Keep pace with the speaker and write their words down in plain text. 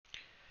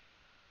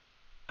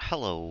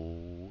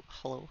Hello,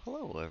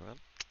 everyone.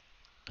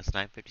 It's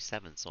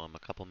 9:57, so I'm a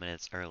couple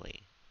minutes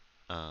early.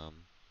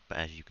 But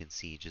as you can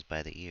see just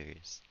by the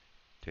ears,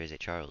 there is a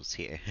Charles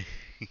here.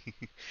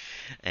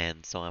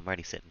 And so I'm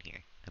already sitting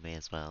here. I may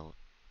as well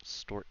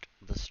start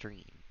the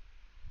stream.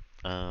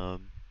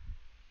 Um,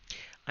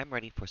 I'm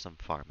ready for some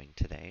farming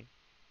today.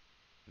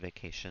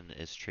 Vacation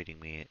is treating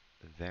me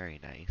very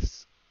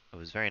nice. It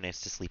was very nice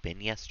to sleep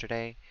in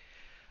yesterday,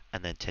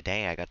 and then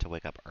today I got to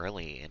wake up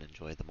early and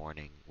enjoy the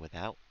morning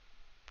without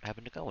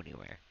having to go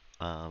anywhere,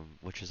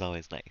 which is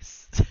always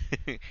nice.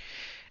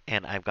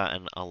 And I've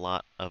gotten a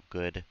lot of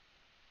good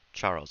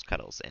Charles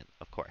cuddles in,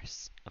 of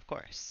course,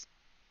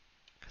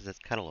 because it's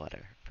cuddle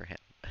water for him.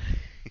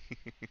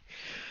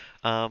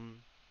 um,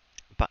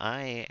 but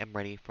I am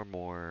ready for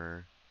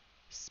more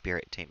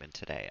spirit taming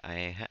today.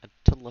 I had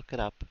to look it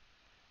up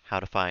how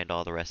to find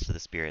all the rest of the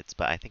spirits,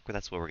 but I think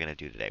that's what we're gonna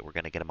do today. We're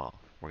gonna get them all.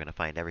 We're gonna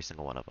find every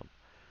single one of them,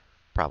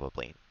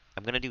 probably.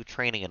 I'm gonna do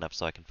training enough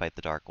so I can fight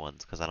the dark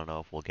ones, because I don't know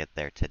if we'll get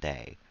there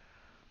today,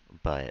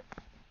 but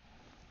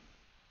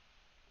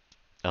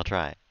I'll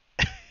try.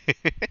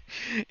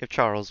 If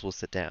Charles will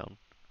sit down.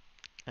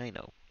 I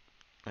know,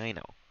 I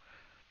know.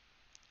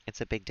 It's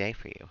a big day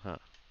for you, huh?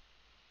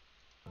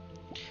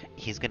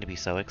 He's gonna be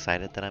so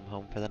excited that I'm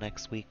home for the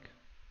next week.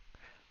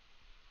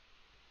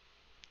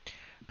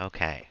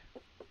 Okay,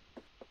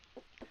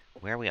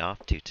 where are we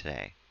off to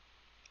today?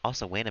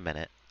 Also, wait a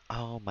minute.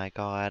 Oh my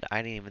god,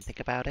 I didn't even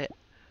think about it.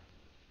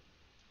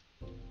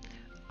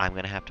 I'm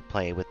gonna have to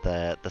play with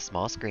the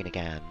small screen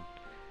again,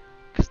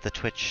 because the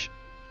Twitch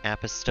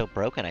app is still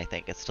broken, I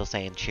think. It's still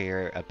saying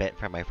cheer a bit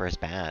for my first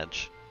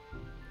badge.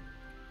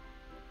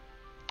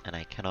 And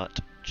I cannot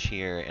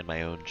cheer in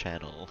my own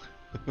channel.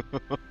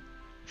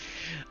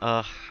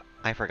 Ugh,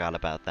 I forgot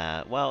about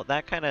that. Well,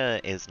 that kind of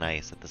is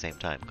nice at the same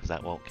time, because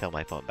that won't kill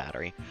my phone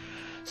battery.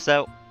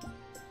 So,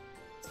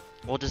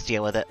 we'll just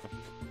deal with it.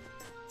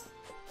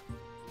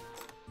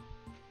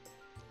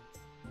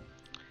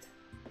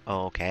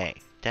 Okay,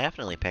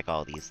 definitely pick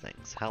all these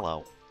things.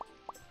 Hello.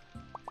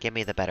 Give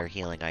me the better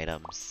healing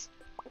items.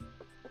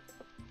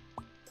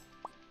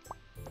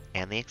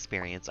 And the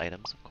experience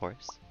items, of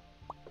course.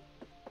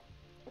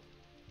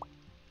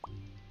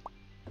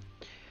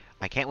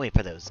 I can't wait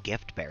for those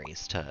gift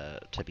berries to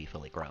be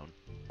fully grown.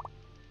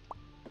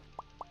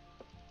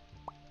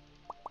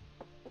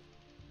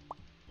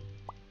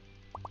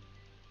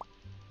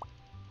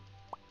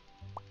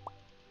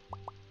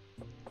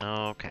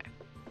 Okay.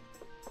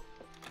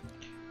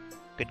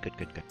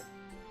 Good.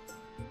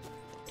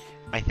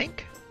 I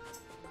think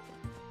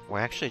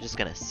we're actually just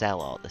gonna sell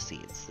all the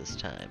seeds this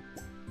time.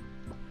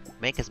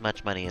 Make as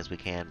much money as we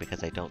can,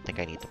 because I don't think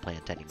I need to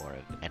plant any more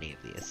of any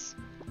of these.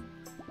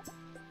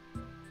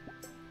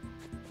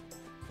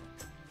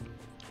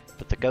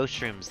 But the ghost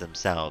shrooms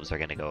themselves are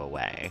gonna go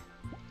away.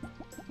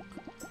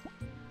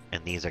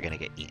 And these are gonna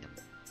get eaten.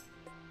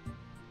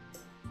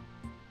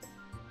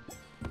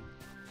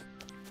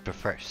 But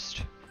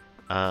first,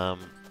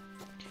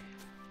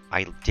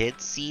 I did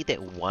see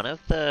that one of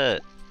the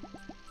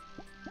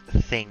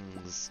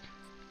things,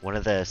 one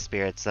of the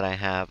spirits that I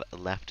have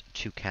left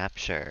to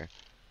capture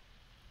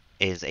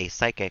is a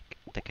psychic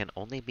that can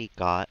only be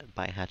got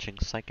by hatching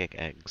psychic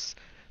eggs.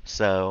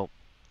 So,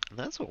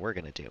 that's what we're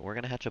gonna do. We're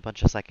gonna hatch a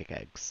bunch of psychic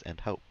eggs and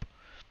hope.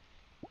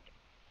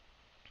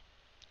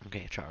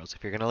 Okay, Charles,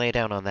 if you're gonna lay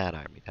down on that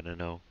arm, you gotta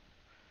know.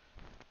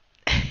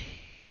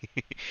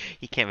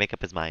 He can't make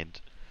up his mind.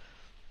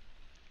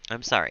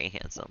 I'm sorry,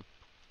 handsome.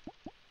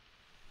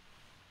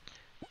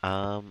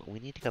 We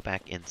need to go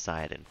back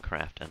inside and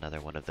craft another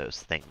one of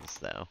those things,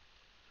 though.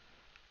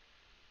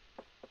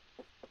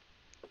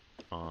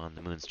 On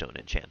the Moonstone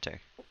Enchanter.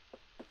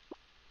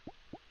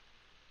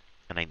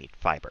 And I need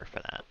fiber for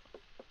that.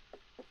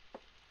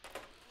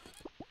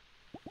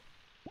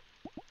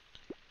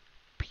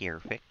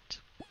 Perfect.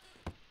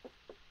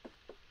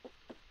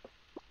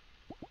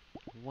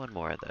 One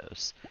more of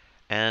those.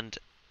 And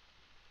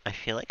I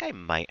feel like I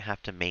might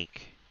have to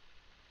make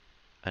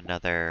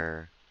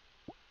another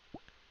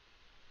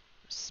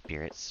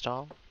spirit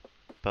stall,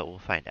 but we'll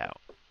find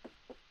out.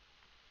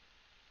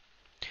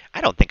 I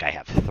don't think I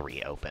have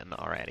 3 open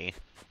already.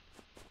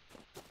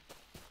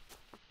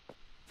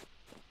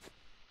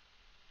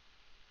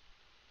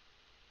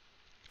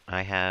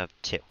 I have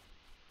 2.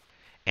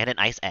 And an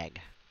ice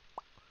egg.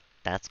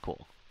 That's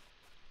cool.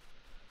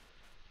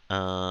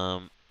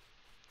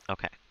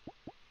 Okay.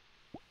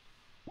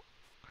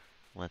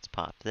 Let's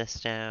pop this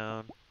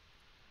down.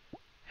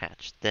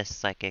 Hatch this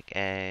psychic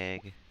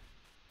egg.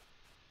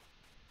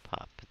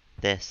 Pop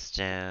this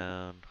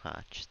down.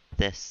 Hatch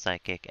this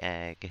psychic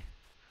egg.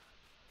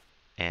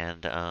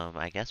 And,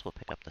 I guess we'll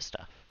pick up the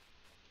stuff.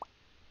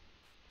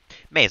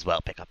 May as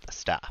well pick up the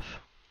stuff.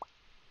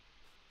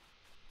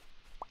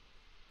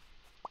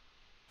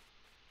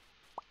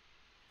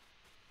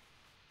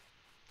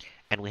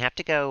 And we have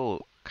to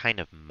go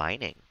kind of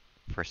mining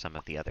for some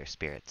of the other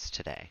spirits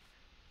today.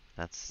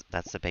 That's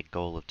the big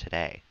goal of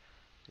today,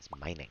 is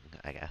mining,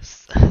 I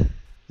guess.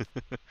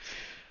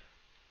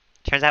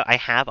 Turns out I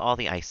have all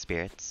the ice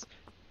spirits.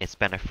 It's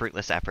been a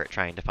fruitless effort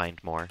trying to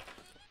find more.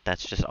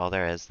 That's just all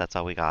there is. That's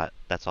all we got.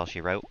 That's all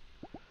she wrote.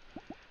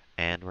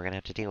 And we're gonna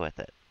have to deal with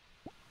it.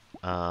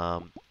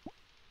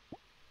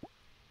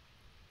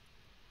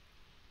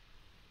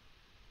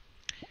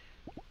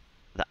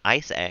 The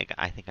ice egg,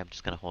 I think I'm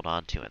just gonna hold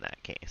on to in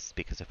that case,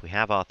 because if we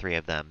have all three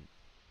of them,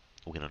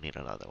 we don't need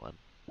another one.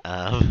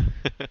 Um,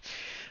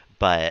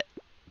 but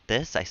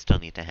this I still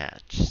need to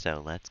hatch,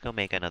 so let's go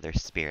make another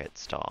spirit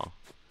stall.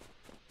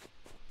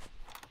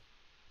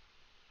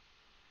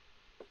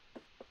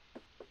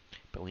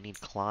 But we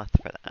need cloth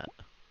for that.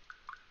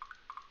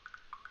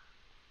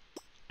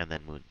 And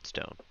then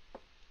moonstone.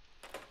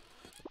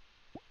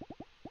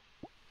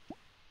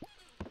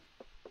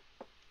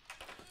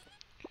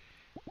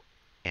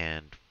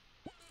 And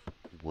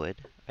wood,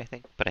 I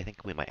think. But I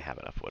think we might have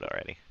enough wood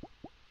already.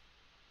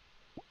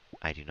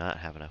 I do not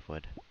have enough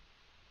wood.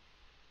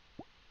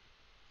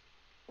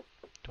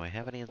 Do I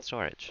have any in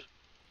storage?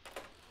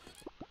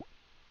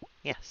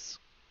 Yes.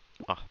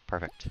 Oh,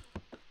 perfect.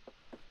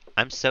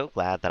 I'm so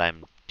glad that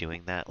I'm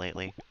doing that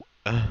lately.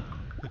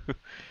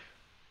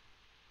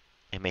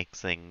 It makes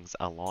things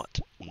a lot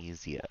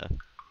easier.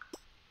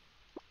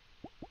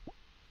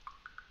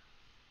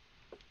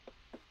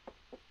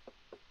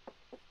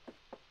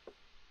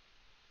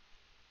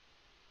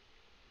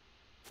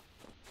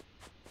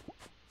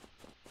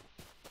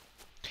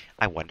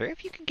 I wonder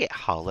if you can get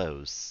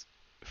hollows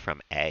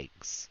from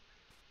eggs.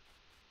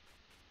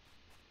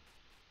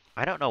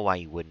 I don't know why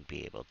you wouldn't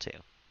be able to.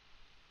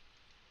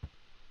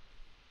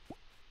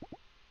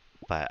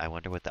 But I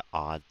wonder what the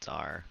odds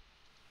are.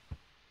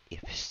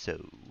 If so.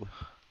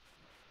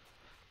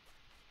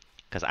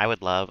 Because I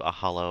would love a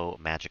hollow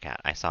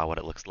Magikarp. I saw what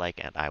it looks like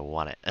and I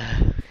want it.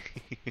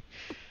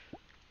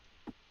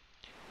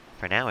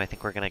 For now, I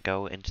think we're going to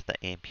go into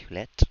the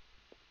amulet.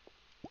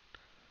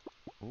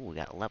 Ooh, we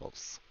got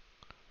levels.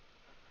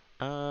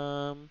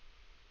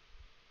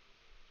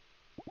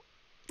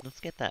 Let's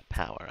get that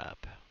power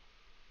up.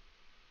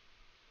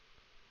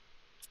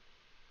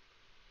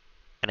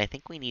 And I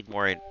think we need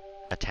more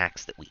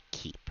attacks that we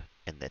keep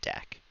in the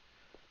deck.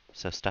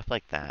 So stuff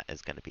like that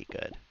is going to be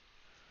good.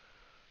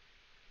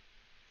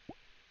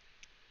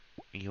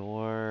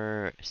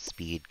 Your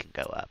speed can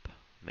go up,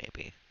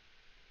 maybe.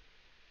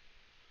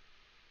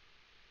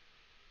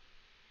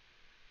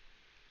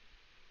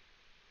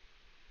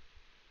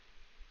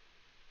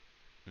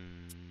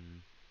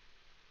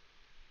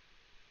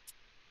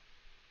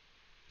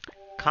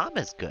 Calm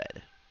is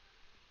good.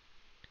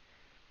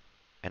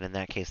 And in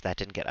that case, that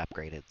didn't get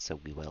upgraded, so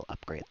we will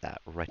upgrade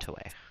that right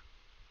away.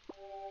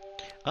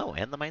 Oh,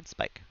 and the Mind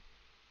Spike.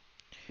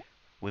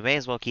 We may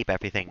as well keep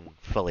everything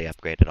fully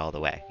upgraded all the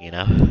way, you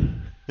know?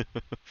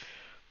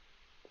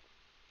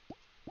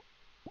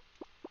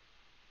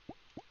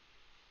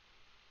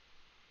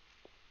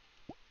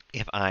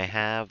 If I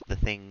have the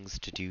things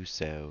to do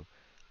so,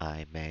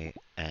 I may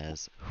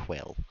as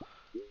well.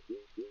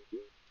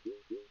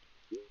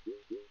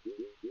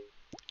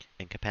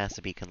 And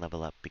capacity can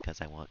level up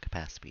because I want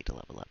capacity to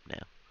level up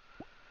now.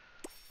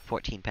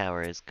 14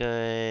 power is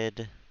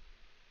good.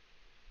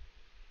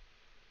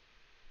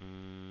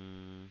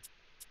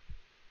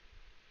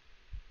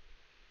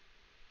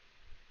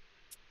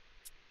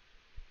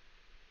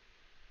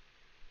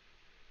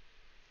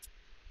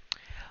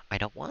 I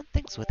don't want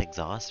things with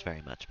exhaust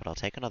very much, but I'll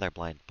take another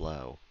blind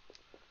blow.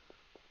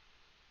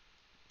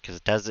 Because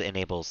it does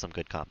enable some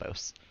good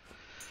combos.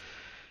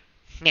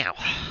 Now,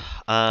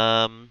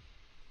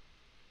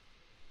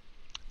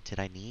 did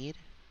I need?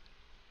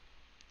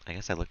 I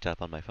guess I looked it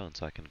up on my phone,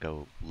 so I can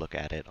go look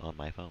at it on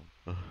my phone.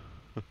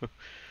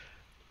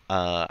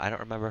 I don't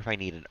remember if I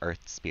need an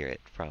Earth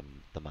Spirit from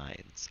the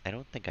mines. I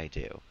don't think I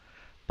do.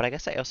 But I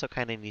guess I also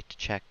kind of need to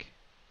check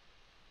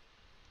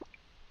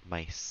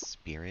my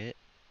Spirit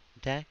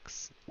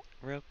decks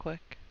real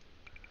quick.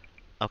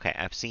 Okay,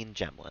 I've seen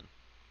Gemlin.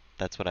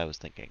 That's what I was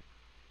thinking.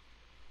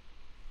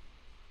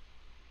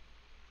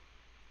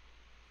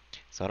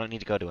 So I don't need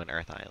to go to an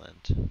Earth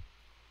Island.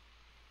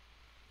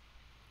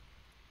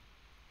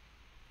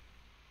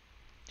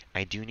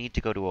 I do need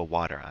to go to a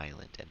water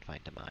island and find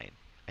a mine,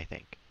 I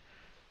think.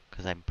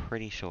 Because I'm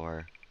pretty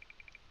sure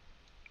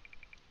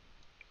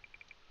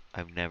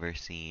I've never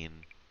seen...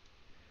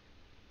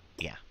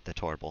 Yeah, the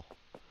Torble.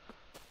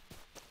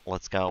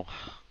 Let's go.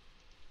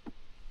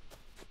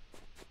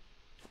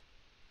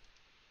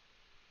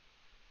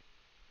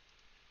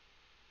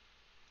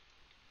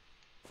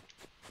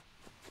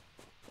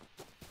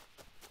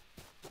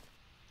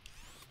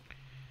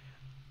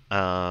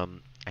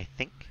 I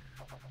think...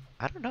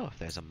 I don't know if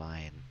there's a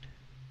mine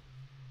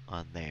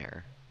on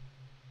there.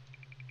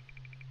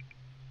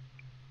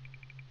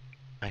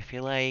 I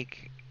feel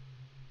like...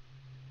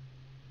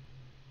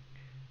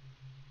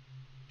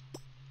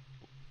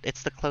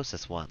 It's the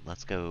closest one.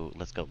 Let's go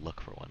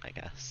look for one, I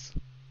guess.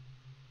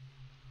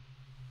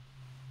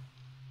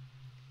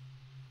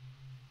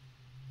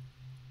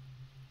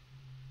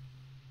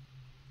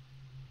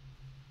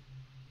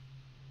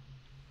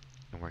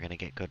 And we're gonna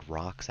get good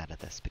rocks out of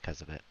this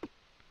because of it.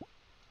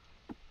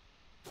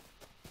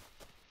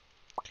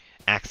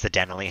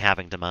 accidentally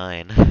having to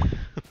mine.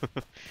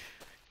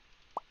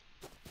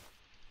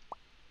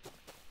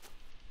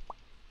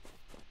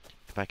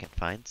 If I can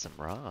find some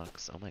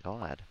rocks. Oh my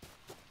god.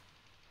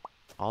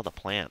 All the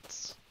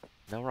plants.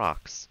 No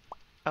rocks.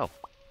 Oh,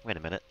 wait a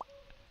minute.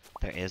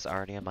 There is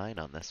already a mine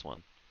on this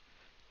one.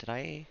 Did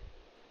I...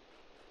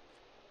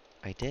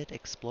 I did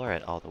explore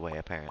it all the way,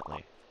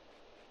 apparently.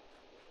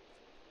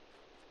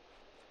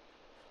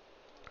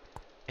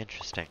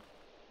 Interesting.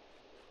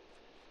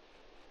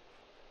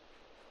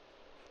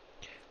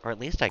 Or at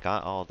least I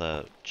got all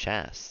the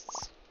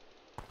chests.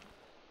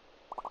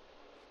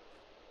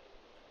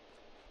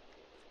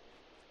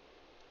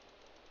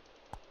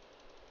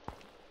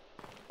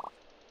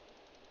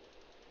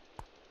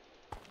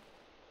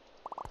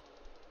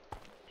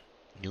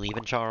 You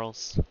leaving,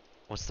 Charles?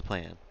 What's the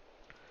plan?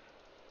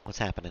 What's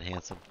happening,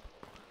 handsome?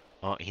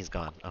 Oh, he's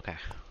gone. Okay.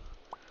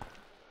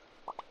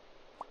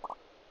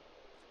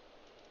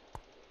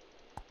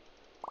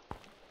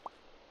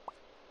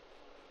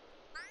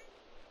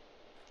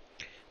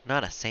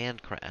 Not a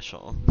sand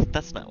crashel.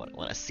 That's not what I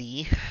want to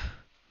see.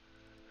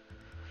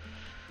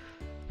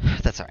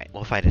 That's alright.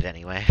 We'll fight it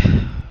anyway.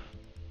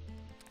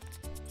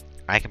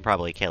 I can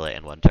probably kill it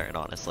in one turn,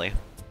 honestly.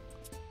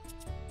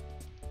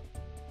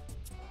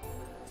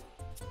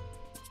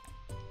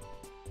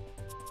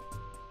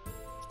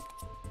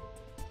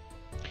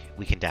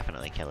 We can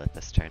definitely kill it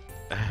this turn.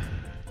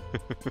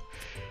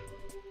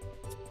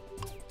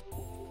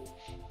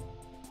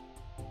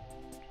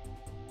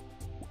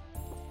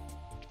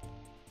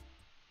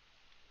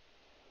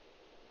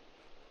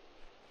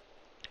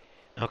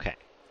 Okay.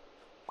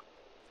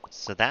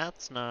 So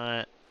that's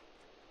not...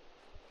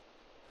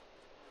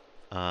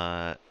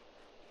 a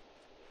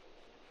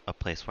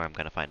place where I'm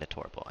gonna find a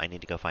Torble. I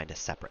need to go find a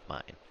separate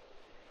mine.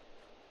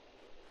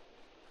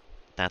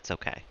 That's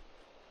okay.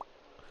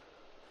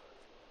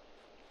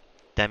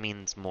 That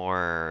means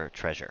more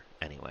treasure,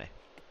 anyway.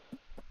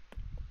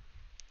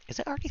 Is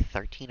it already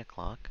 13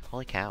 o'clock?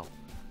 Holy cow.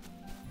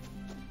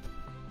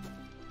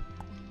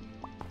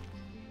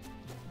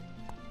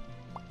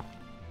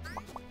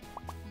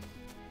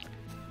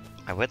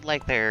 I would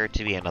like there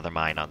to be another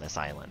mine on this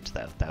island,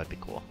 though. That would be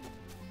cool.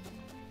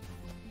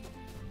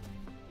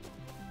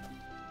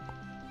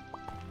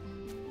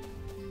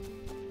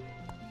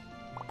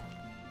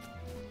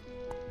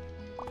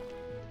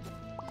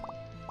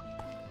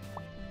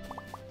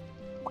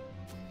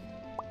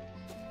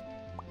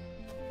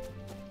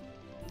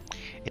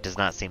 It does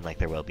not seem like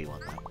there will be one,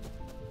 though.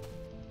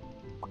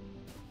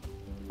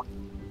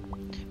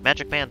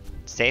 Magic Man,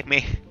 save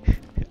me!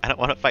 I don't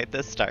want to fight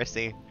this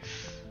Starcy.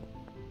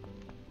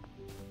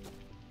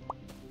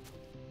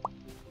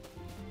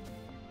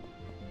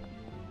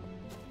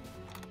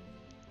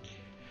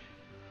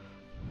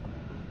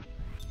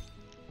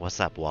 What's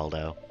up,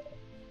 Waldo?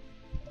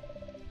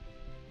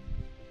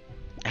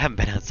 I haven't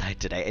been outside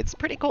today. It's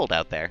pretty cold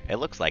out there. It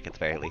looks like, at the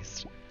very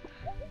least.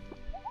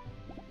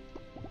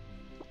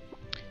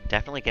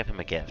 Definitely give him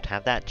a gift.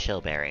 Have that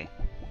chill berry.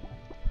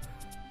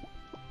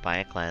 Buy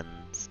a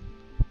cleanse.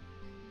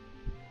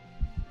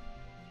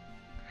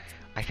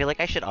 I feel like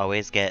I should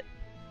always get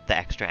the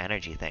extra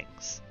energy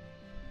things.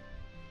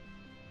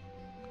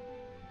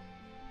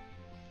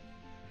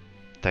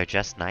 They're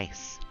just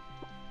nice.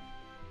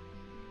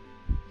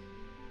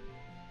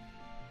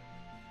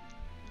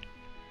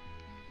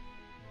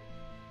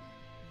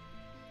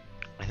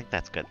 I think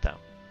that's good, though.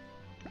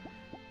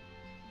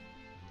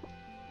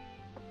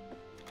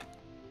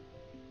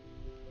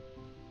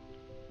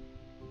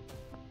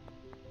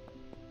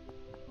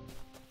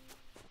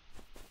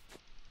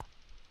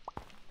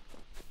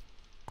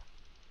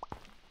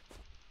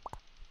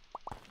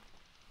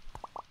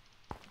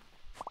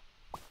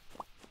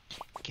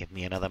 Give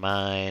me another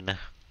mine.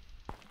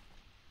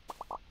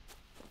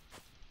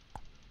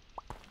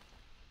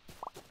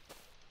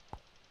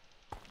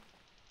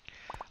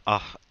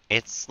 Oh,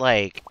 it's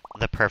like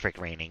the perfect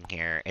raining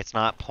here. It's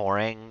not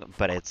pouring,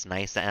 but it's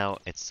nice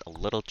out. It's a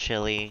little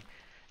chilly.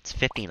 It's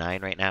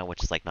 59 right now,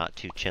 which is like not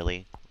too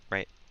chilly,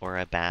 right?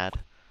 Or bad.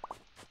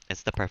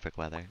 It's the perfect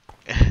weather.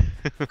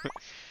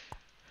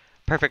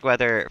 Perfect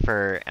weather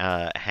for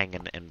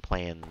hanging and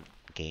playing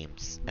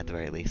games, at the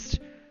very least.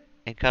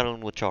 And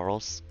cuddling with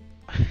Charles.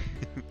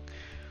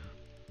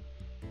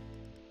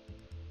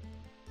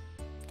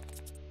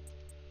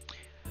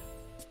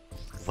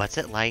 What's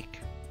it like?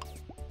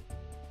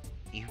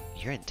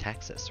 You're in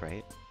Texas,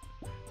 right?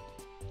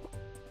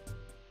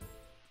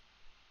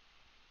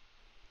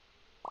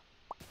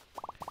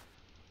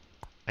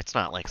 It's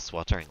not like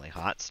swelteringly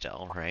hot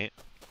still, right?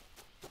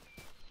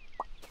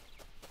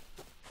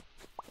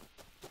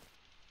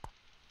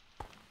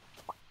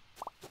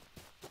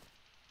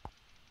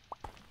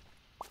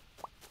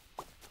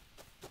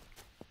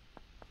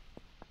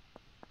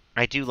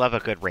 I do love a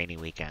good rainy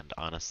weekend,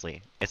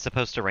 honestly. It's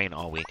supposed to rain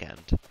all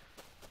weekend.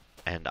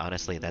 And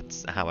honestly,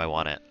 that's how I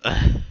want it.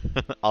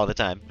 All the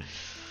time.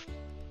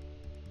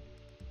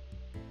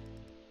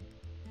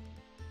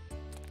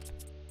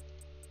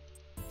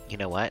 You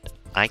know what?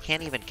 I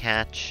can't even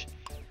catch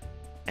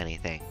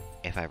anything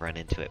if I run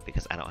into it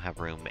because I don't have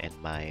room in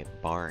my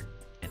barn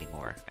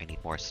anymore. I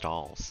need more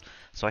stalls.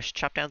 So I should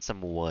chop down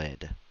some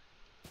wood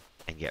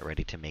and get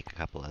ready to make a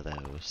couple of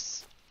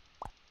those.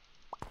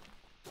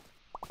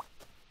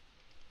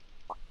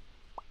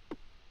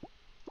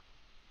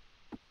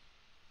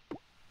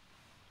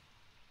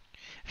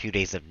 A few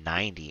days of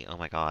 90. Oh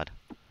my god.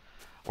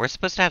 We're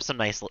supposed to have some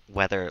nice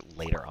weather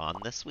later on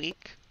this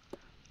week,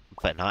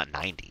 but not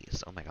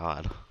 90s. Oh my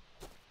god.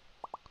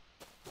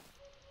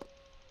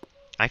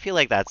 I feel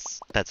like that's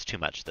too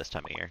much this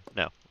time of year.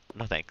 No.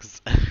 No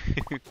thanks.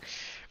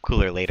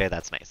 Cooler later,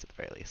 that's nice at the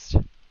very least.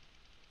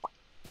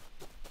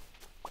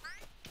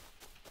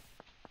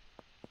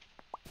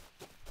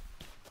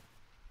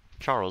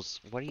 Charles,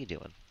 what are you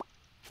doing?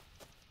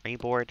 Are you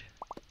bored?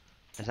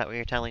 Is that what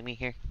you're telling me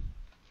here?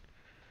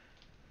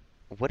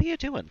 What are you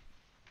doing?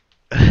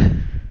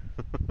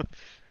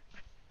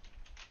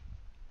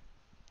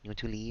 You want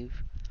to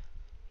leave?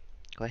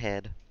 Go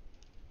ahead.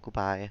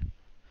 Goodbye.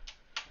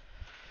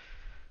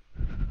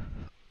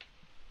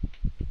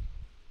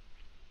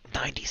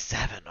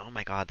 97. Oh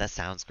my god, that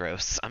sounds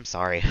gross. I'm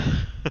sorry.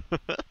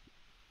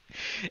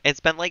 It's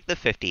been like the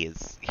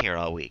 50s here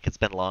all week. It's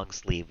been long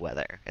sleeve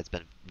weather. It's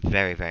been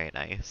very, very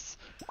nice.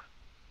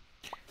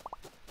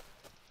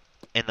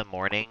 In the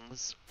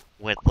mornings,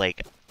 with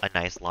like a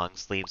nice long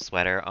sleeve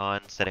sweater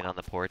on, sitting on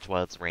the porch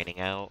while it's raining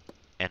out,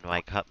 and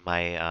my cup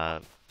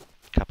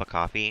of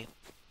coffee,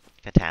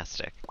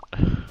 fantastic.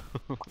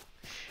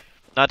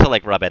 Not to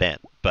like rub it in,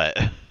 but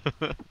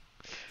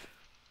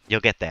you'll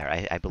get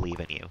there. I believe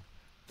in you.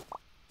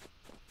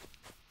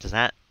 Does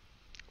that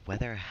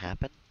weather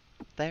happen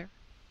there?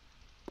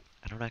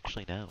 I don't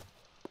actually know.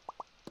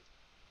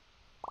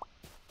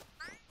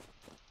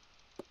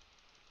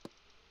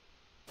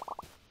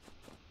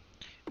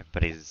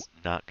 Everybody's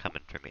not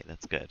coming for me.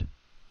 That's good.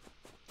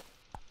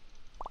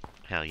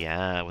 Hell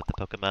yeah, with the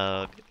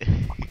Pokemog.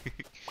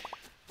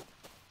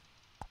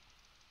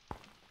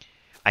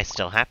 I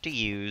still have to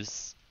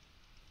use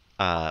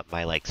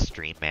my like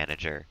stream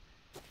manager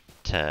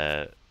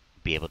to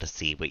be able to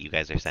see what you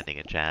guys are sending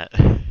in chat.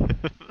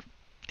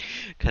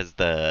 Because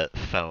the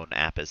phone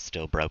app is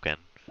still broken.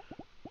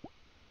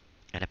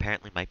 And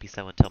apparently might be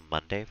so until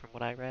Monday from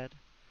what I read.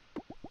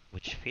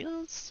 Which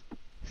feels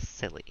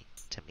silly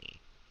to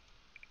me.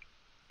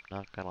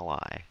 Not gonna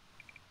lie.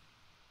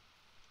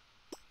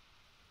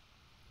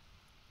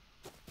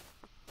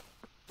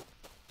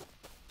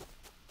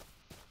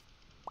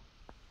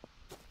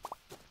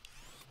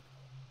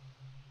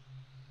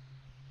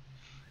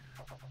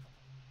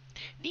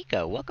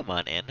 Nico, welcome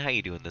on in. How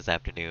you doing this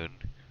afternoon?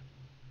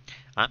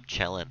 I'm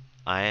chilling.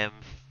 I am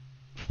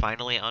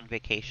finally on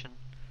vacation,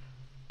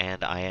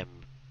 and I am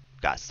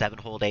got 7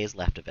 whole days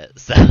left of it.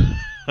 So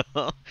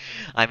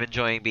I'm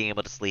enjoying being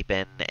able to sleep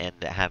in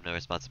and have no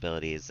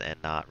responsibilities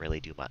and not really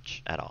do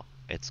much at all.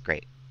 It's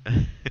great.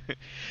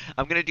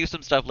 I'm gonna do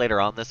some stuff later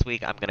on this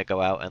week. I'm gonna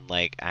go out and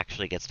like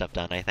actually get stuff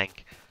done, I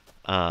think.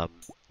 Um,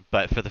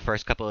 but for the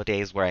first couple of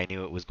days where I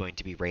knew it was going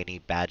to be rainy,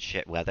 bad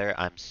shit weather,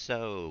 I'm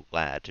so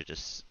glad to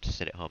just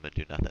sit at home and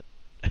do nothing.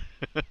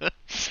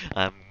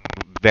 I'm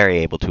very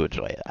able to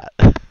enjoy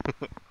that.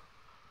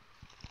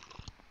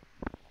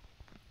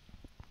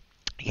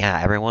 Yeah,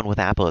 everyone with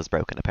Apple is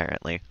broken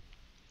apparently.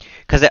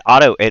 Because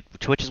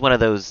Twitch is one of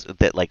those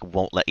that like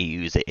won't let you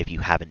use it if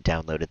you haven't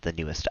downloaded the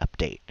newest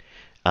update.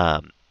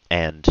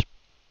 And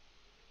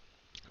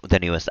the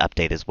newest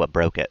update is what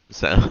broke it.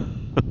 So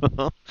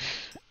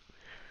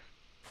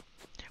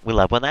we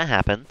love when that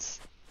happens.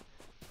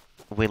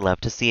 We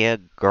love to see a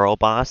girl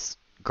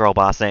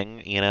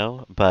bossing, you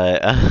know.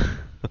 But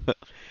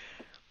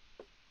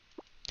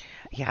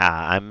yeah,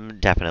 I'm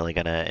definitely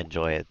gonna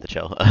enjoy the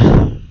chill.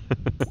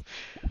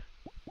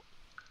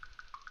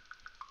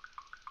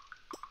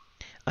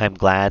 I'm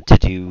glad to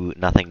do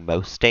nothing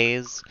most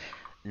days.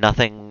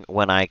 Nothing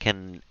when I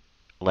can,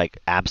 like,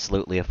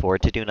 absolutely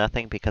afford to do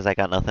nothing because I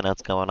got nothing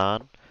else going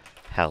on.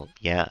 Hell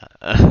yeah.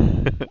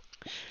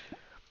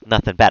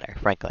 Nothing better,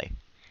 frankly.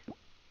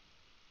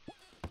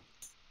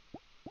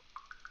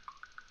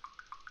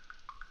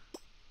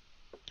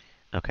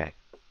 Okay.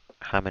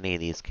 How many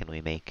of these can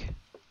we make?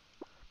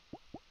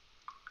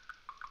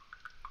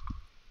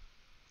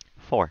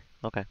 4.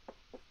 Okay.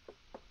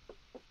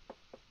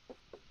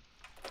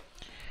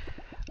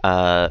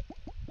 Uh,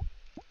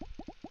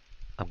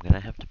 I'm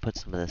gonna have to put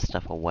some of this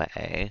stuff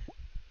away.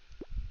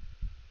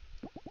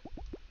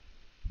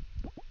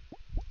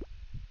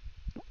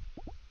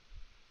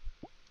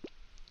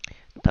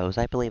 Those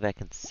I believe I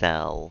can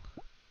sell.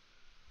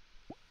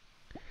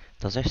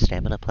 Those are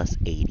stamina plus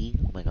 80?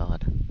 Oh my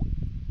god.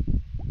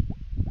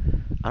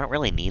 I don't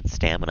really need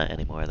stamina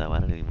anymore, though. I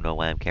don't even know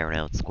why I'm carrying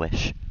out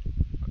Squish.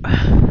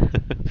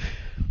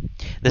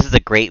 This is a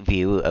great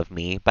view of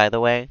me, by the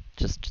way.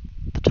 Just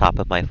the top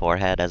of my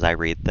forehead as I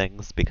read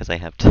things, because I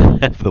have to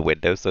have the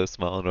window so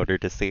small in order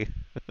to see.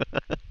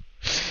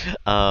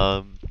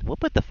 We'll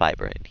put the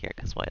fiber in here,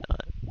 because why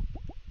not?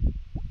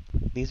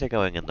 These are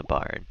going in the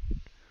barn.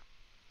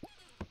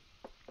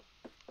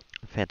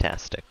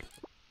 Fantastic.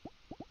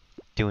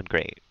 Doing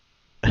great.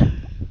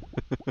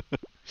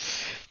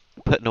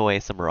 putting away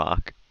some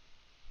rock.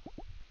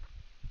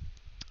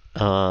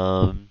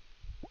 Um,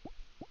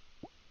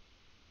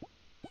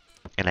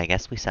 and I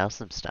guess we sell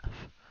some stuff.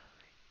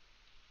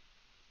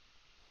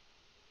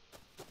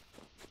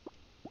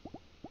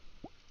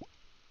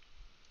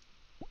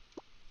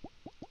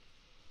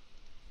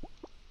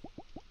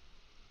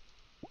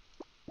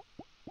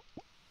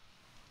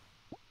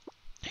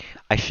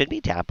 I should be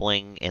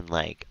dabbling in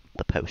like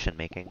the potion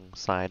making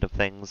side of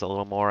things a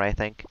little more, I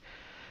think.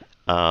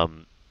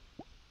 Um,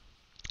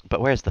 but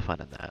where's the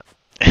fun in that?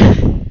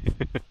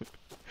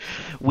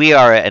 We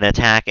are an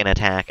attack, an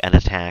attack, an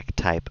attack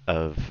type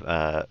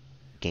of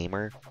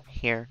gamer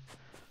here.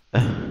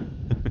 You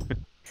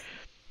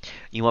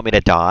want me to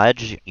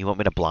dodge? You want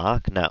me to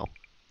block? No.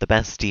 The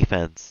best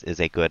defense is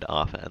a good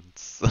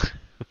offense.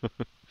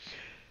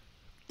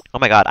 Oh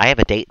my god, I have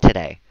a date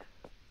today.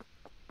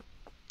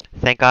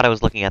 Thank god I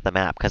was looking at the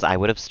map, because I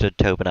would have stood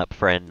Tobin up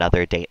for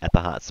another date at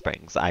the hot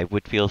springs. I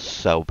would feel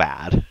so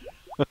bad.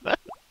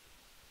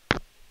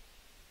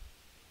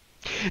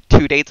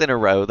 2 dates in a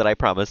row that I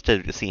promised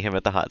to see him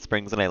at the hot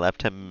springs and I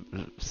left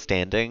him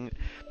standing.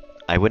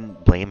 I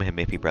wouldn't blame him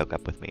if he broke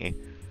up with me.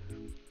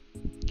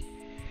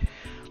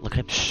 Look at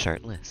him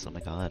shirtless, oh my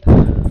god.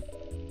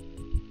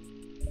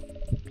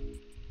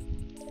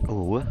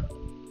 Ooh.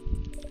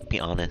 Be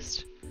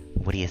honest.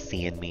 What do you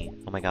see in me?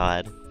 Oh my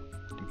god.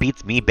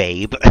 Beats me,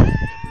 babe.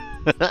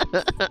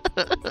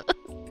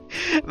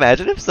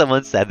 Imagine if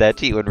someone said that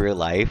to you in real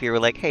life. You were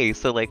like, "Hey,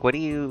 so like, what do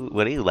you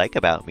like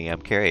about me?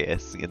 I'm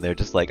curious." And they're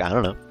just like, "I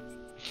don't know."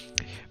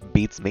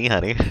 Beats me,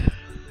 honey.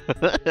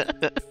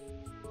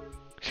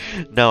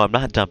 No, I'm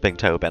not dumping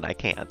Tobin. I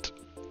can't.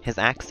 His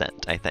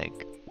accent, I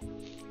think.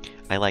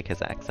 I like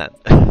his accent.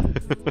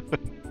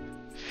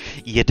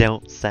 You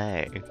don't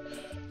say.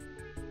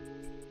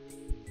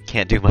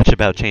 Can't do much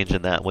about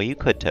changing that. Well, you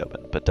could,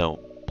 Tobin, but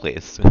don't,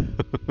 please.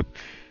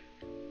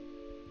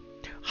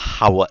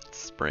 Hot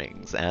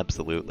springs,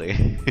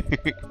 absolutely.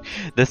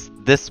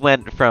 This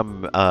went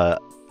from a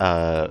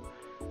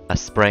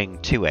spring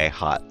to a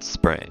hot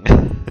spring.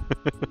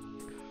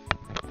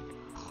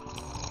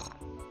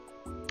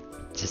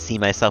 To see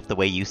myself the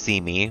way you see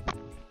me,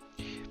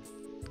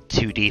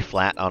 2D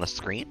flat on a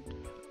screen.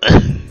 I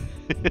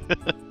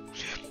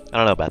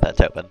don't know about that,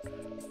 Tobin.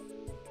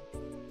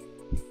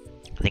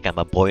 I think I'm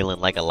a boiling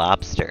like a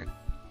lobster.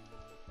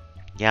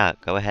 Yeah,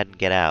 go ahead and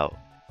get out.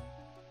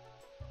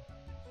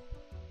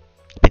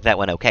 I think that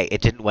went okay.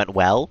 It didn't went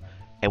well.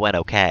 It went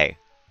okay.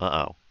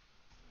 Uh-oh.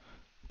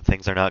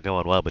 Things are not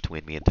going well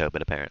between me and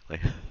Tobin, apparently.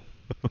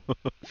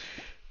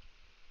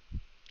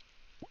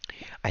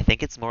 I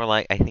think it's more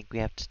like, I think we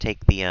have to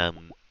take the,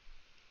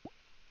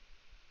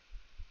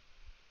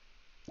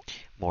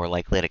 more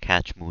likely to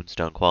catch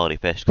moonstone quality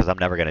fish, because I'm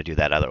never going to do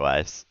that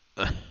otherwise.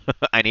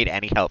 I need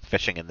any help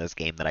fishing in this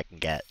game that I can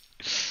get.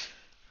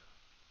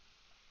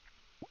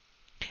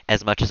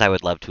 As much as I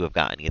would love to have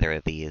gotten either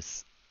of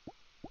these,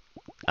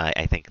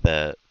 I think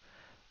the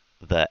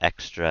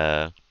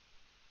extra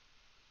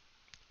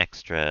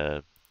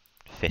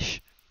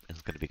fish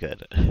is going to be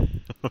good.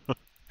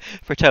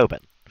 For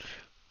Tobin.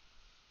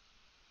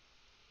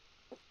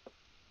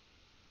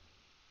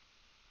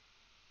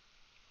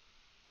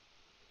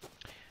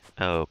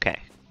 Okay.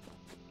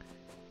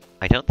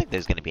 I don't think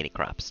there's going to be any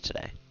crops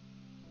today.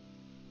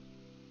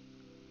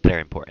 They're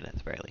important at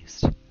the very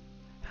least.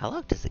 How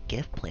long does a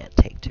gift plant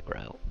take to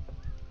grow?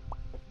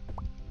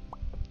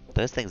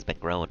 Those things have been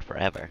growing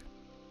forever.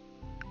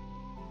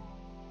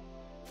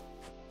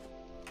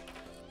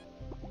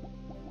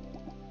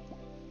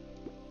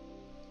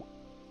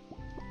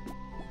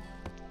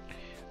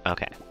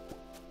 Okay.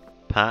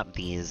 Pop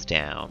these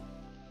down.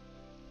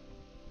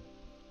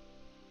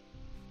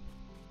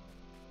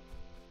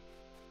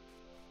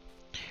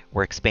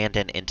 We're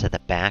expanding into the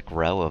back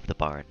row of the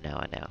barn now,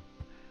 I know.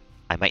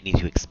 I might need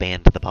to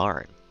expand the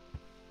barn.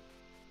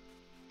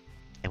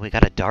 And we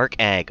got a dark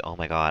egg. Oh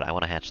my god, I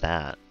want to hatch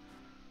that.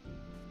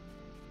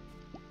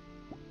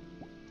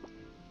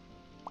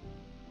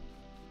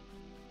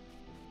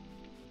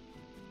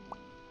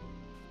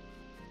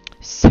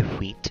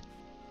 Sweet.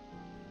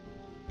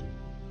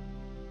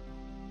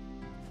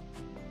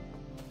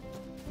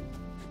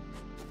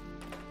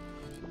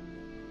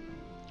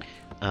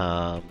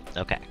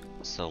 Okay.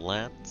 So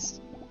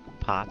let's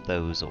pop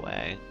those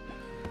away.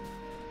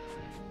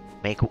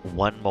 Make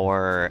one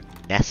more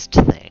nest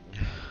thing.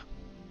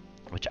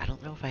 Which I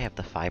don't know if I have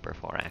the fiber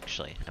for,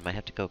 actually. I might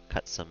have to go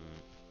cut some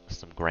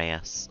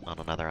grass on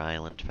another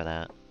island for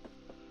that.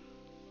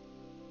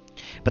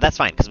 But that's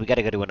fine, because we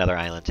gotta go to another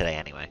island today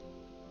anyway.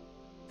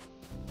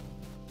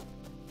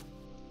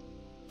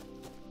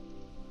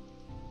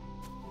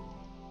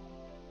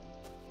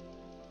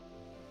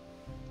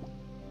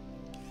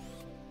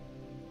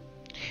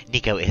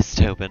 Nico is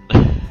Tobin.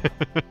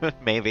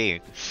 Maybe.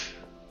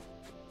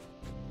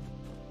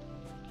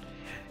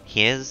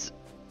 He is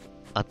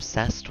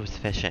obsessed with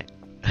fishing.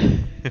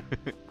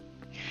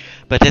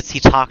 But does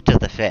he talk to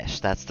the fish?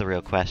 That's the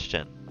real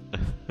question.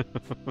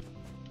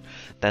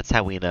 That's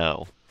how we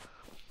know.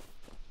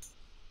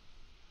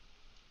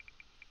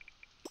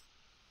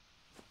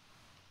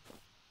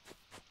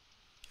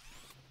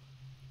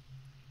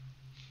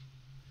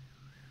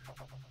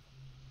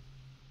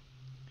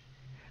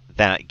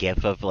 That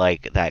gif of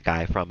like that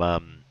guy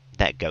from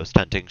that ghost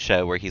hunting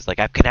show where he's like,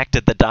 I've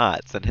connected the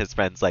dots, and his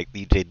friend's like,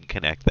 you didn't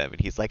connect them, and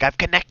he's like, I've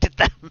connected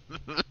them.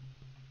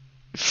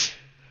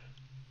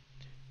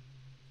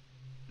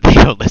 They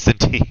don't listen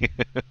to you.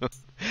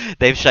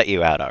 They've shut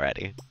you out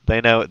already.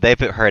 They've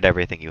heard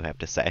everything you have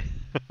to say.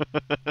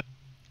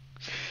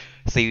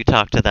 So you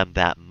talk to them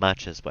that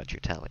much is what you're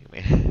telling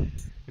me.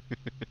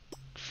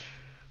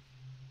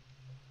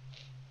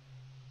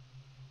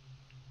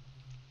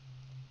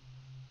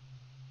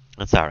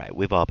 That's alright,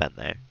 we've all been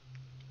there.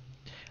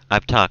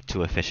 I've talked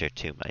to a fish or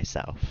two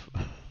myself.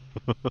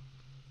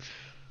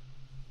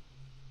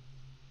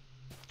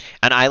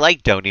 And I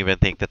like don't even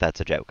think that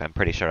that's a joke. I'm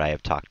pretty sure I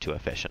have talked to a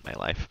fish in my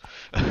life.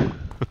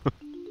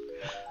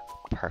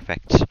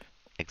 Perfect.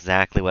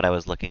 Exactly what I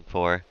was looking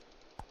for.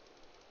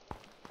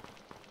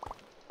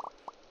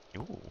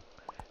 Ooh,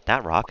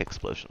 that rock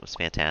explosion was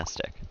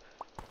fantastic.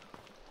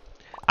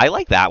 I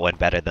like that one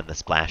better than the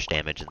splash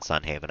damage in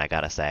Sunhaven, I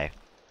gotta say.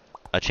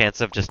 A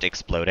chance of just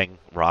exploding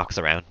rocks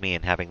around me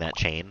and having that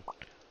chain.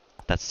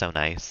 That's so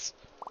nice.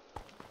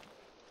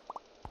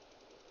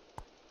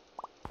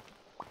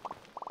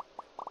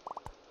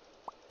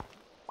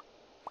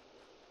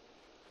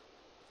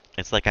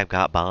 It's like I've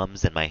got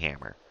bombs in my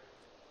hammer.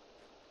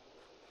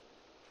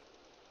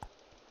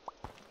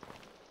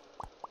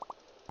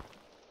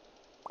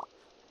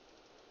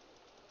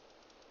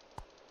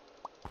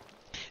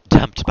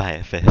 Dumped by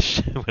a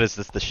fish. What is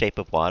this, the shape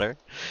of water?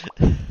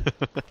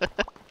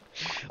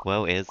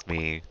 Woe is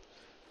me.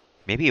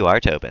 Maybe you are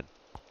Tobin.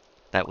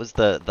 That was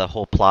the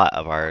whole plot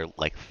of our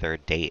like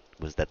third date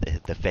was that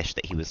the fish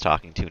that he was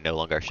talking to no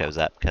longer shows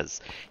up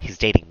because he's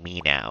dating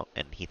me now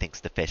and he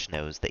thinks the fish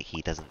knows that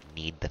he doesn't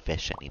need the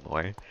fish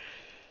anymore.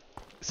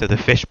 So the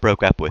fish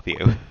broke up with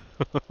you.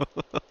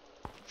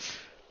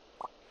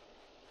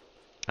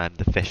 I'm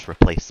the fish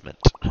replacement.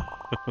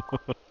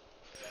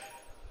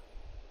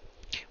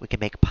 We can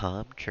make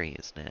palm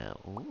trees now.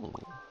 Ooh.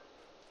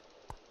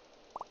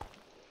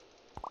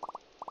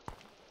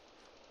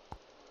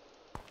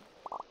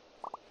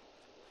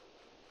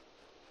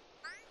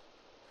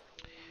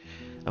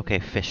 Okay,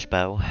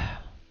 Fishbow.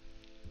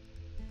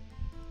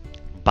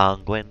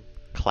 Bongwin.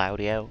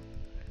 Claudio.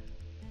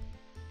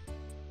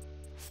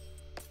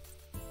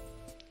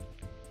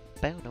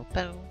 Bow no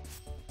bow.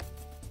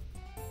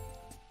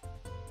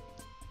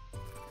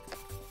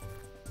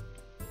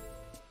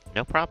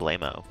 No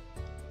problemo.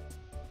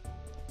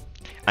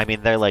 I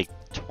mean, they're like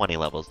 20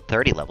 levels,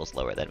 30 levels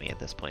lower than me at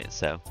this point,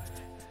 so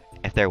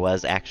if there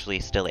was actually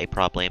still a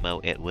problemo,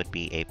 it would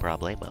be a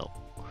problemo.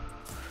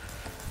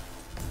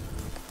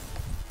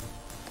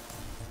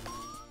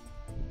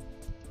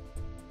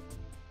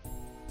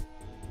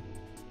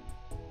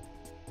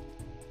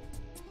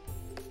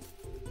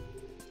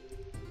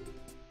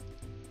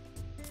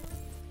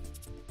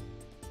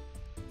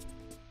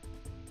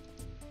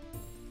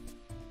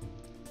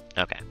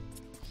 Okay.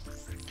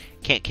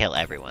 Can't kill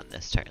everyone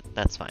this turn.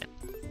 That's fine.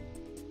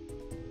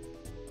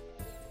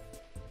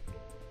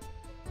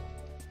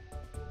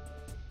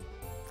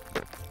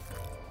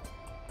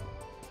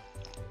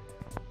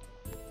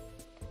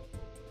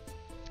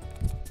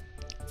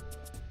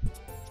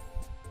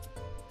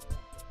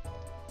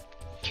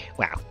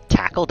 Wow,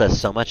 Tackle does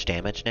so much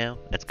damage now.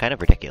 It's kind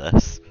of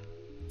ridiculous.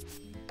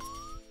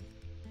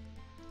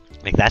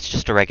 Like, that's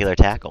just a regular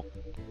Tackle.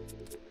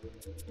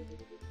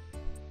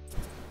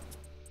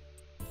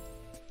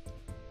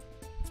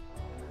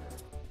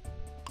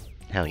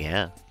 Hell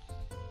yeah.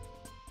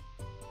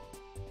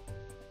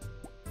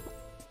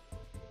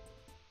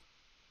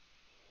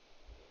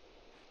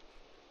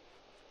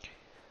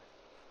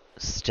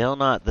 Still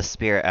not the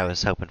spirit I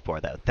was hoping for,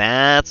 though.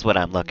 That's what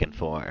I'm looking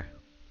for.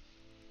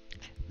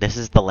 This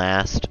is the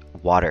last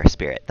water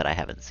spirit that I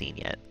haven't seen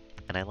yet,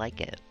 and I like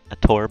it. A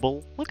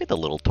Torble? Look at the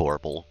little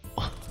Torble.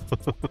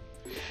 We're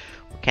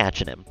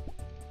catching him.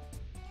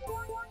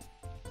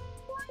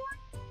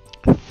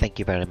 Thank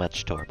you very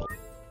much, Torble.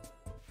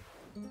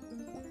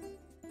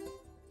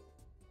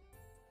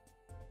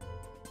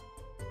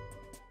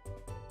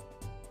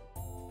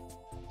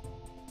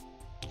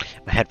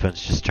 My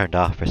headphones just turned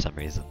off for some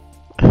reason.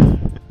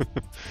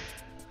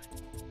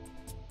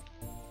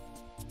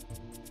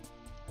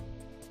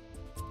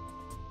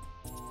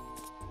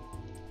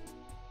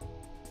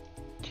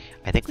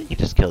 I think we can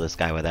just kill this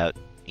guy without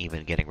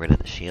even getting rid of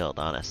the shield,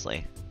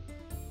 honestly.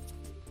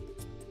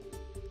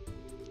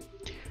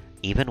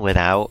 Even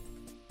without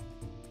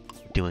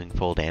doing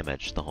full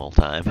damage the whole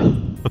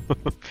time.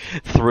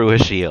 Through a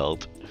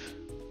shield.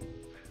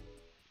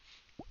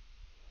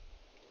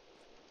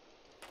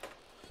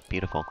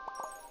 Beautiful.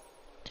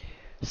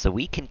 So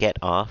we can get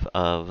off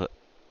of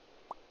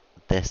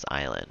this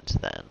island,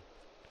 then.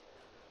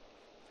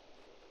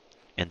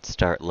 And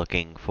start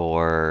looking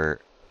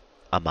for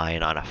a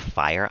mine on a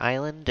fire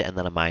island, and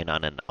then a mine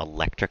on an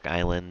electric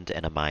island,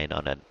 and a mine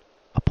on a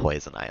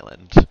poison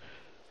island.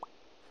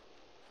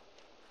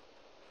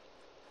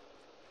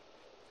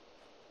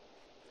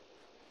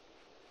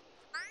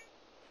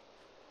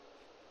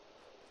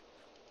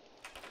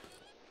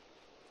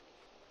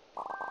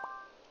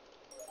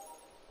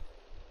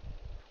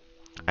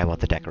 want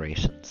the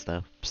decorations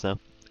though, so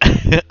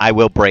I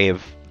will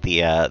brave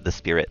the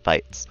spirit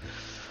fights.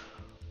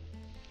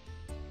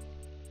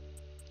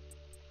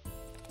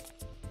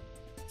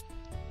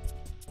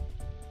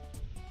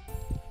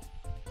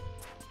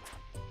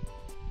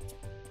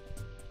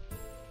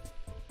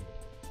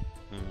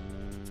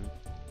 Mm.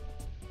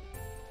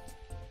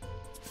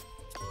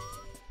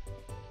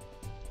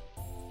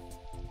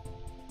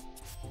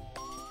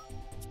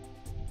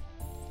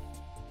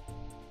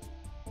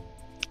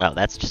 Oh,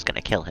 that's just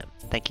gonna kill him.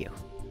 Thank you.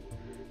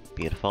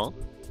 Beautiful.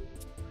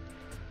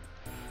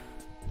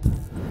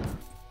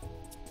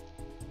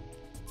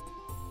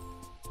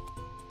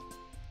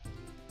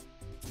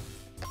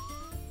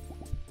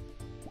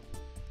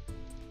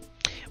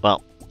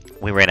 Well,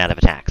 we ran out of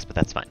attacks, but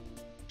that's fine.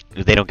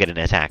 They don't get an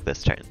attack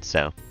this turn,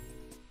 so...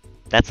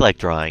 That's like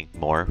drawing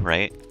more,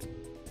 right?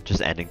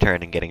 Just ending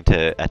turn and getting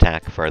to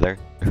attack further.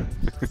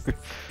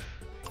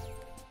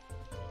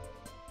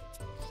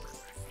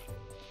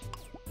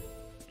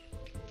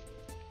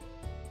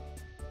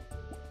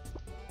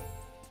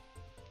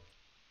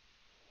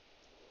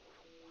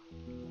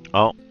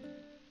 Oh.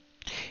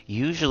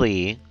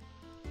 Usually,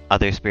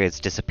 other spirits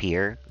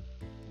disappear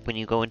when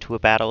you go into a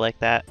battle like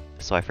that,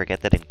 so I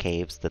forget that in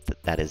caves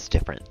that is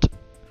different.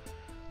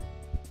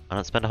 I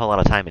don't spend a whole lot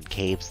of time in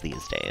caves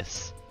these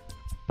days,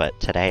 but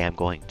today I'm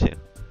going to.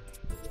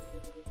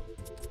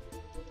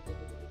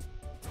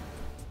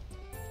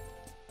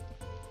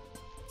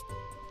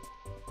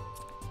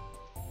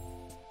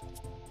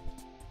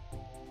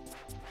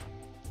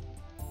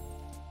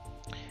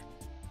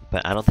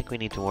 But I don't think we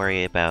need to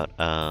worry about,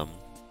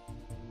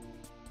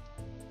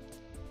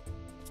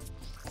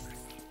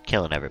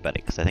 killing everybody,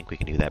 because I think we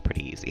can do that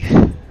pretty easy.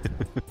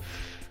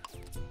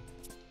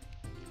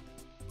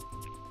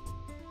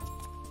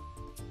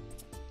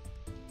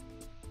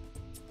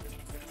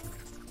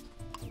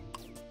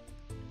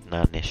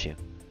 Not an issue.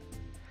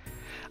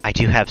 I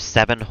do have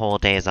 7 whole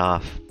days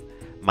off.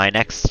 My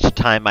next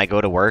time I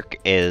go to work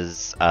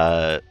is,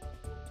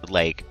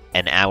 like,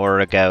 an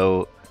hour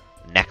ago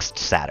next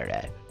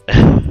Saturday.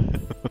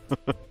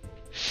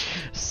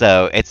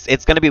 So,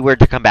 it's gonna be weird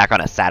to come back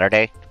on a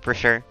Saturday, for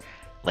sure.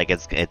 Like,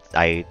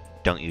 I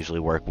don't usually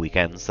work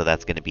weekends, so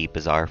that's gonna be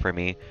bizarre for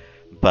me.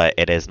 But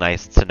it is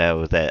nice to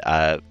know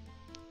that,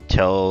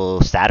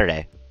 till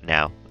Saturday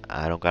now,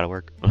 I don't gotta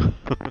work.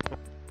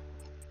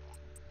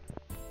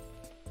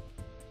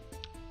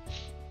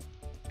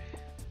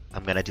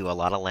 I'm gonna do a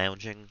lot of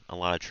lounging, a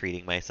lot of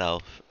treating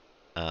myself,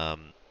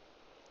 and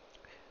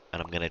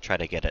I'm gonna try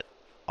to get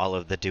all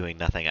of the doing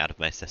nothing out of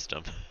my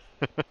system.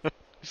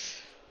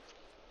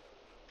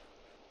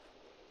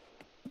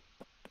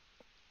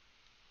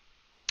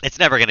 It's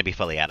never gonna be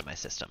fully out of my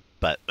system,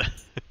 but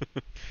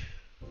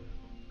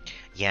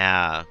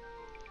yeah,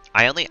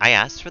 I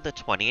asked for the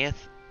 20th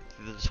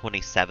through the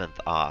 27th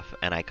off,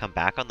 and I come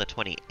back on the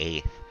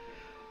 28th,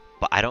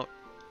 but I don't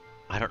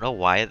know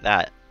why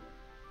that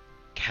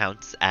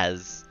counts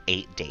as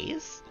 8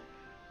 days.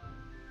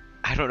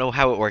 I don't know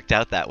how it worked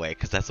out that way,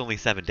 because that's only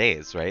 7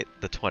 days, right?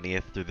 The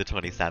 20th through the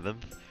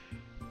 27th.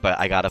 But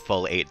I got a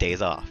full 8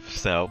 days off,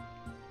 so...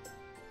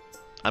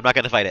 I'm not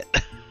gonna fight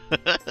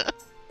it.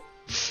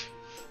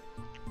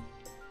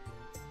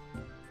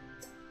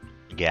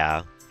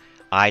 Yeah,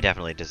 I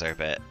definitely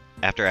deserve it.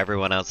 After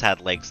everyone else had,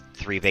 like,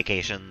 3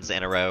 vacations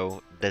in a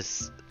row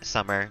this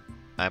summer,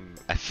 I'm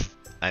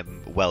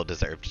well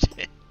deserved.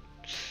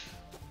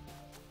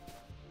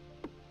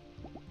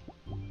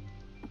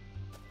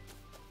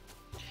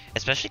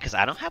 Especially because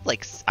I don't have,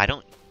 like, I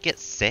don't get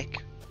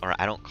sick, or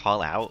I don't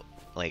call out.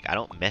 Like, I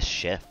don't miss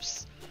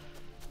shifts.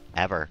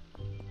 Ever.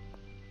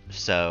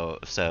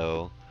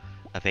 So,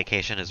 a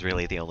vacation is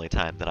really the only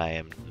time that I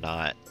am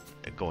not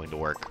going to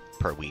work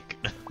per week.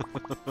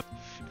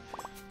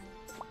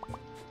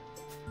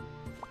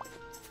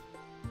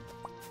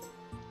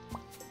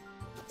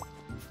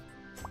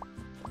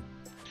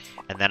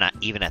 And then,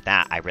 even at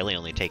that, I really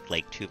only take,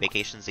 like, 2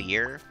 vacations a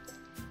year.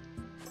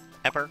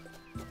 Ever.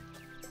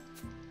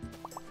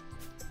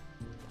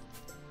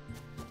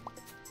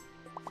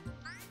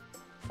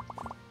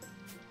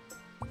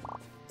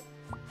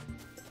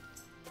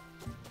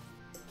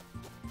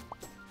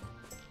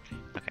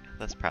 Okay,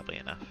 that's probably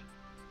enough.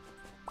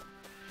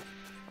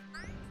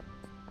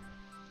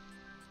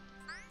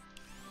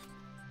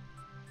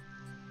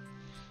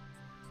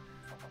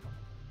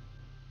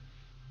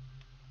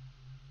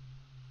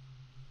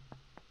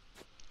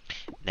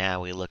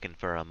 Now we're looking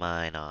for a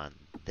mine on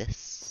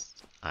this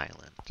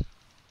island.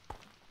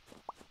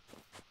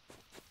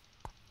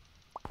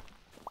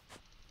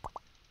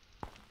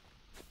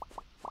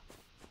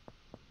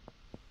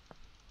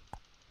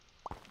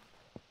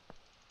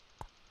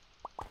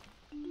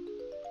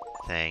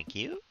 Thank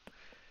you.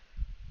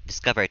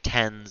 Discover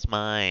Ten's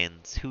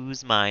mines.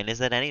 Whose mine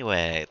is it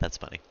anyway? That's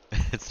funny.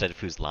 Instead of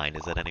whose line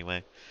is it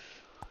anyway?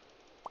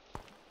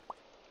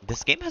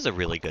 This game has a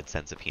really good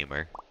sense of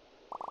humor.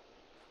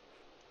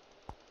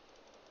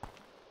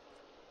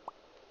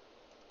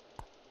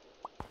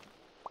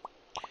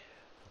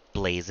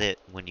 Blaze it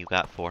when you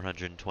got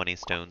 420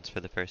 stones for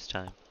the first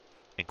time.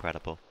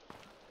 Incredible.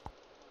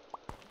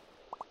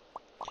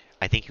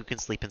 think you can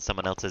sleep in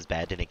someone else's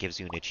bed and it gives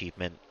you an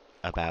achievement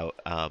about,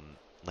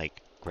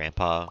 like,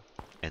 Grandpa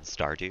and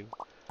Stardew.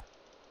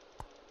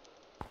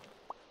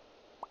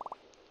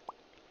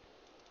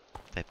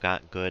 They've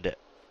got good,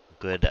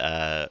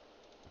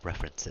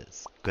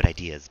 references, good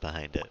ideas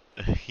behind it,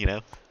 you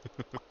know?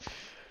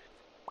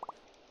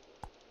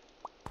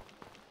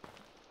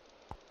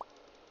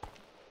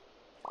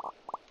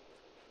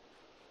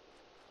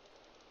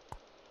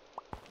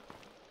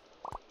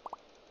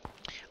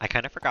 I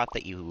kind of forgot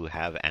that you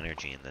have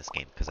energy in this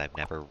game because I've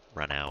never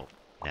run out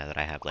now that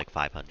I have like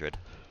 500.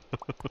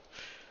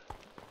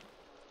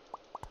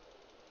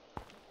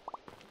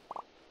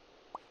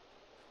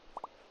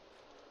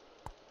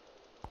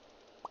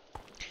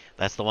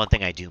 That's the one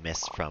thing I do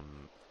miss from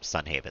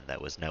Sunhaven,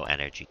 that was no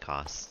energy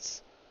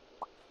costs.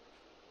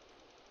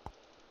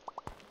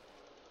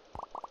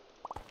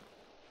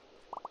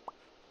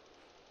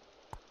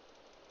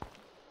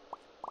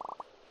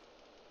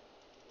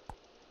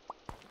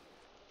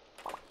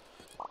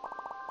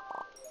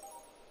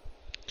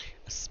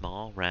 A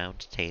small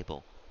round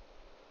table.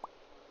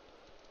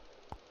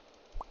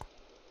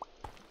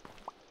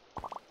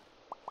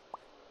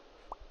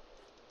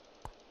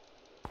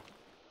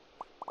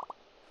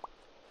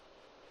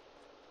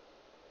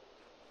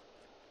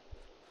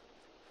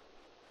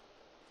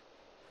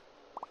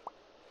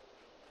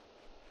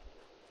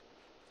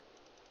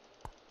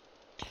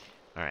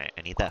 Alright,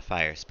 I need that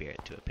fire spirit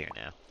to appear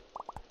now.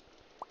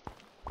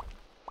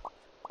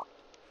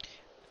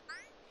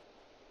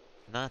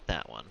 Not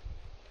that one.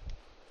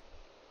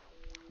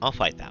 I'll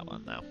fight that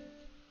one, though.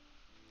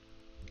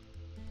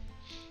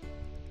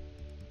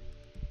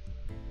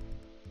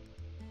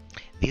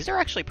 These are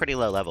actually pretty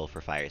low level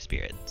for fire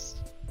spirits.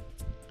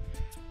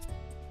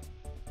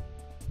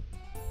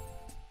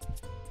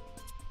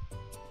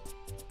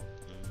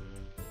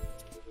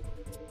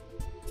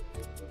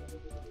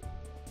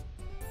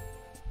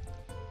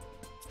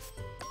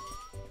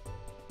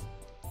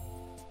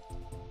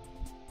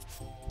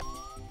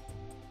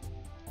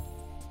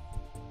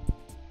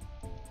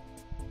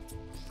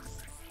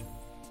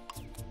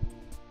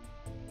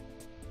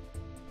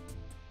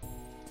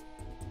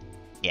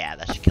 Yeah,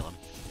 that should kill him.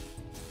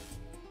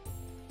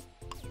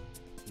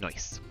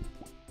 Nice.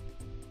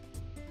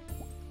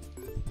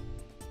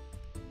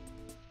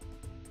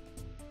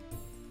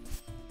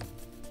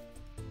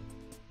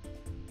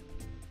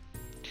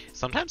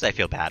 Sometimes I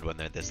feel bad when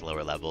they're this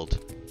lower leveled.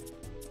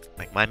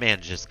 Like, my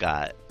man just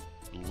got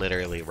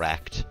literally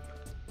wrecked.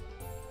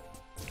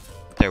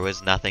 There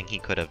was nothing he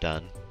could have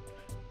done.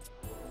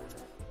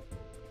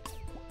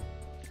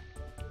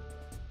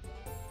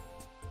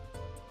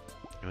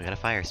 And we got a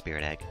fire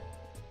spirit egg.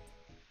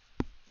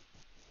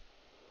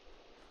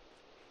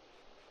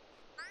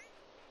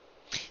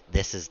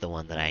 This is the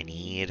one that I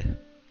need.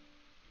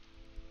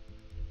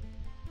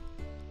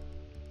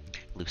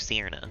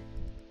 Lucerna.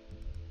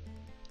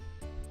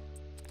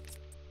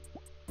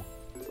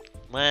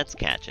 Let's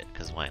catch it,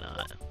 because why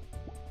not?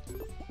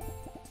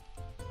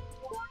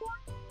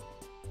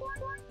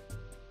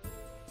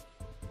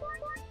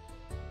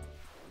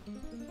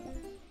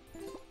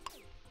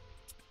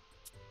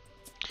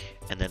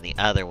 And then the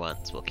other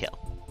ones will kill.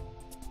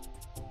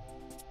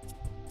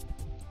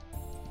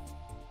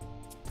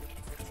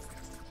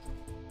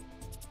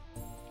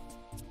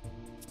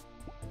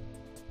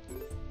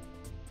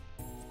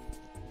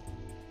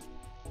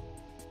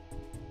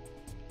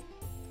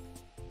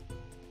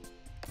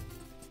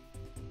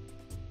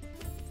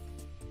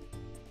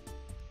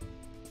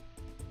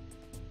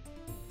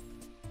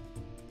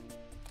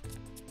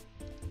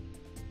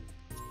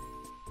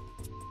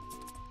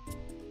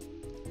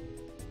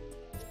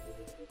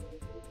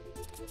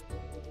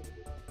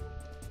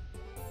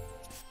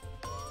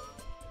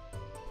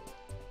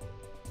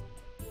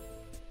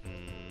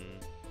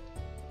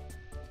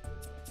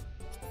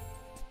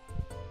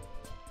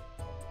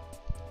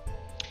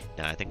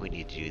 Now I think we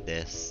need to do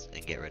this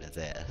and get rid of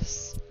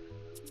this.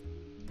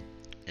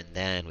 And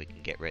then we can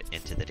get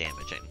into the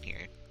damage in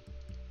here.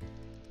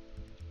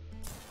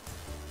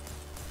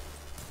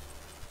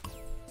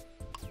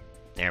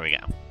 There we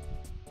go.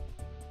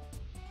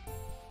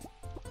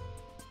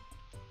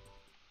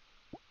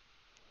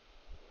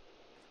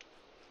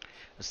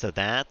 So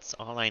that's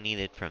all I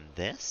needed from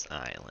this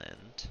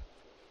island.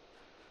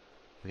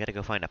 We gotta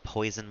go find a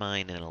poison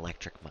mine and an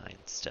electric mine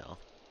still.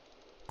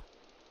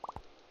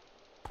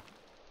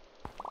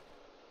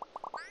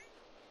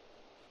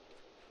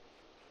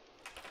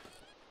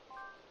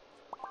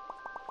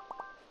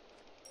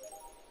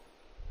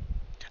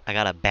 I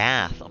got a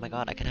bath. Oh my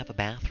god, I can have a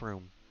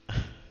bathroom.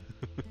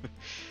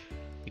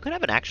 You could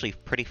have an actually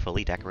pretty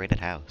fully decorated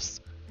house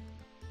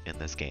in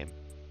this game.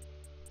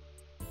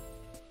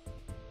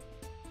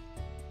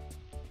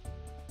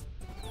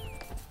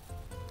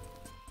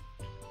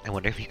 I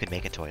wonder if you could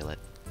make a toilet.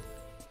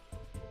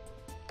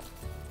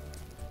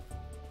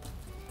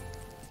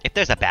 If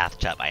there's a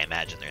bathtub, I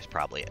imagine there's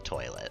probably a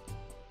toilet.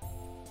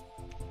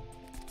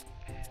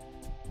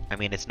 I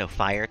mean, it's no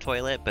fire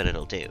toilet, but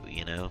it'll do,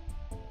 you know?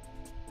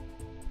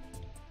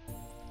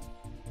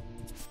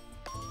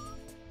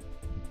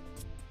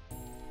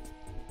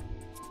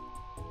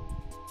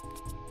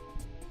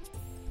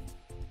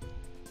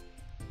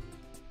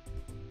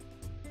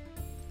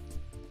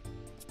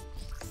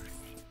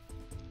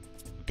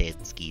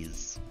 Dead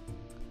skis.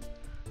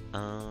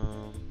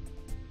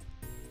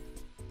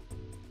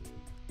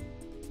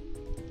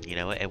 You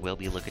know what? It will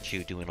be Look at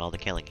you doing all the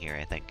killing here,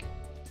 I think.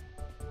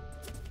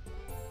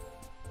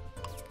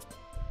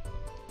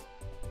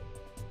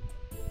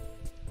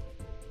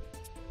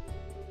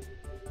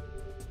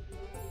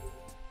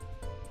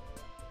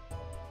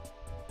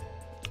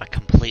 A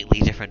completely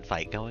different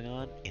fight going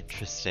on?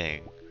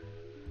 Interesting.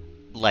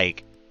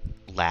 Like,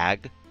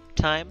 lag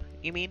time,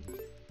 you mean?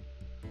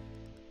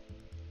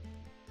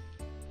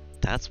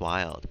 That's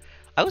wild.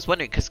 I was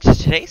wondering, because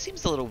today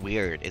seems a little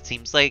weird. It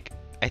seems like,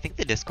 I think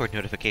the Discord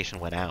notification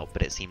went out,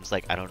 but it seems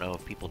like, I don't know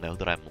if people know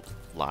that I'm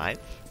live.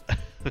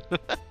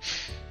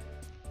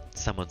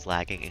 Someone's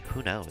lagging,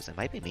 who knows? It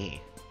might be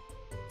me.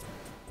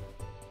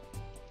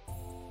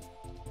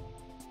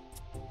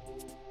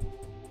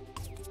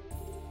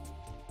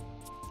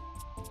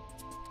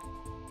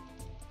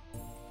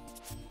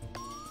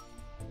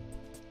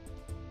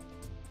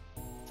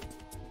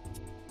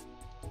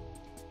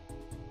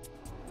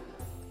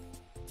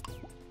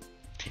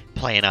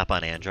 Playing up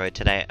on Android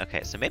today?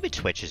 Okay, so maybe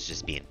Twitch is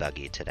just being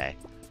buggy today.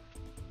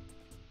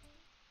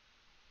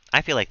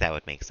 I feel like that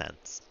would make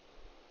sense.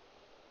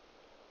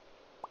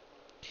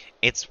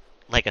 It's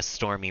like a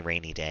stormy,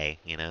 rainy day,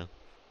 you know?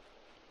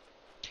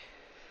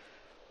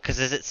 Because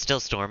is it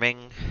still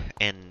storming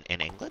in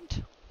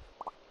England?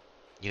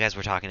 You guys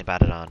were talking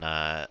about it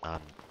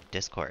on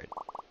Discord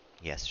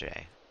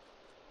yesterday.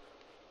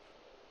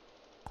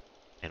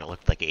 And it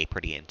looked like a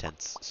pretty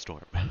intense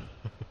storm.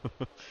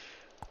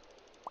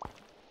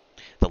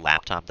 The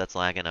laptop that's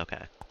lagging?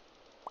 Okay.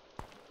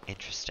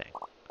 Interesting.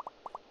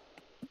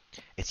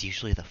 It's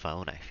usually the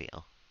phone, I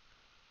feel.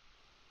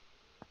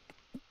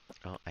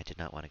 Oh, I did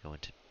not want to go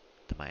into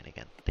the mine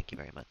again. Thank you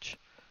very much.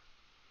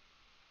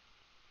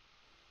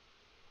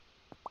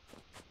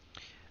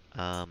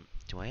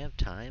 Do I have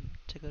time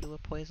to go to a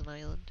poison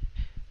island?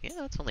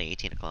 Yeah, it's only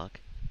 18 o'clock.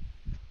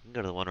 We can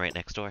go to the one right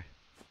next door.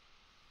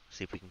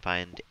 See if we can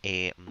find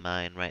a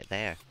mine right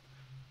there.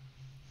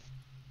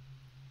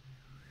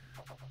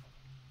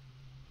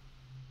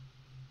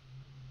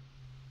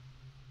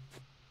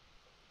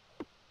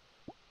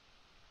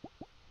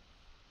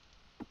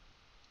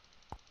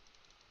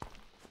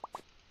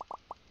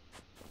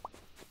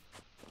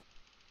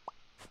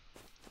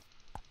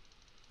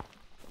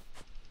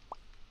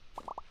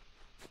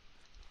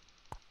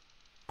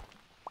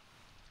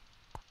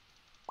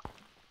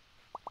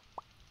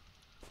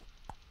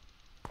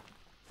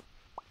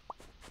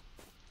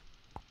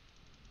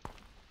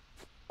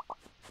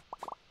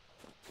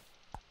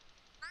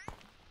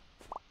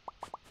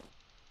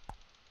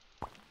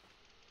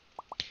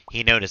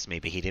 He noticed me,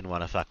 but he didn't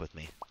want to fuck with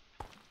me.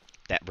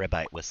 That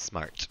Ribite was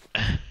smart.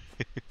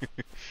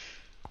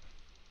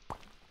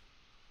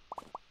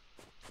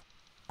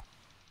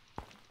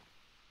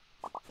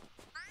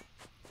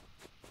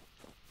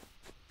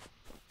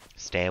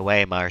 Stay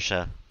away,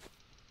 Marsha.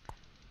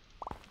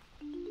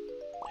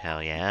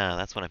 Hell yeah,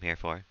 that's what I'm here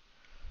for.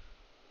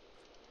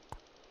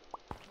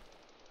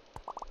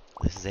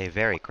 This is a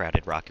very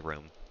crowded rocky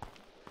room.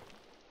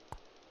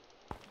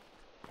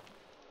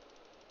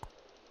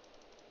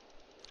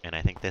 And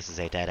I think this is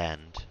a dead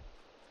end.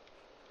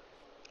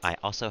 I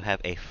also have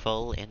a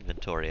full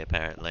inventory,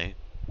 apparently.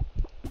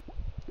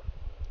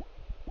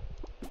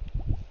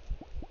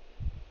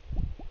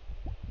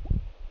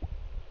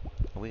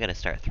 We gotta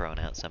start throwing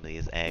out some of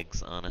these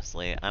eggs,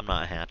 honestly. I'm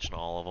not hatching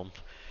all of them.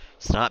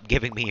 Stop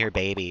giving me your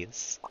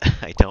babies.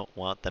 I don't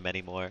want them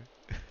anymore.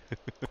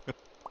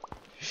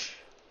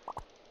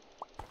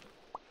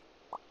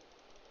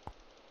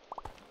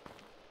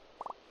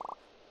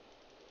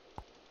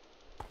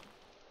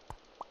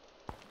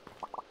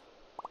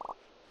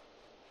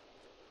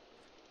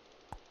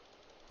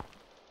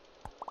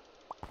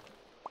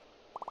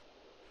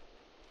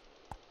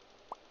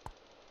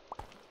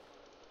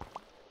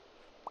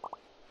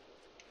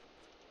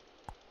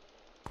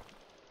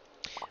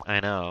 I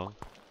know.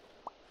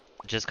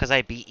 Just because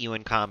I beat you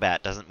in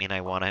combat doesn't mean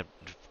I want to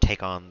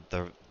take on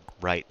the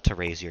right to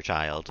raise your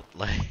child.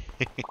 Like,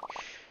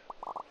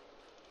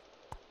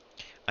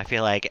 I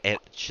feel like it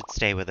should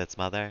stay with its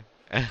mother.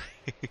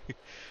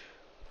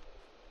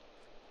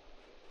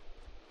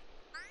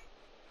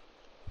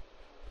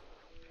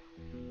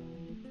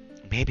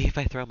 Maybe if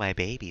I throw my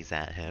babies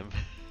at him.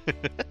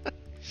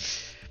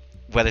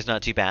 Weather's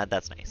not too bad,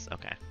 that's nice.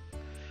 Okay.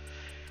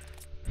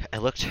 It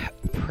looked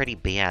pretty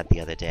bad the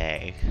other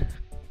day.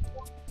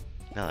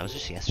 No, that was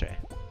just yesterday.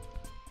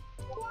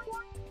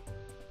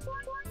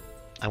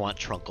 I want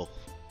Trunkle.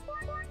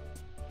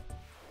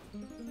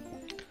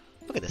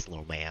 Look at this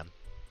little man.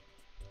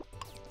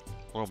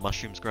 Little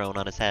mushrooms growing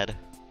on his head.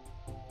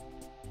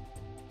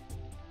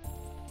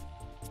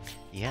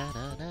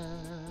 Ya-na-na.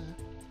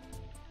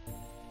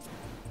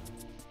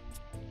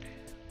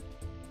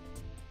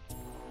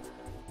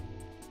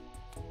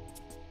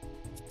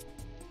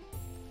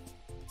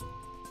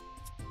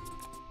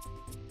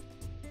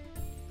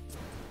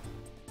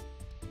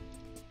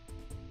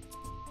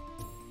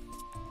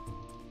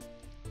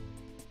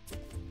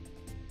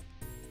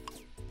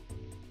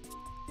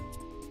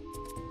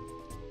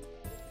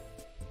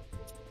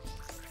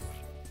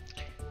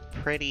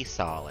 pretty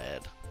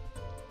solid.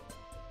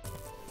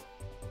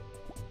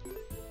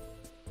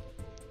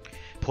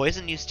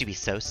 Poison used to be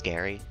so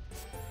scary.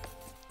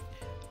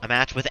 A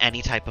match with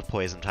any type of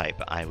poison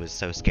type I was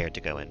so scared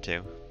to go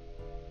into.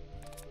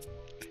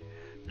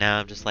 Now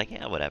I'm just like,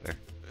 yeah, whatever.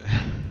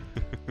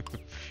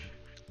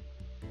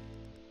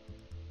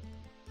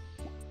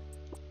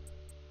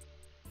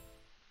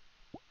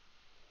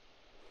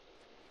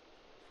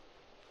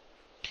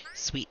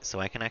 Sweet, so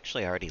I can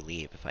actually already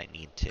leave if I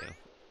need to.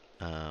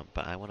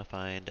 But I want to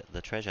find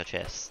the treasure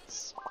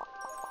chests.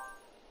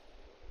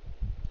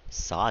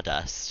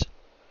 Sawdust.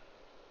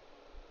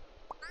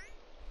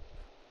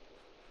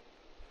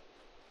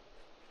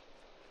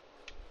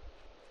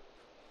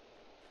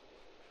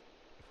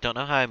 Don't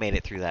know how I made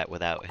it through that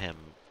without him,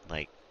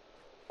 like,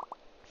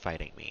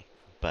 fighting me.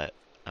 But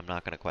I'm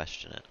not gonna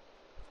question it.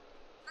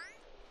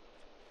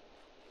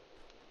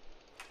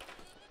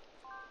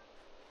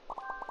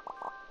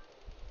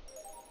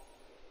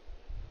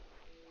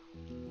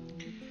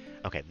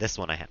 Okay, this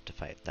one I have to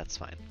fight. That's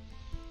fine.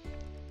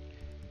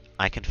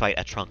 I can fight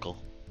a Trunkle.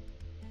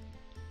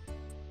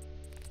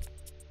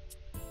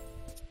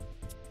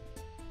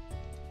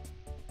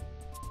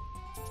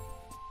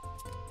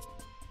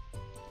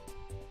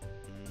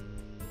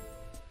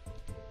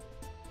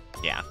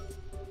 Yeah.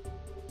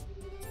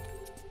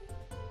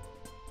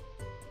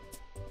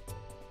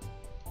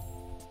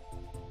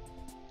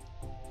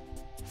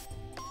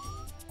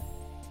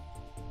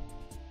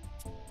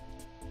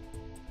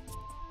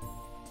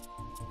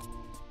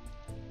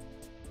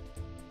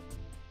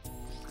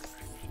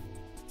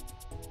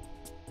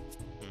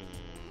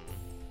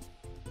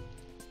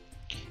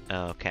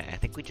 Okay, I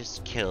think we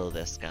just kill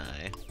this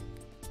guy.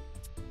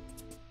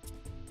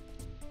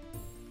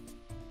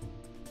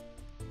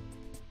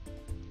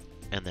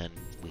 And then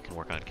we can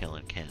work on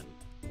killing Kim.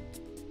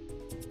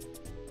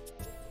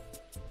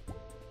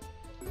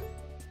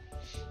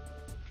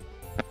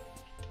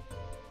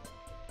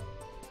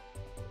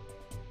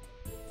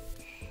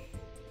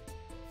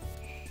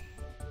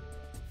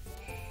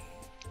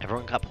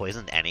 Everyone got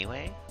poisoned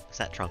anyway? Is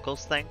that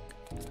Trunkle's thing?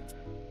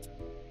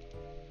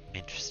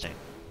 Interesting.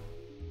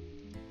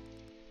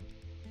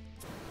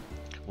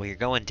 Well, you're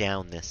going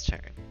down this turn,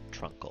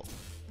 Trunkle.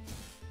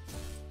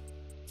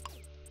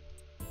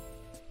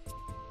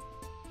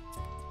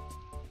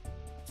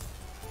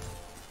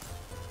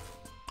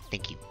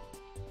 Thank you.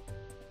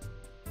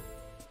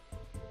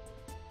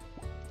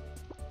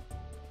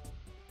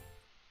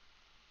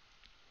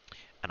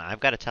 And I've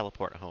got to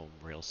teleport home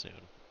real soon.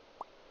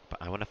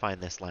 But I want to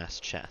find this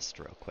last chest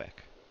real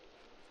quick.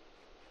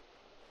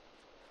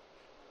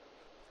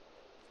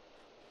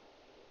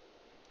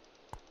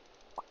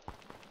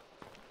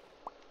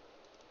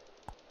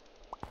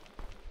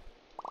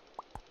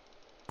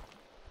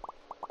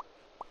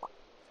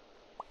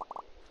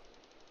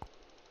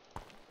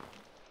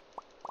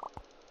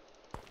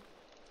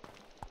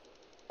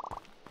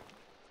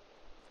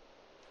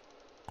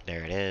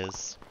 There it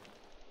is.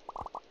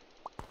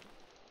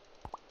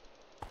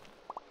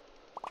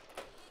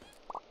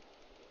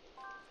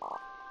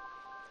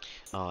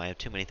 Oh, I have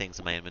too many things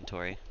in my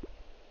inventory.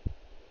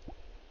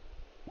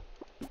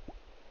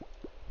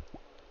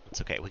 It's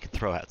okay, we can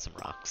throw out some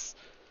rocks.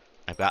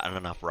 I've gotten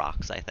enough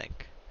rocks, I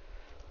think.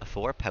 A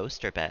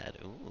 4-poster bed,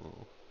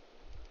 ooh.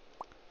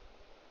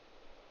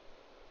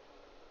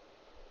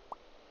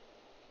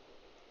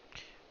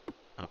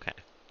 Okay,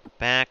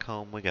 back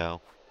home we go.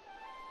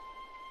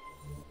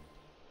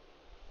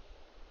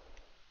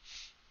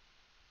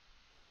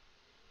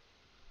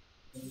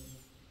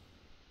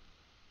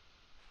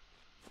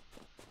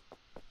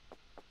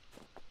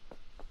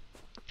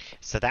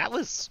 So that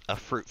was a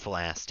fruitful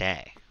ass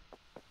day.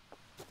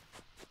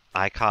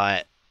 I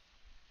caught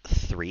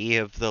 3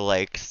 of the,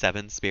 like,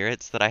 7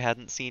 spirits that I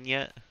hadn't seen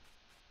yet.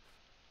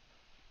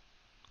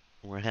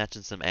 We're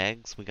hatching some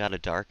eggs. We got a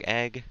dark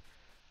egg.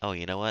 Oh,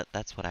 you know what?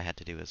 That's what I had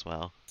to do as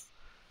well.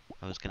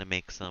 I was gonna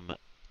make some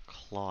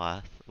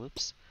cloth.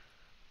 Whoops.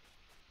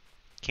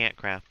 Can't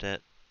craft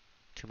it.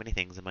 Too many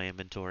things in my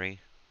inventory.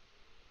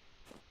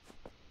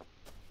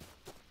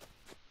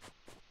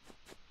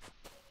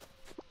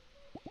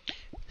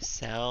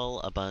 Sell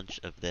a bunch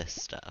of this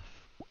stuff.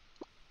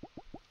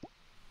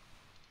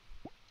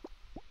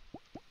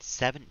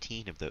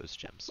 17 of those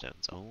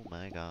gemstones. Oh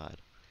my god.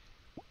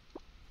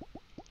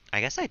 I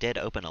guess I did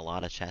open a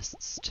lot of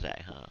chests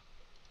today, huh?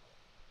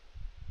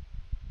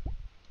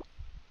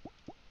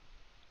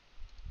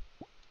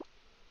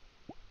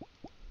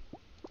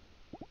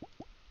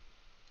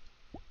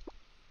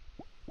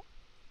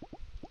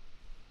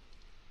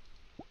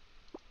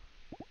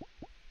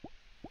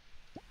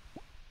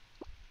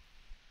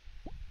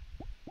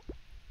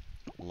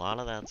 A lot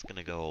of that's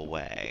gonna go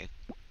away.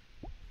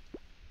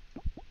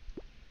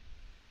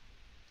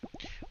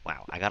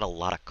 Wow, I got a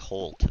lot of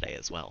coal today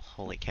as well.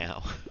 Holy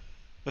cow.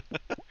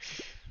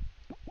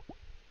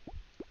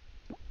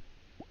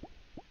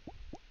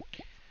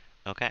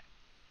 Okay.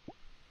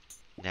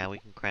 Now we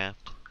can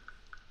craft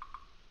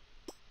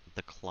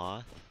the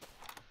cloth.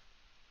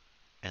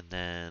 And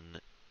then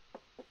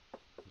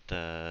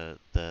the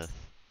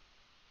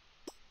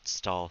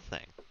stall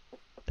thing.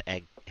 The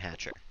egg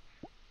hatcher.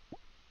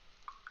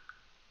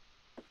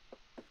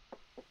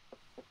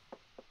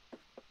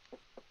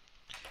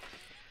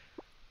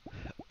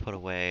 Put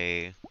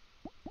away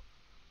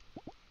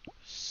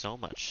so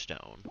much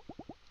stone.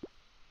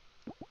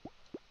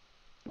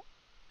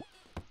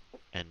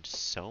 And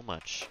so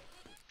much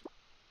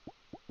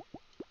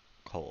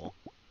coal.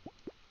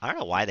 I don't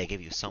know why they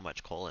give you so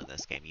much coal in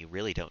this game. You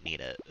really don't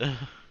need it.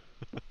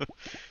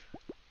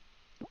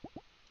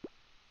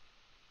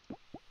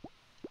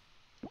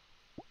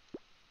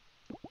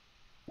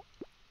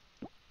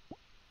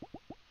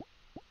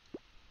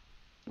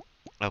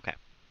 Okay.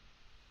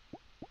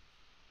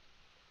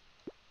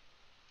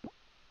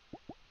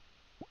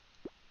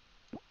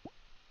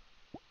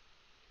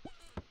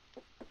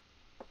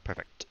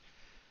 Perfect.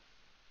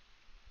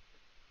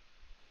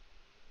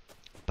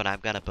 But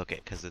I've got to book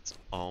it because it's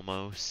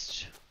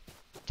almost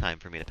time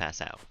for me to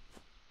pass out.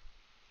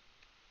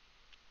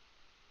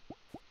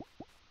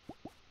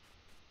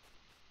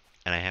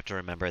 And I have to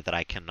remember that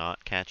I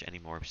cannot catch any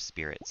more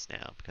spirits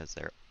now because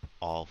they're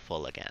all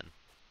full again.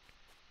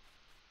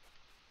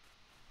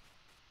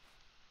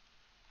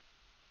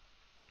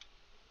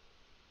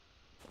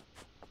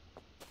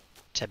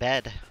 To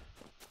bed.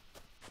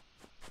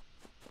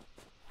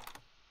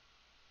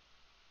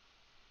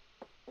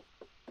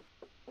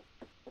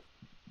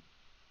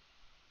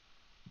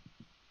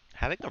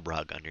 Having a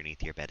rug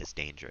underneath your bed is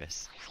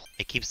dangerous.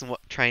 It keeps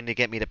trying to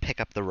get me to pick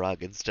up the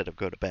rug instead of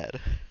go to bed.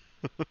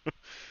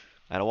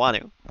 I don't want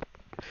to.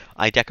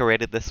 I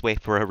decorated this way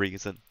for a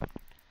reason.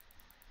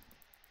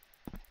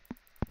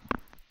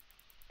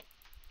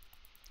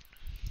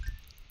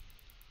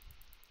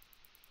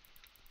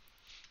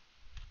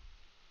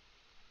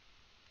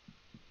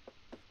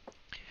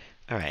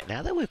 Alright,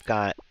 now that we've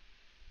got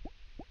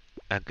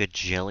a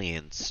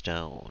gajillion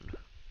stone,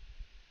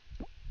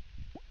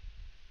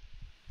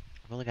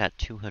 I've only got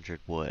 200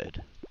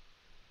 wood.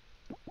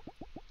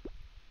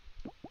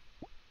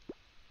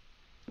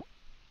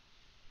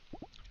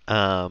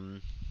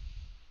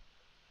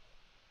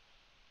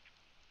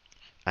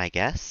 I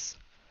guess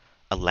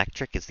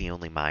electric is the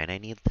only mine I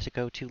need to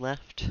go to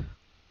left.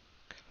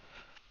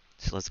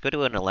 So let's go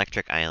to an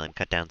electric island,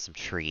 cut down some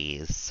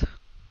trees,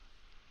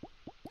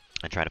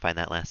 and try to find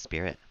that last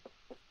spirit.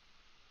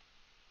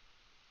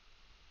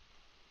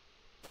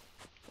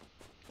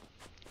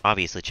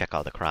 Obviously check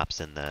all the crops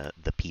and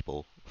the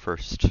people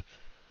first.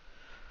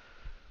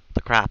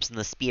 The crops and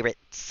the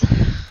spirits.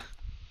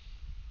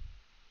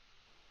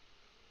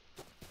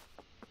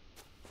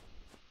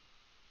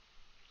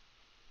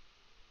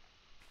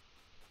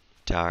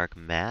 Dark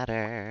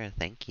matter,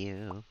 thank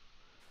you.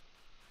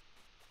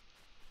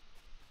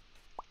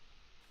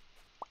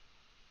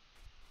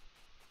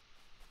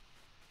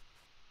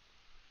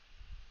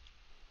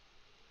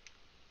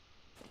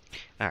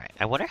 Alright,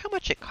 I wonder how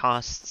much it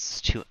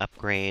costs to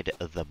upgrade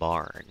the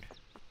barn.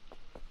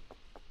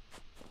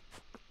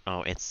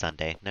 Oh, it's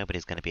Sunday.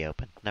 Nobody's gonna be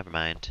open. Never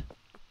mind.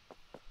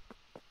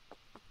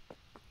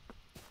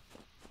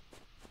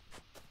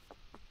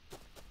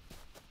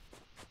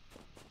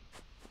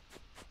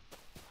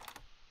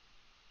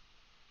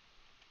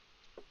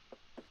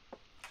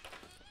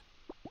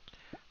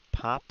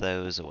 Pop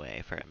those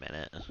away for a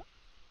minute.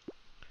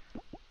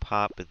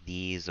 Pop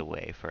these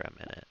away for a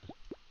minute.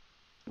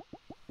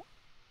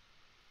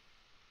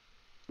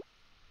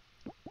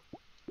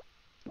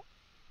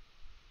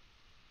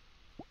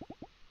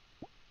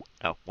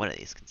 Oh, one of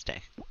these can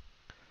stay.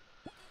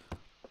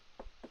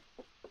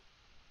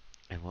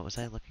 And what was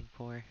I looking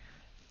for?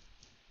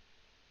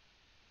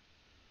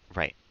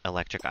 Right,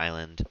 Electric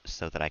Island,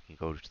 so that I can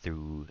go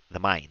through the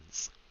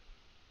mines.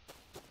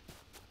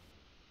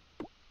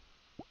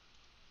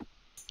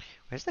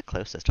 Where's the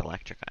closest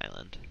Electric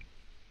Island?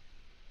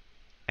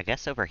 I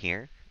guess over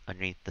here,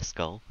 underneath the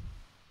skull.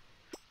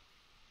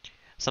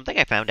 Something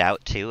I found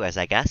out, too, is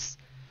I guess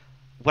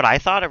what I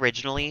thought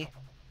originally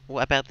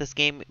about this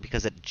game,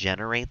 because it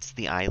generates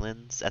the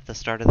islands at the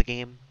start of the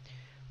game,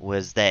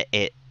 was that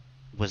it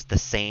was the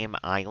same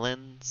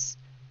islands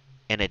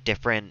in a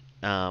different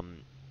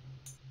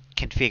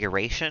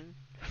configuration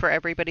for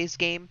everybody's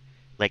game.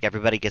 Like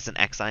everybody gets an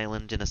X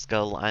island and a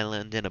skull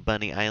island and a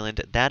bunny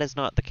island. That is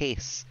not the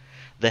case.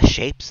 The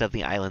shapes of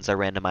the islands are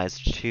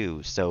randomized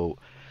too, so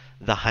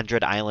the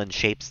 100 island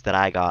shapes that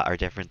I got are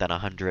different than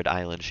 100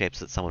 island shapes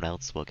that someone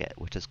else will get,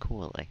 which is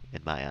cool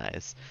in my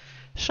eyes.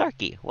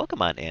 Sharky,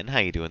 welcome on in. How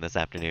you doing this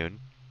afternoon?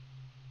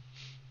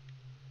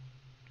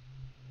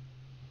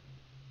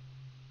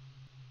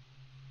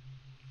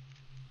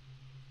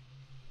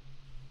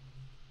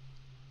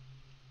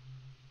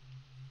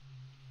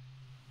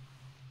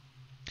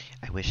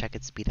 I wish I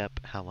could speed up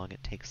how long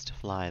it takes to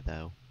fly,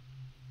 though.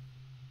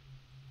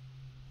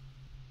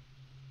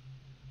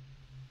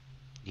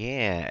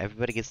 Yeah,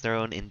 everybody gets their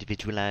own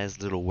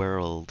individualized little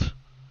world.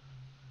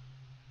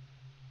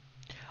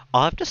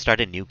 I'll have to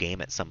start a new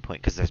game at some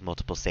point because there's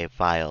multiple save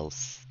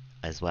files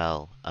as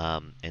well,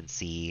 and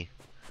see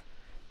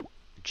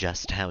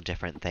just how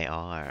different they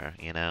are,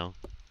 you know?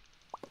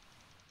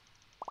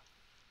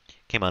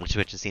 Came on to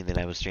Twitch and seen that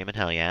I was streaming.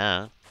 Hell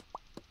yeah.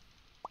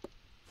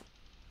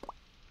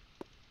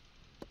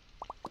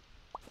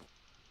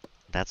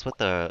 That's what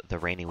the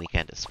rainy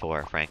weekend is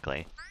for,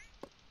 frankly.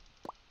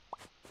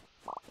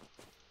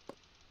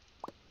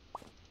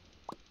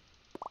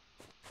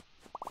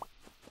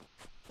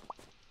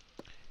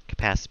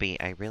 Capacity,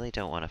 I really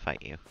don't want to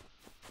fight you.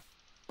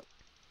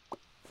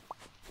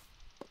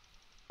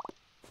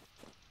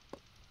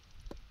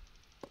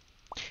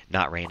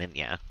 Not raining,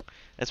 yeah.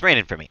 It's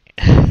raining for me.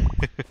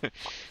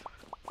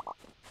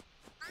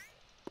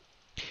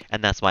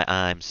 And that's why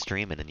I'm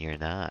streaming and you're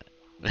not.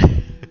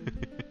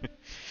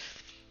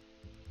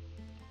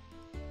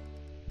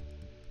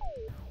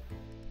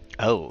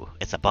 Oh,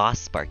 it's a boss,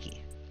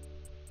 Sparky.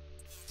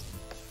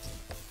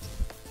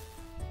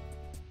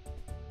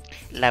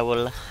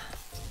 Lol.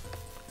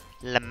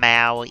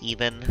 Lamau,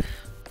 even.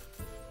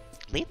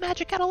 Leave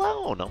Magikarp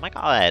alone! Oh my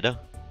god.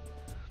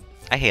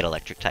 I hate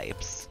electric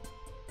types.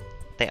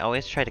 They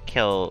always try to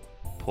kill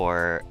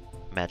poor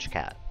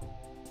Magikarp.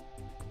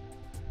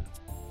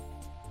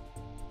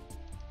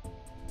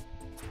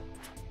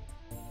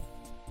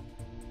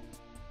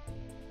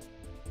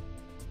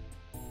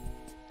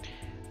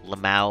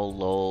 Lamau,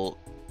 lol,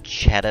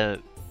 Cheta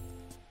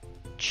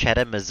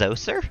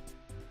Mazoser?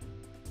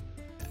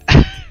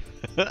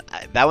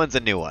 That one's a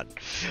new one.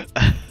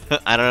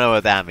 I don't know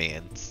what that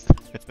means.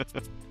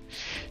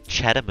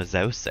 Cheta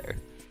Mazoser.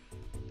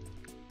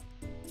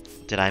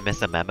 Did I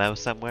miss a memo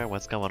somewhere?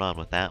 What's going on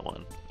with that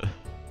one?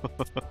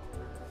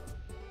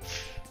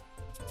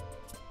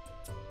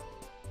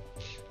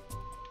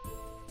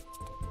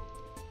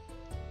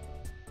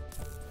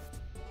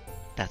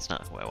 That's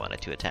not who I wanted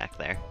to attack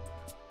there.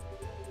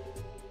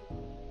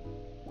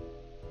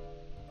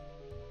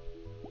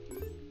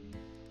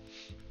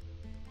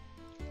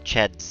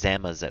 Ched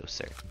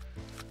Zamazoser.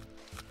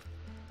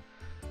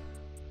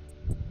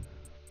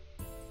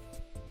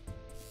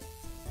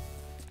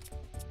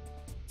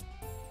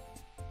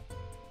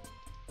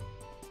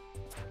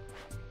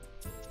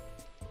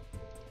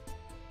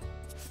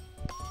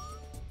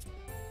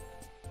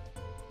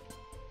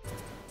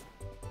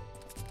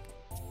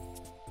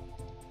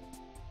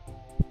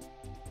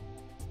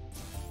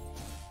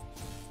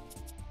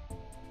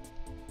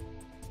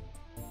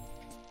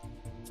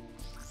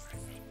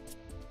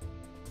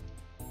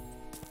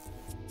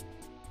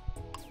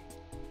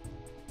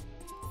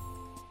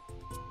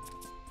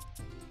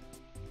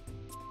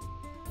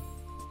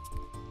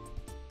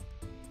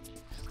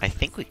 I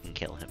think we can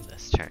kill him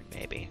this turn,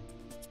 maybe.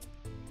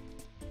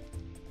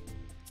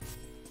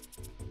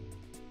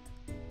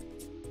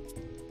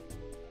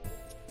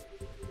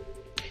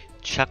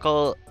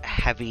 Chuckle,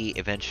 heavy,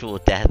 eventual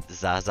death,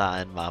 Zaza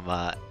and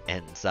Mama,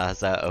 and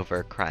Zaza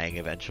over crying,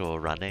 eventual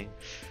running.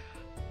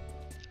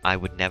 I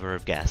would never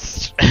have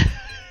guessed.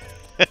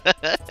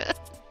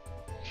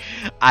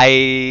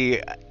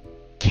 I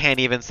can't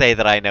even say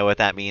that I know what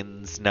that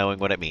means, knowing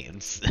what it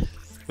means.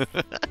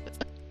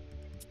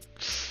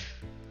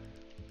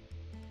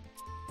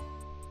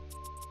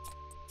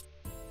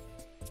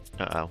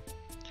 Uh-oh.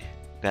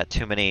 Got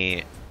too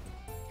many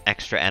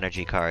extra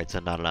energy cards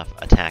and not enough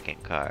attacking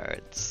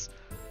cards.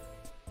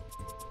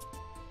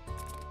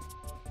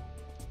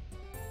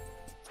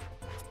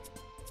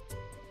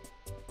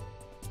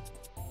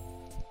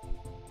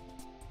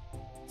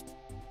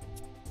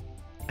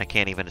 I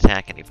can't even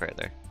attack any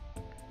further.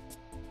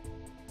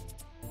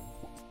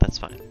 That's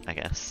fine, I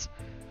guess.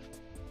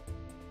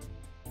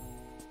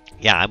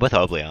 Yeah, I'm with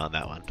Oblia on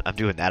that one. I'm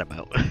doing that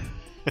amount.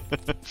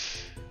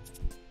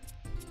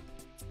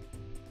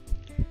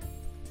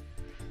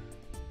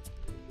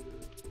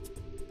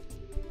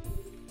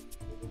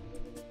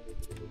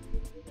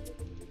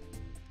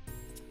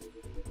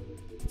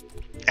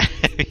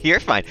 You're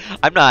fine.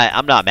 I'm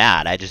not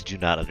mad. I just do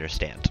not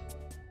understand.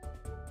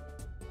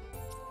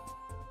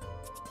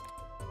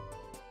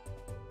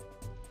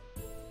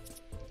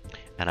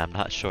 And I'm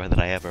not sure that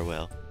I ever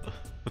will.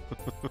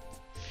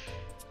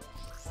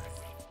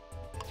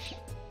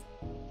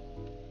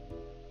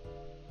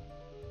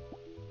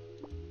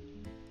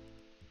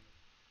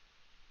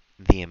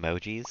 The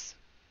emojis.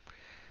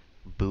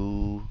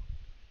 Boo.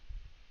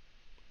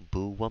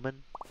 Boo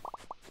woman.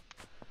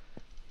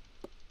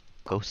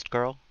 Ghost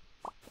girl.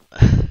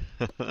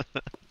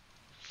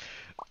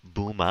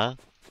 Booma.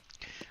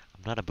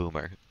 I'm not a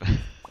boomer.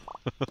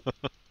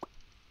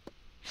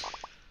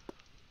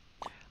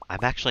 I'm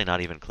actually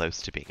not even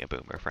close to being a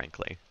boomer,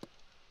 frankly.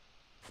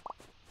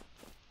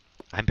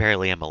 I'm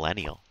barely a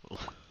millennial.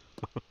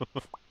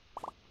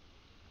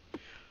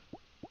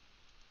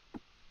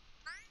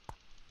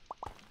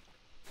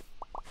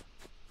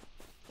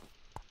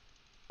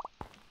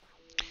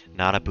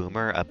 Not a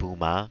boomer, a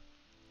booma.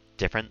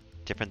 Different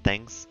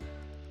things.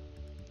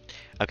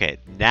 Okay,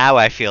 now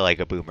I feel like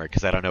a boomer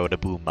because I don't know what a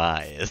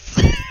booma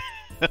is.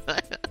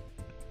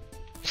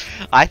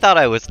 I thought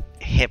I was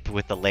hip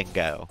with the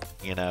lingo,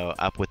 you know,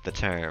 up with the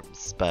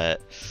terms,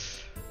 but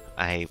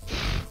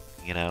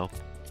you know,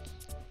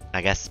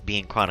 I guess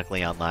being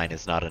chronically online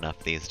is not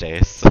enough these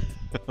days.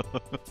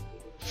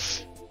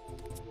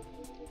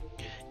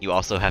 You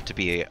also have to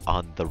be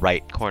on the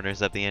right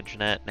corners of the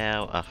internet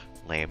now. Ugh,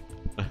 lame.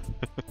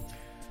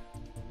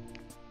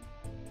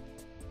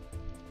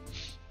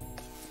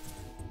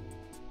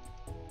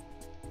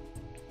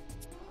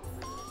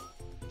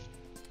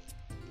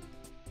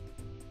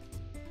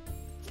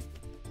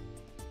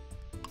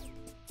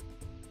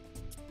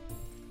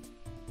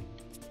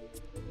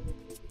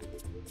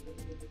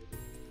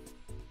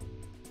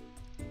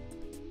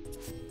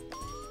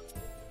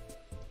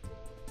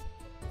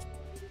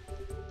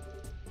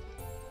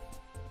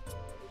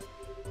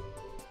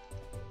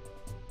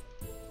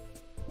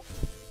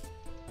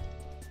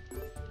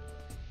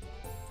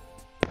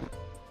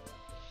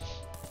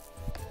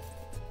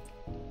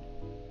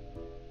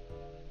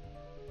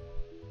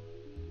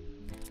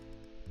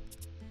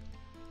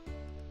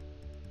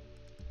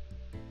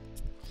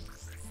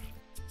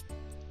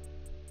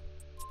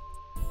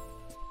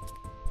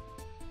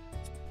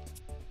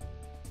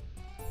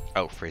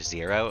 Oh, for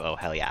 0? Oh,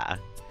 hell yeah.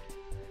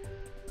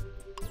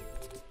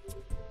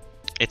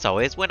 It's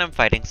always when I'm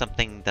fighting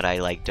something that I,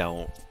 like,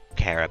 don't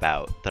care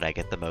about that I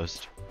get the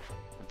most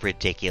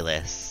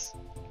ridiculous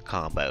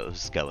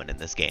combos going in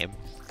this game.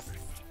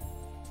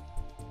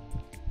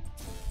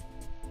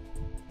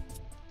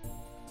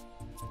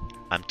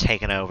 I'm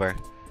taking over.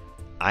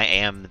 I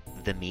am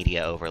the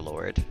media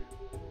overlord.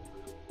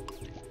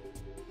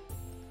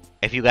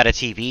 If you got a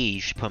TV,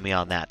 you should put me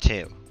on that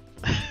too.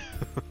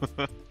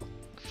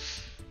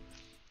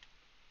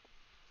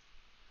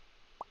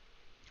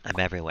 I'm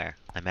everywhere.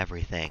 I'm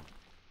everything.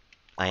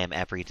 I am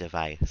every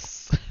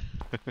device.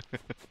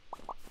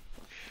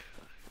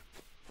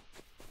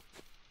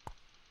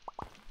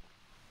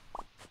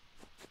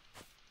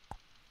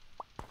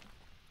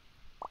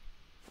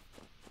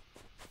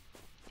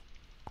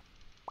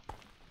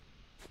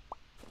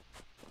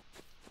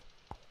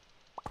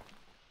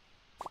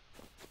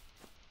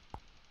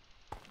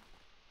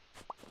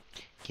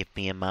 Give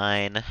me a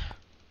mine.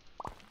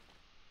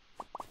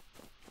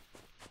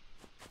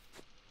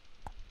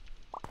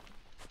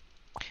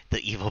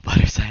 The evil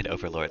Butterside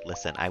overlord.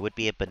 Listen, I would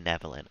be a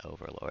benevolent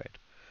overlord.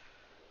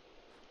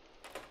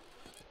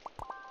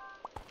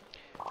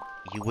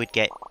 You would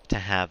get to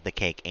have the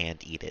cake and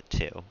eat it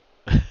too.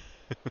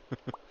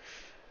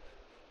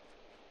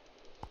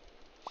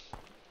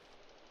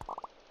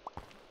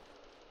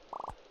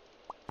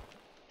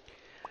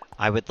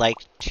 I would like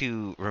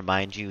to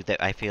remind you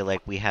that I feel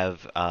like we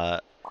have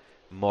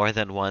more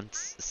than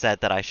once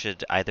said that I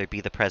should either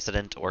be the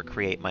president or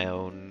create my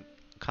own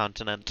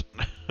continent.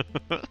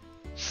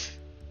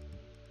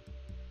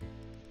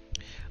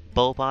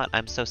 Bullbot,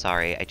 I'm so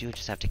sorry. I do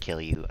just have to kill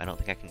you. I don't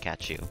think I can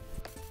catch you.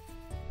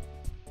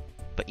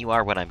 But you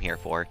are what I'm here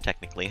for,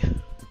 technically.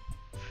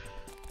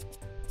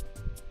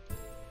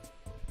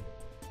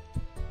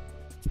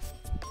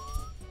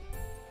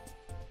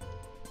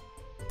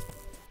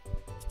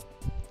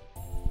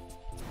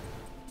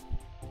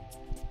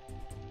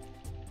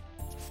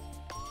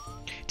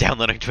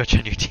 Downloading Twitch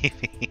on your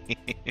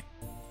TV.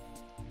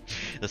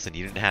 Listen,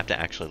 you didn't have to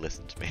actually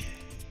listen to me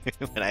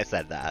when I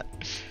said that.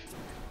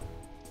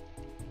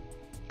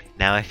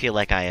 Now I feel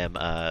like I am,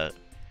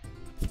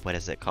 what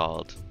is it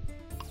called?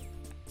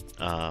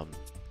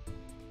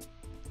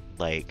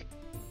 Like,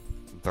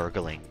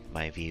 burgling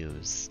my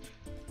views.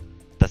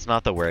 That's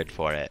not the word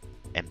for it.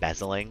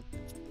 Embezzling?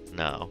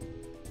 No.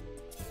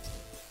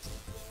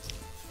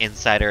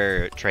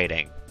 Insider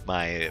trading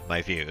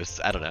my views.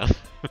 I don't know.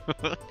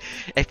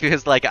 It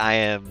feels like I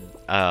am,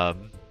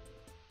 an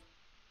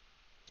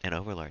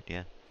overlord,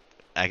 yeah.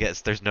 I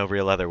guess there's no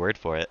real other word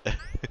for it.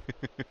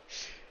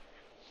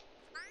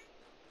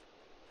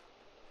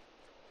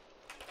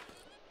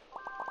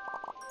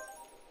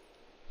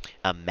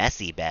 A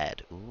messy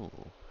bed. Ooh.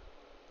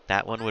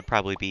 That one would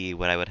probably be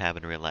what I would have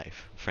in real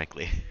life,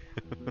 frankly.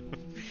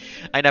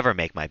 I never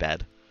make my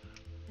bed.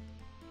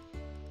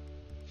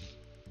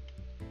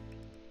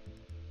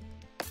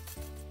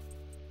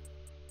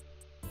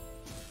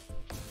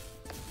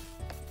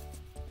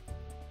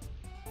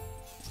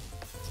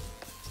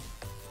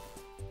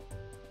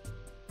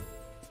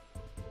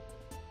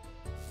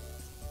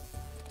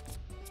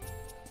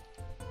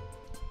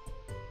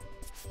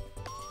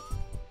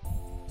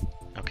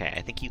 Okay,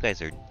 I think you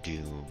guys are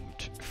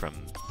doomed from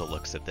the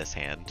looks of this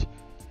hand.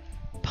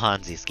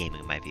 Ponzi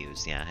scheming my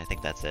views, yeah, I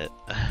think that's it.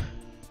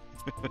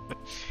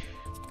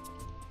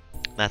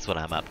 That's what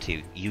I'm up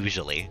to,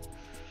 usually.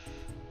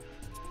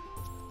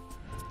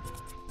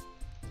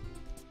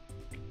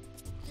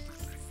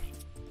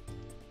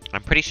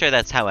 I'm pretty sure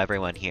that's how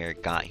everyone here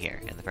got here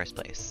in the first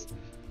place.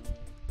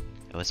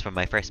 It was from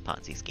my first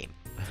Ponzi scheme.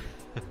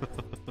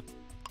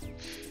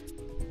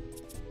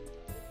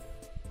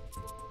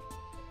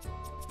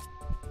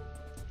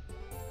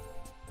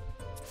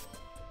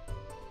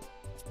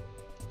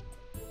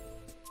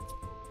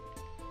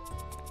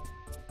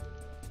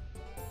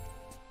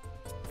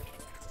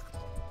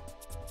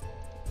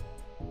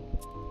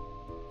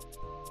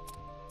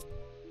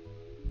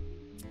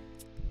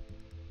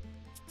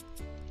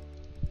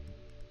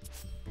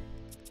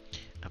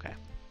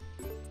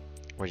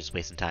 We're just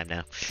wasting time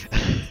now.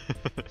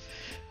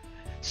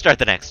 Start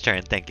the next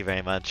turn, thank you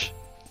very much.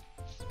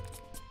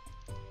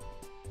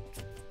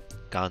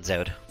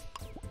 Gonzoed.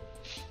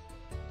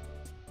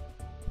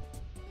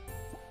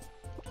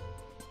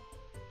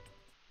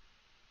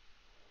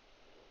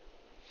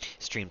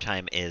 Stream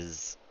time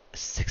is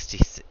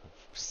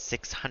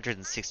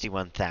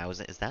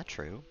 661,000. Is that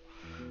true?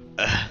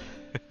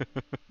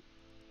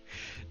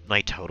 My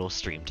total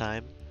stream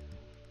time?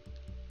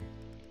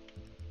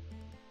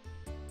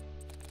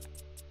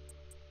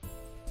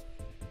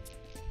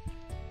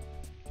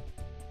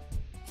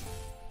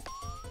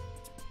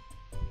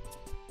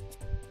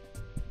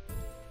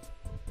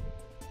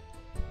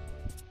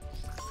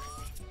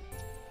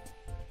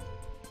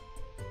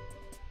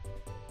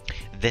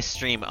 This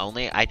stream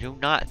only? I do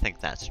not think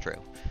that's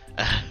true.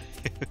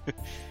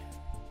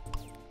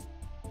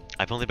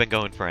 I've only been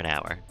going for an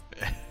hour.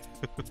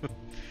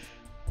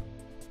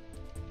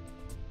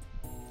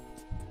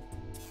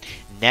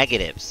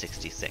 Negative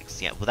 66.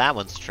 Yeah, well that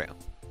one's true.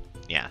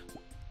 Yeah.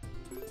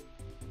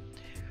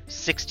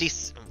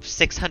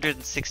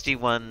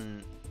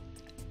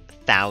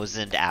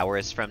 661,000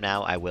 hours from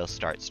now, I will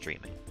start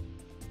streaming.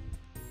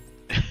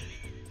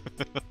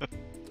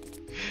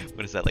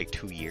 What is that, like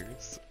 2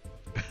 years?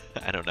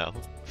 I don't know.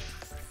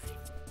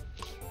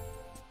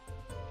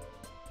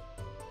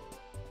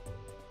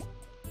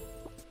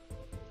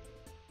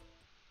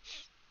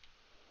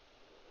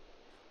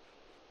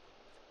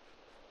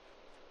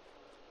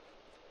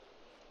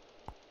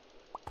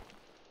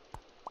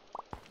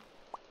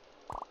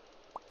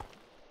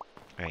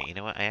 Alright, you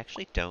know what? I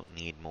actually don't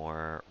need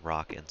more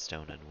rock and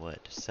stone and wood,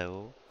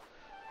 so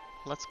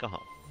let's go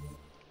home.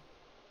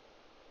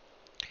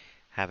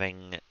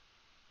 Having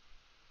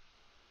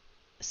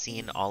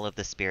seen all of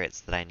the spirits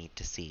that I need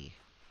to see.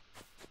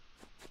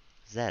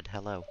 Zed,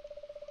 hello.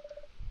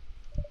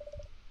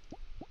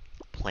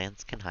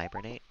 Plants can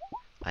hibernate?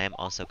 I am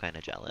also kind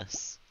of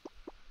jealous.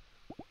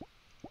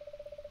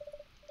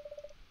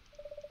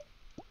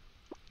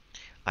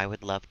 I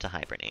would love to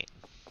hibernate.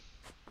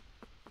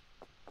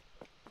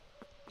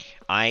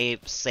 I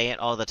say it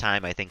all the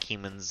time, I think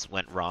humans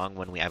went wrong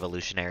when we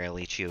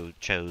evolutionarily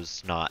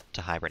chose not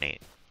to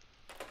hibernate.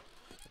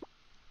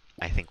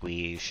 I think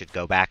we should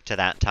go back to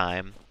that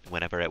time,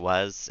 whenever it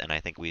was, and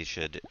I think we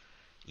should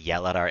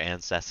yell at our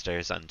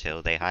ancestors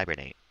until they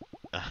hibernate.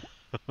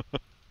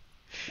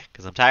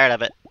 Because I'm tired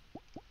of it.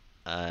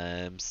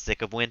 I'm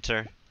sick of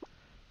winter.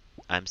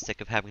 I'm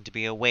sick of having to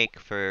be awake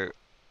for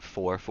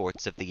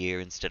 4/4 of the year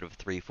instead of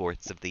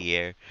 3/4 of the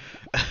year.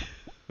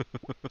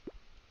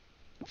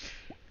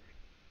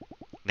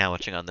 Now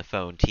watching on the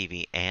phone,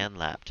 TV, and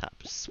laptop.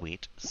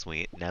 Sweet,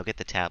 sweet. Now get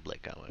the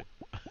tablet going.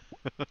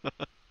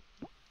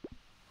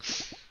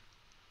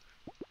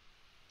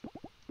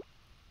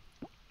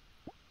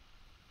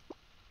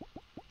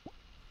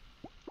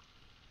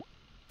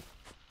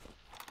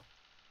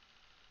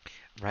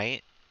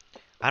 Right?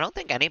 I don't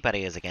think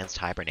anybody is against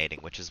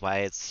hibernating, which is why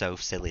it's so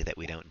silly that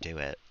we don't do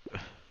it.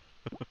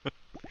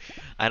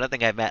 I don't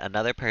think I've met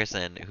another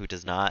person who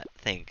does not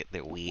think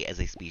that we as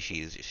a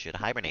species should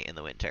hibernate in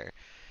the winter.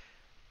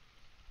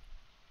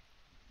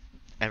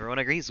 Everyone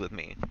agrees with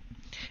me.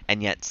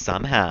 And yet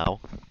somehow,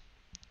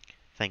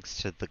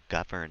 thanks to the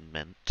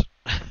government,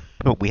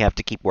 we have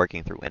to keep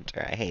working through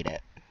winter. I hate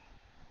it.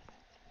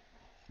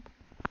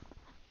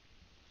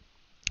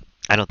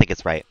 I don't think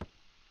it's right.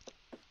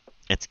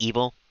 It's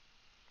evil,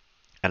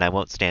 and I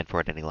won't stand for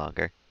it any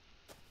longer.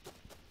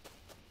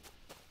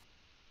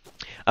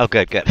 Oh,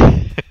 good, good.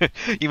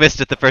 You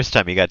missed it the first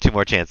time. You got 2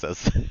 more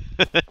chances.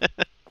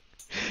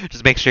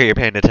 Just make sure you're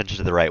paying attention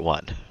to the right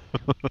one.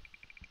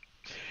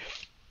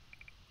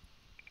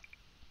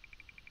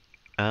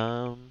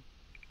 um,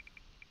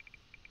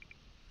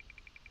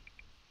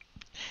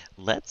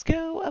 let's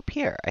go up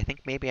here. I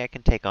think maybe I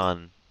can take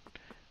on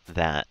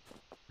that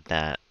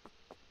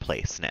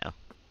place now.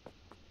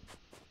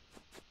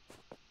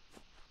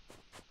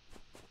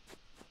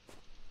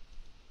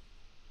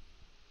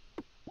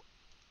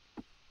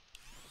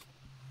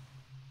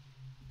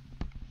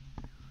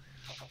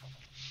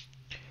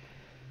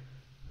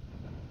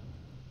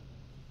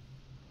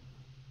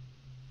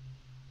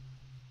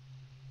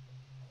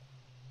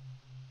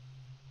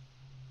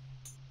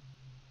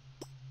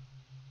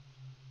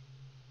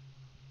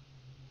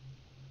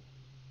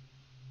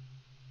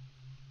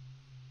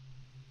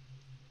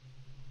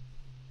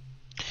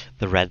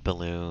 The red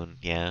balloon,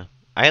 yeah.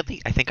 I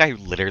think I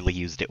literally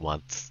used it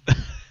once.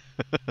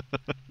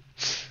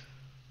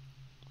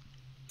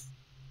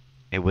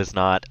 It was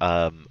not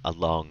a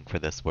long for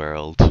this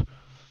world.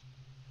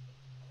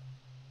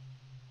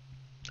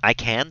 I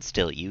can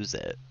still use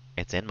it.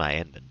 It's in my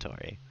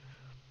inventory.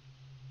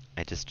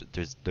 I just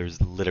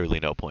there's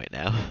literally no point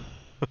now.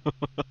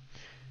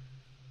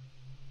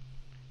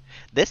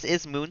 This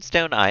is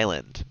Moonstone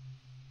Island.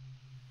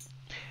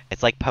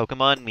 It's like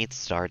Pokemon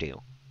meets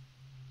Stardew.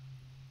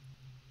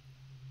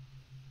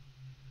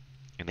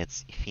 And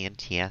it's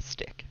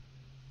fantastic.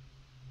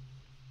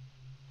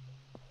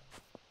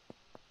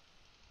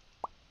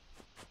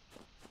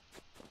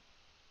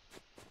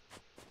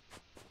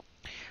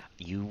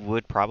 You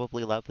would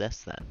probably love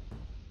this then.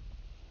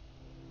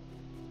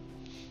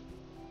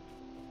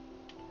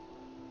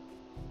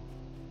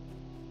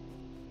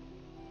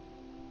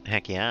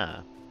 Heck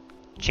yeah.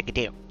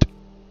 Chickadoo.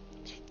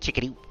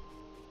 Chickadoo.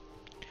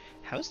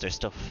 How is there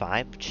still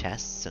 5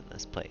 chests in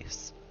this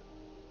place?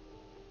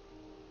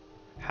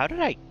 How did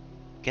I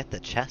get the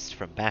chest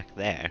from back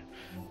there,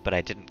 but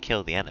I didn't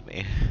kill the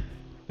enemy?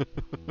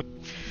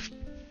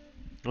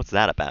 What's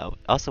that about?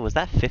 Also, was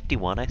that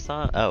 51 I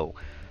saw? Oh,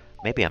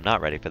 maybe I'm not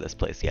ready for this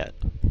place yet.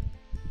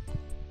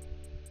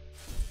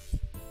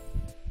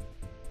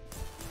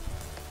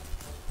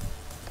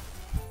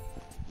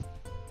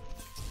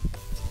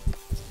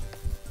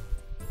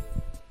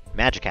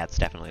 Magicat's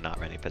definitely not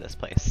ready for this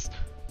place.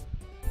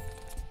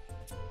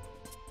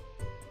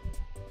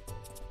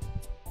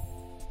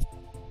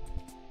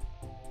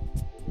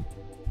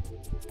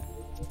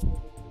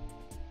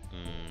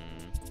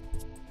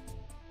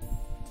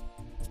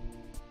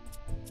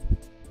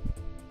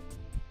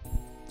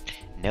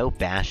 No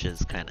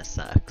bashes kinda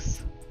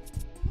sucks.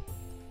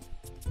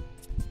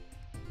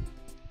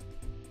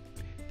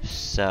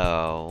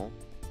 So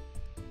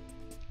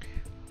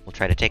we'll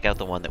try to take out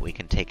the one that we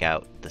can take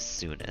out the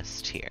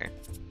soonest here.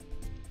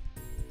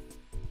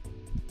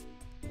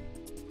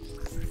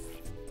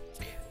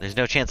 There's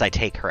no chance I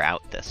take her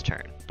out this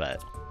turn,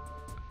 but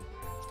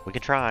we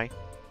can try.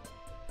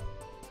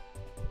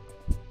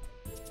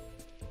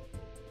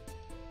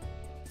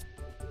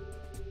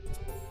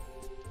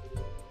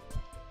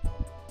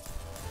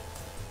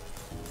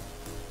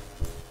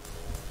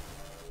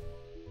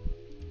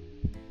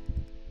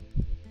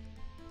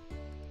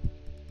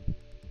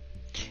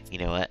 You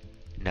know what?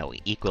 No,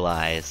 we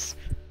equalize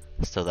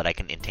so that I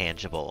can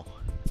intangible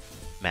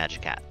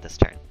Magikarp this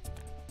turn.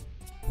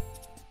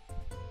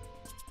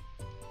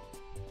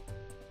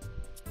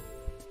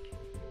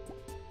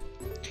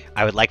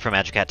 I would like for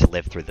Magikarp to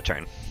live through the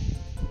turn.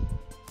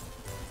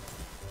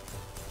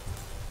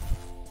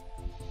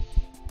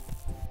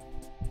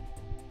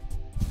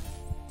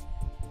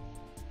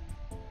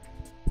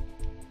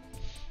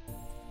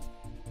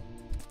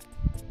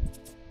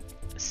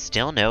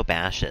 Still no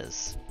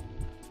bashes.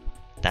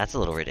 That's a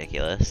little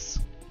ridiculous.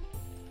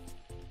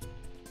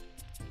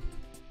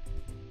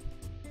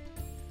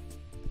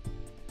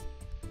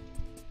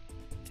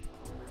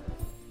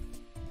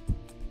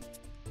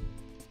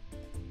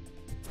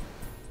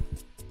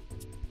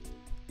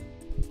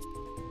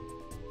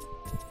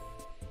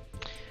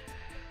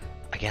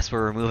 I guess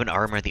we're removing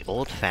armor the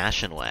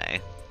old-fashioned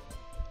way.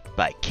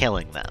 By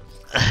killing them.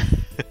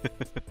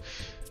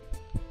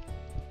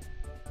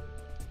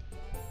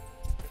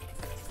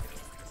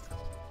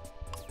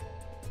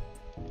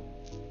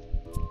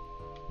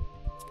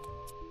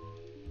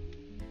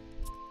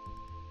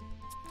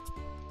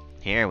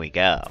 Here we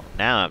go.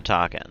 Now I'm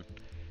talking.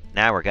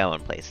 Now we're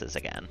going places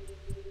again.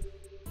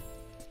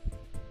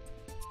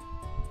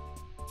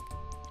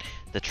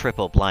 The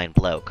triple blind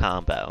blow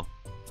combo.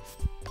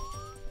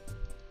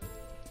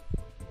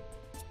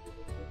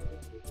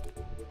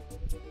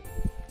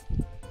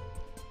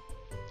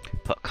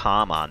 Put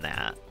calm on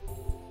that.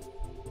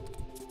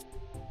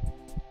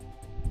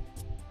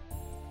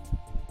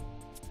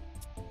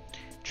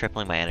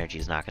 Tripling my energy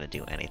is not going to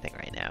do anything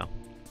right now.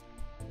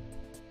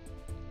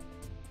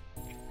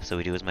 So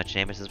we do as much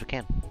damage as we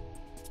can.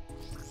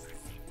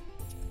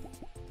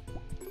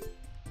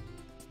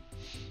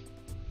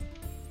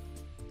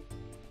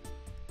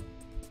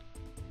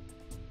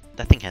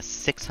 That thing has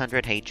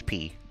 600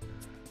 HP.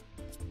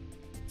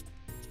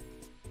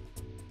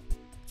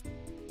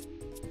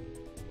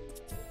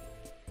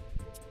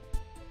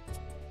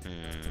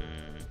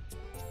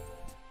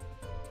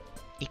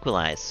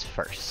 Equalize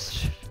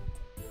first.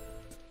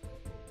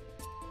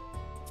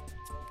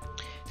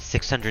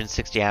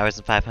 660 hours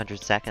and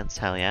 500 seconds,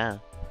 hell yeah.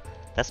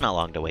 That's not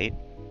long to wait.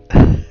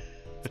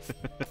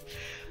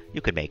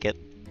 You could make it.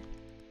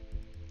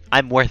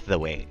 I'm worth the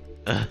wait.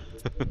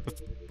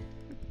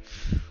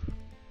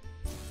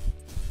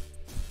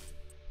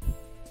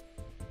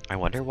 I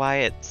wonder why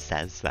it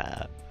says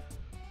that.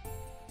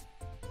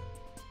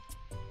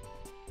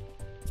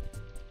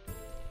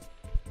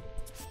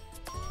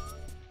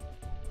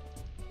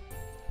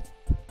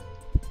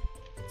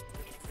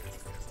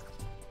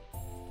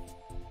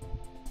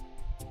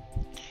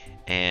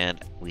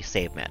 And we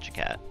save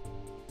Magikarp.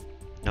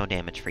 No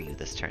damage for you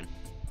this turn.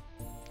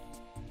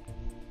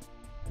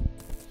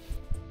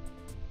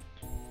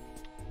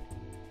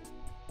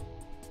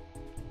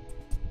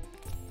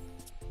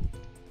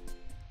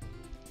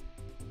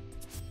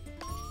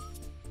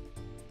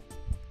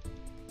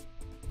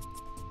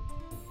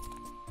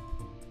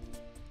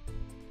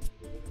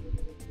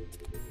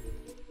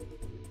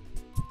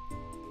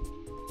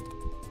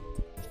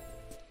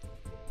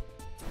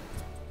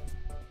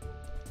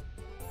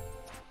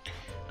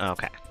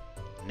 Okay.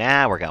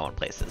 Now we're going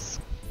places.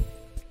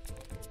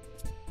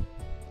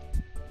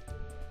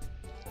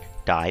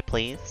 Die,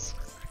 please.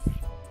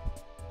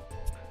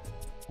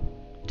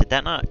 Did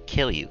that not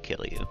kill you?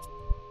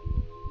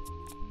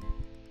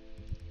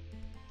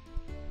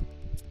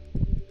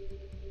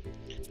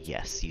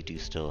 Yes, you do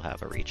still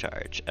have a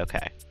recharge.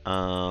 Okay.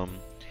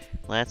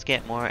 Let's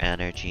get more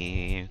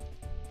energy.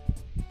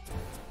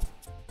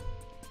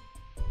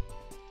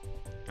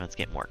 Let's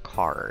get more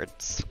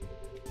cards.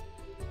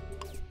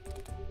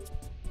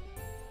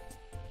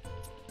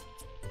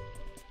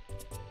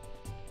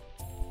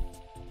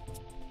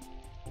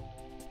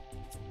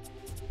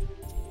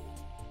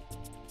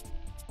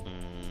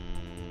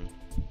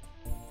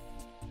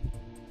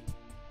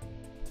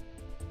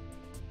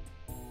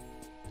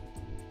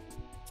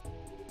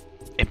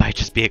 It might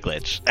just be a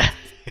glitch.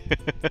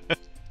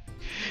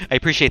 I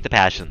appreciate the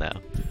passion,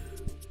 though.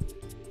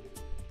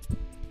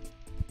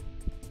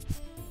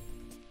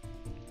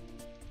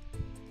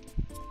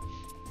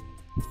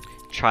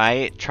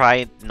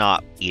 Try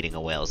not eating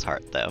a whale's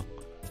heart, though.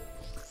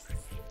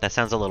 That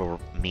sounds a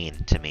little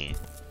mean to me.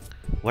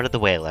 What did the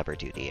whale ever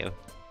do to you?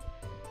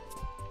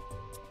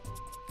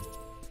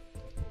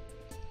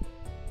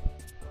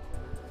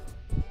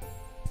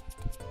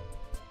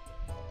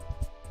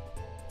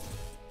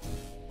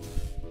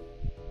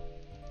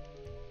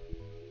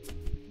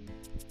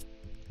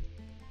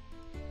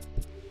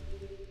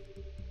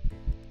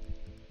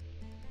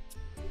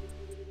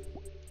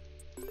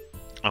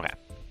 Okay.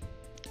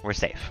 We're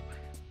safe.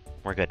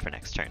 We're good for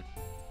next turn.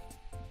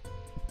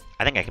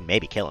 I think I can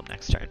maybe kill him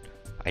next turn.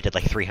 I did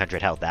like 300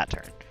 health that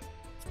turn.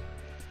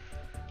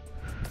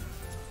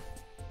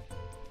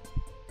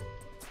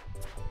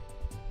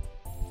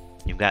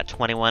 You've got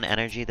 21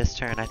 energy this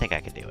turn. I think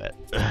I can do it.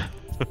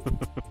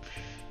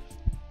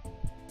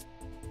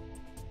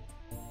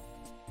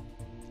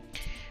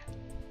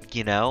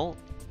 You know,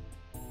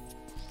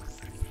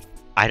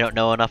 I don't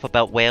know enough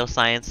about whale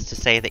science to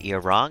say that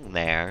you're wrong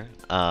there,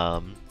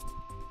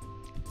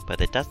 but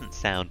it doesn't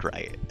sound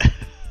right.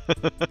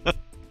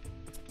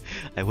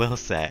 I will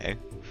say.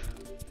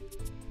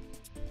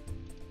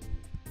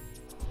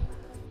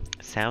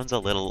 Sounds a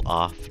little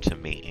off to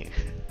me,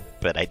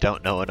 but I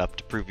don't know enough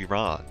to prove you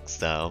wrong,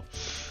 so...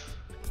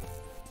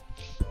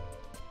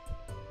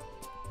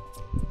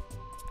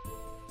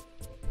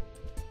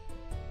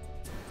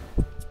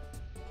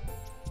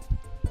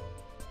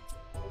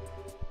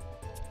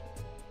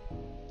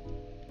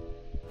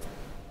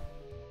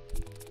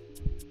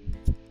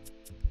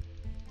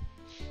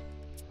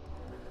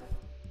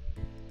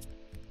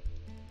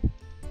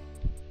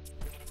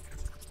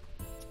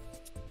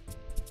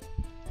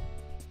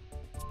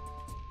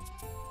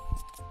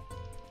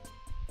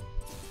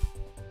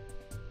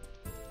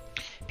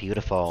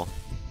 Beautiful.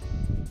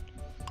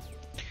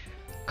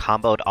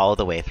 Comboed all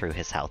the way through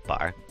his health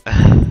bar.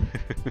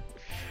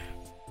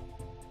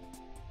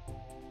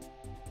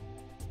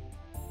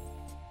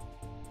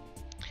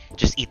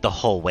 Just eat the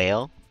whole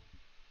whale?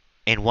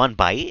 In one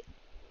bite?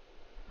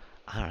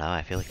 I don't know,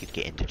 I feel like you'd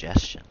get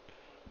indigestion.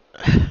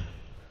 I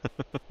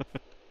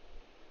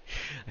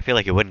feel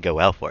like it wouldn't go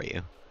well for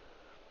you.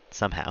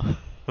 Somehow.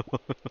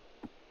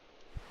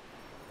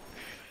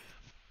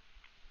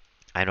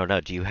 I don't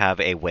know. Do you have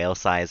a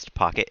whale-sized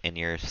pocket in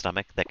your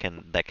stomach that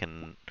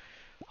can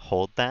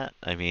hold that?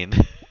 I mean,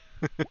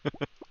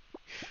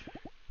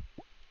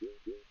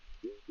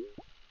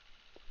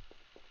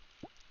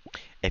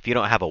 if you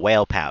don't have a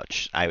whale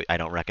pouch, I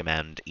don't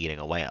recommend eating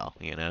a whale,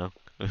 you know?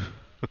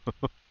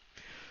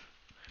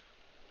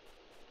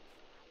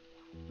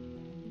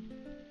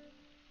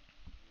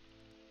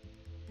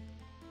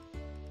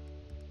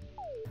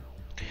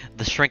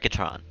 The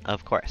Shrinkatron,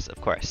 of course, of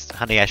course.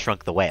 Honey, I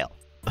Shrunk the Whale.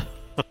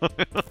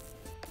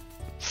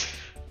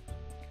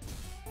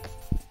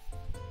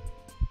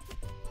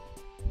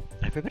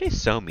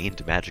 Everybody's so mean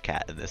to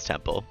Magikarp in this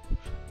temple.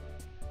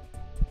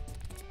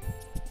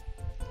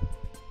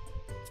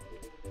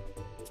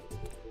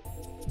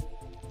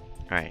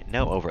 Alright,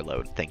 no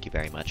overload, thank you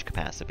very much,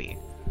 Capacity.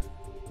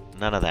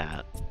 None of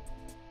that.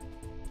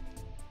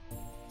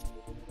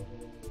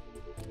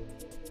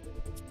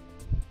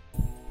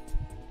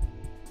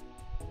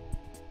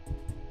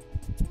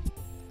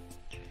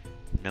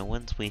 No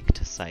one's weak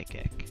to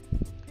Psychic.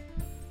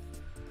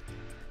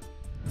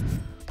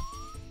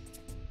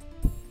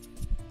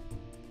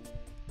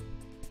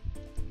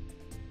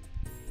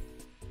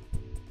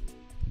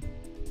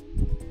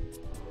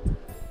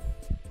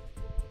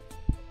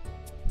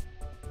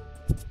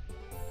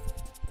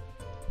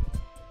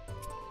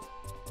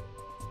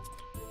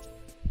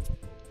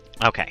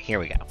 Okay, here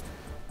we go.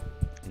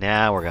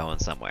 Now we're going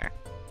somewhere.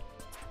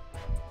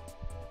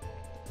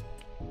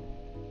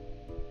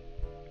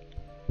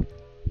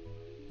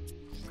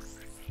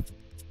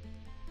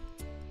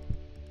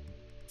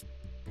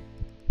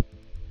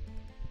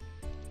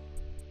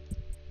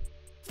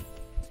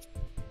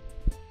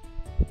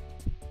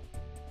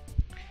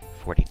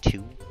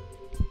 $42.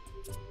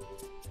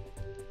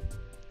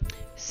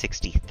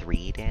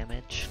 63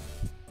 damage.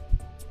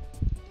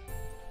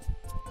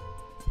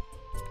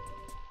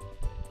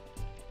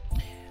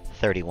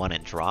 $31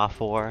 and draw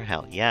 4.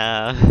 Hell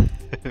yeah.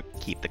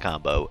 Keep the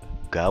combo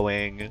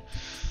going.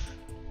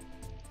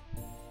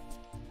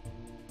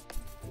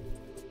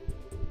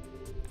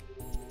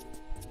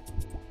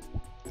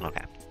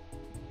 Okay.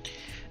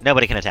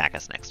 Nobody can attack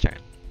us next turn.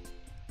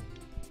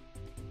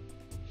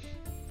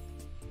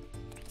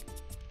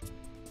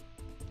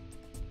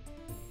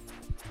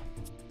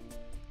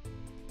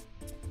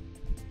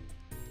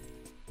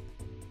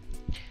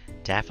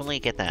 Definitely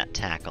get that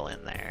tackle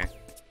in there.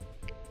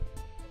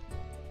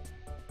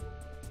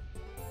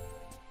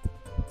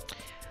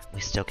 We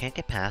still can't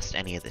get past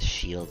any of the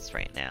shields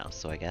right now,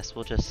 so I guess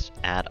we'll just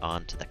add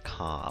on to the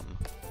comm.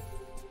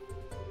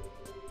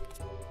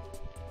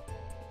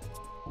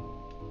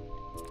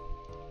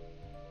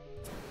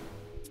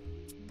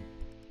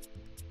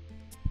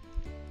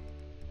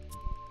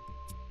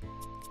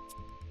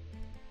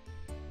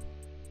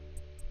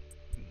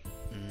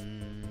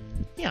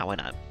 Yeah, why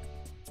not?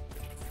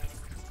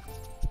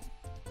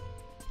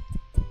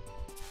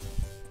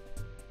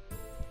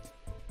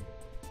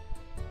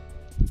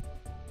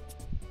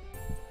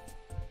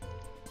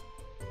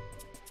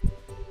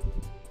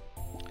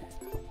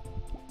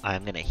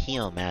 I'm gonna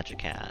heal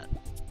Magikarp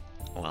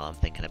while I'm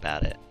thinking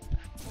about it.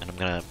 And I'm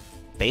gonna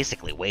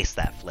basically waste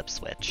that flip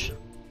switch.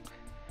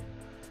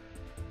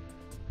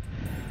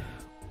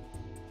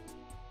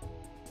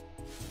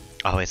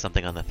 Always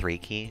something on the 3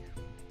 key?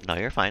 No,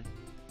 you're fine.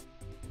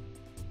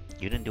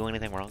 You didn't do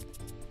anything wrong.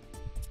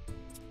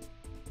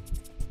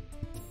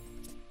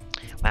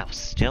 Wow,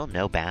 still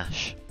no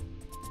bash.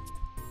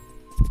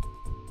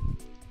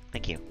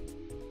 Thank you.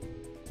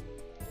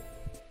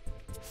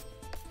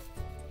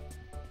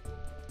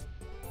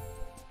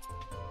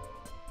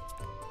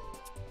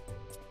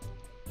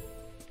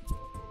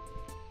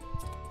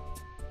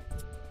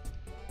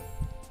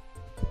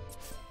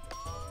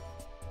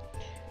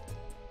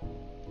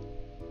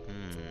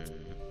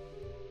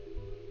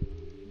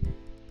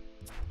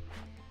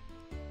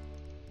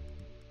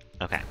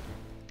 Okay.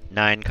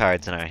 9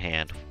 cards in our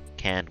hand.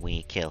 Can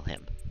we kill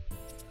him?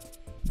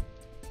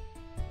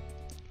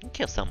 We can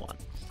kill someone.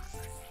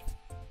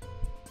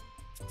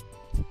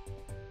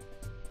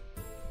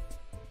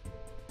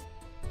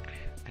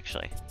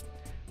 Actually,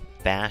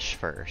 bash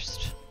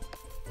first.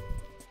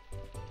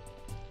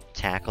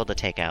 Tackle to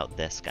take out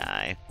this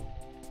guy.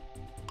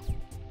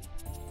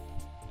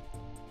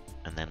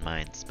 And then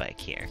Mind Spike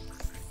here.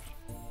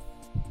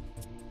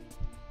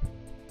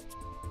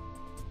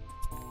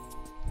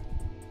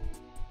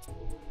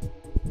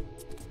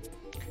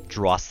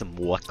 Draw some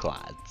War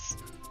Clods.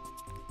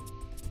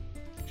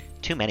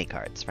 Too many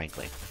cards,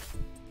 frankly.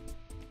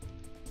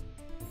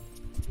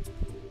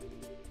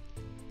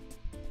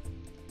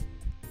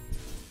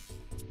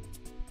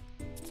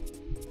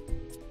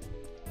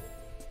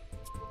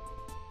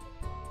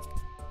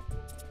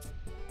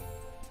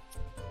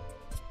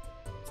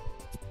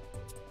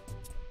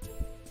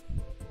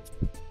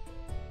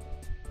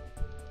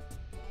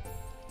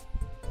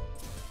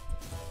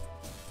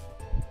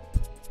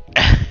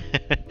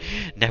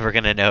 Never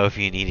gonna know if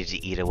you needed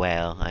to eat a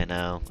whale, I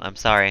know. I'm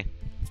sorry.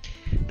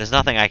 There's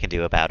nothing I can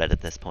do about it at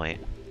this point.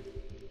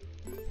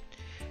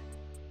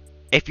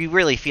 If you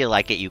really feel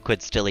like it, you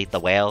could still eat the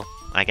whale,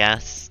 I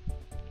guess.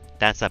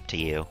 That's up to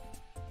you.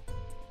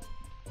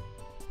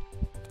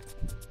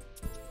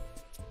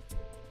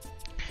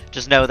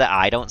 Just know that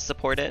I don't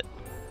support it.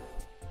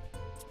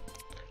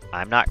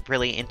 I'm not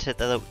really into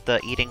the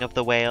eating of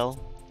the whale.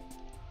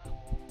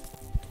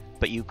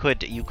 But you could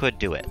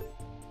do it.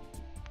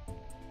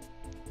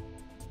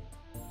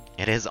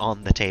 It is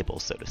on the table,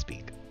 so to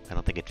speak. I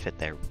don't think it fit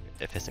there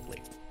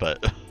physically,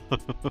 but...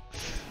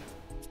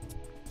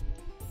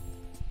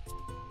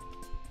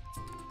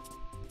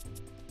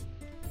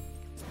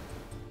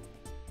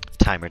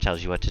 Timer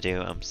tells you what to do.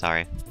 I'm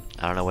sorry.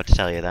 I don't know what to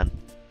tell you then.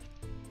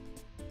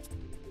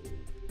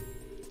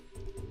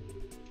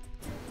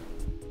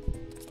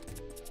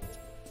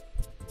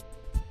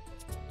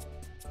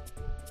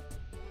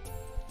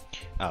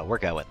 Oh, we're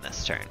going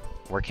this turn.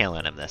 We're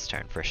killing him this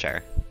turn, for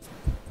sure.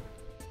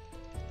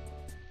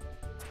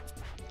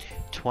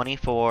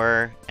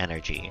 24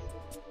 energy.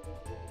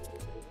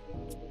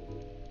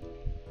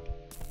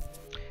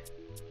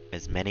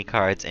 As many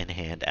cards in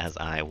hand as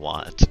I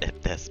want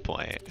at this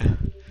point.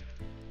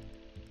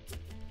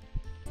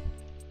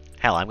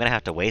 Hell, I'm gonna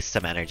have to waste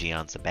some energy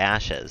on some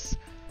bashes.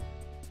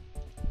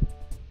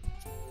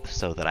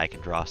 So that I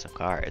can draw some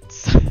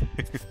cards.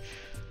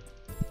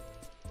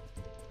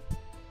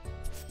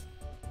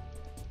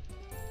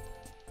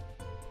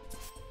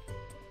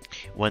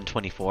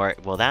 124.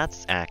 Well,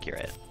 that's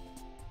accurate.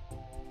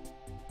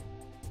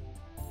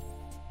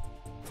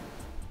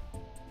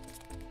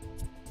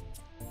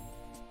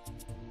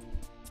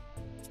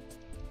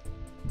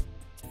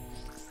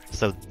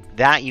 So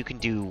that you can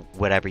do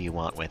whatever you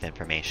want with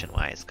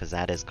information-wise, because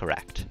that is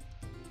correct.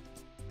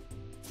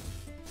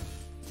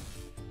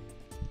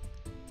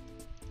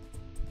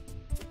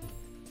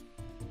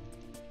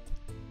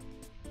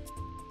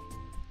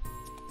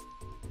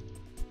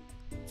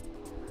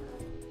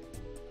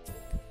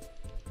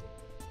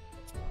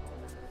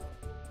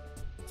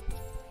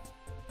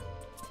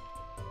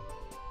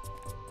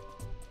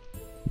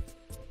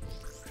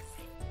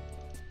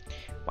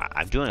 Wow,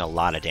 I'm doing a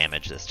lot of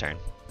damage this turn.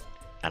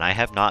 And I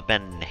have not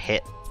been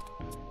hit,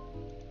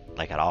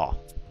 like, at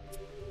all.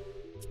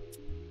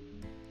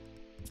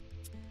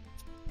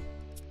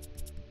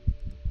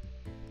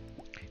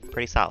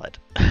 Pretty solid.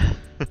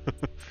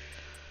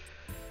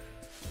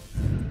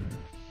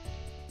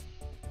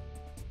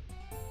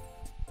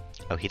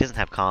 Oh, he doesn't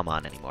have Calm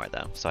on anymore,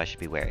 though, so I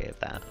should be wary of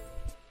that.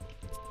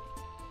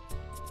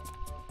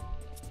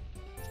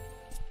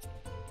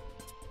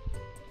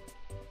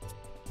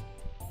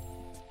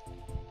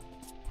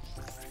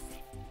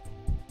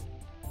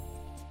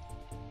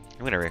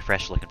 I'm gonna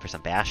refresh looking for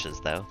some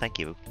bashes, though. Thank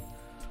you.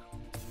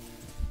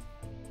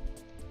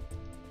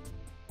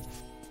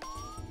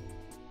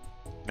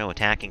 No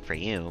attacking for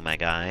you, my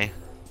guy.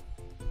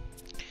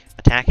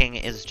 Attacking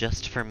is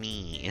just for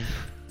me.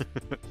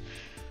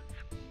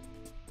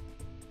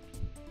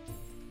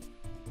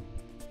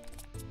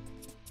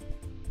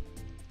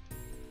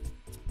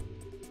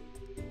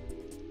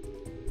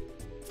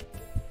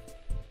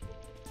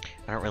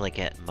 I don't really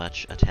get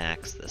much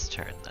attacks this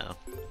turn, though.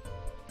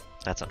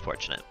 That's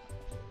unfortunate.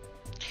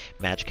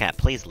 Magikarp,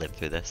 please live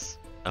through this.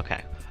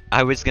 Okay.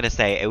 I was gonna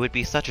say, it would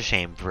be such a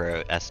shame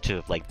for us to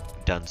have, like,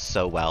 done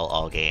so well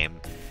all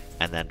game,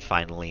 and then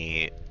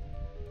finally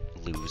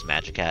lose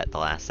Magikarp at the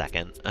last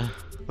second.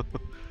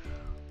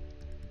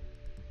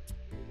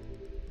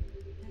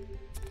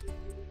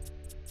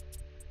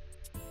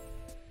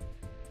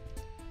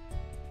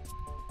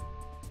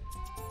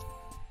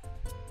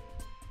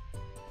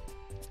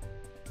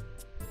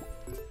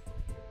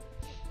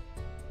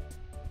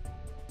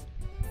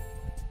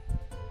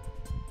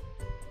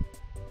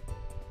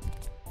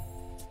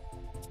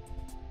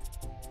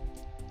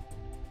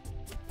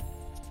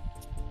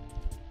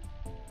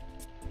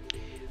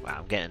 Wow,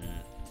 I'm getting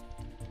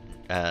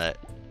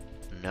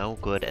no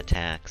good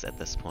attacks at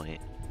this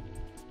point.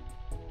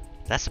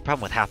 That's the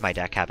problem with half my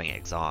deck having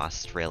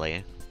exhaust,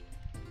 really.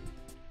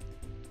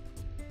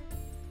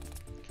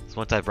 So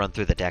once I've run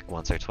through the deck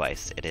once or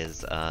twice, it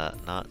is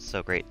not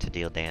so great to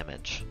deal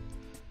damage.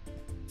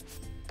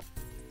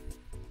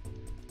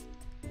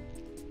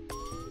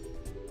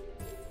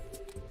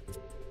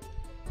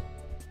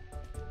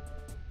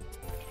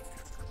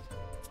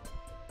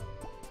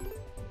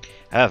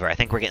 However, I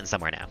think we're getting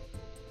somewhere now.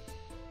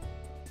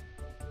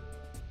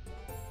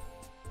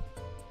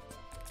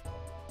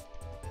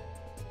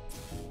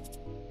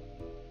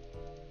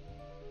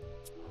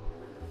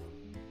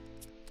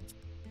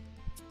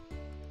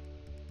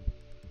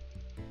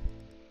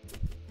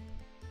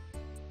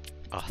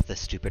 Oh,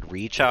 this stupid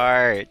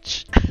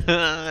recharge!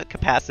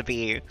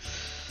 Capacity!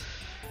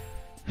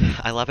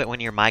 I love it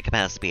when you're my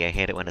capacity. I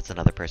hate it when it's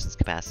another person's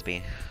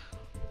capacity.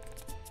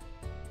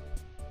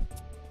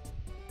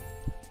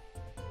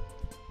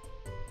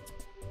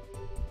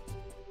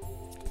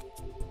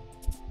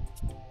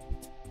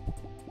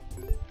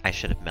 I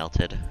should have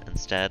melted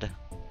instead.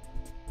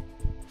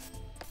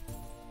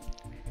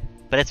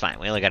 But it's fine.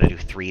 We only gotta do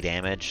 3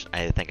 damage.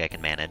 I think I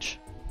can manage.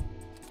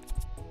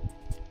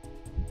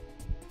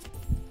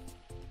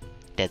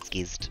 Dead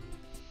skis.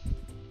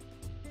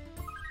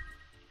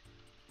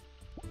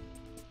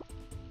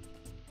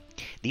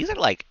 These are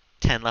like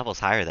 10 levels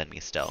higher than me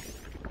still.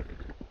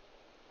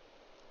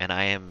 And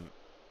I am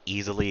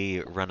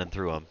easily running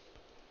through them.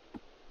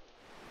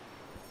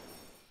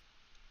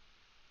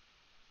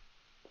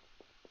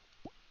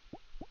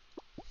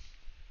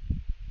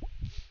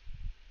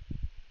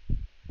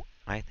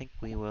 I think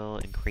we will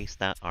increase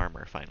that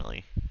armor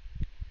finally.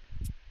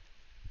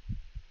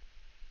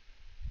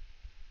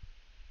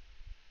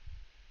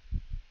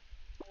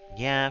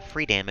 Yeah,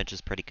 free damage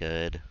is pretty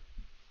good.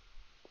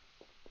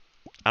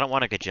 I don't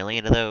want a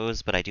gajillion of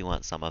those, but I do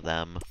want some of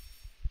them.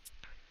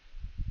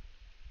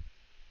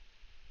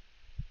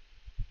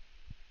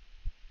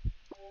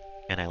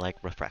 And I like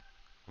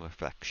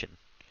reflection.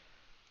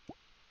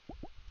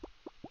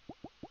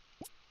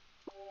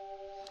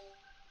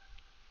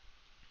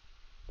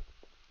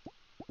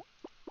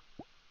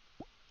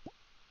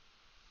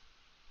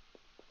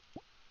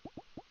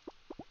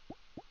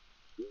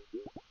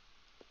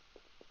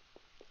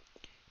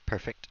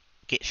 Perfect.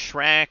 Get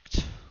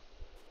Shrek'd.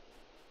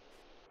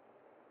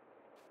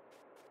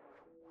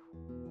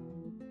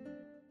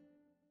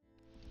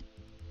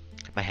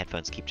 My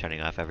headphones keep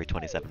turning off every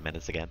 27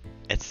 minutes again.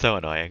 It's so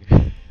annoying.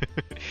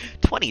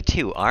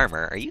 22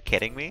 armor? Are you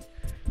kidding me?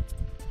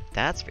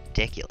 That's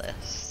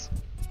ridiculous.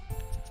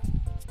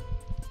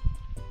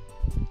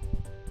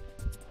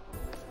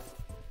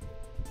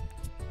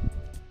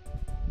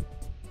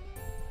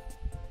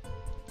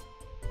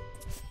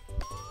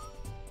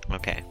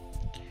 Okay.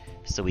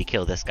 So we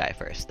kill this guy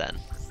first, then.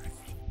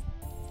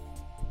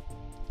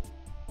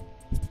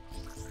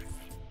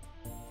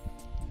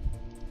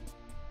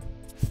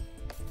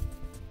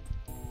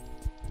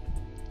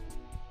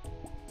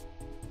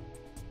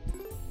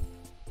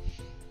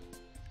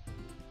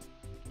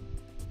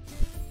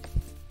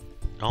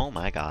 Oh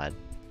my god.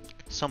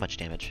 So much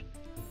damage.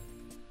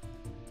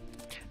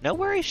 No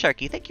worries,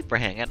 Sharky. Thank you for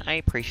hanging. I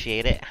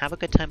appreciate it. Have a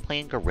good time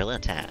playing Gorilla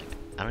Tag.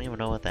 I don't even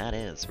know what that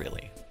is,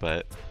 really,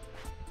 but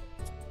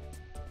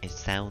it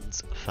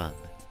sounds fun.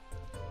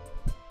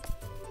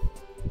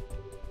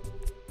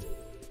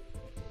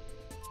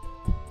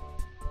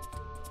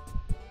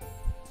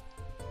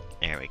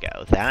 There we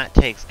go. That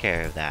takes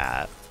care of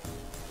that.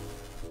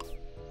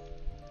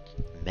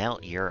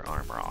 Melt your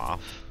armor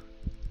off.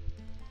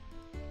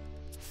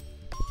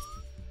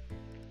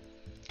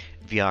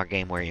 VR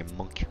game where you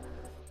monk.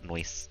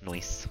 Noise,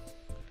 noise.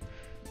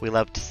 We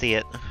love to see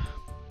it.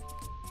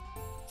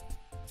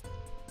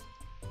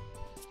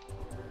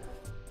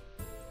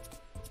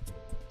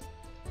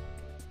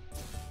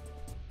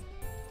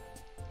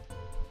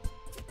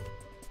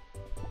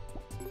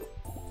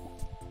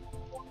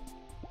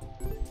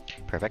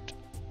 Perfect.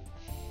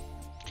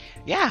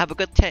 Yeah, have a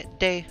good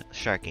day,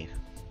 Sharky.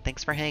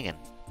 Thanks for hanging.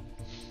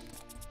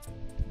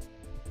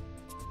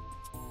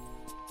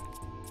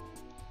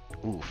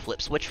 Ooh,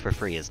 flip switch for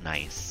free is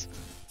nice.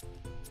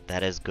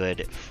 That is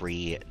good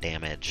free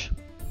damage.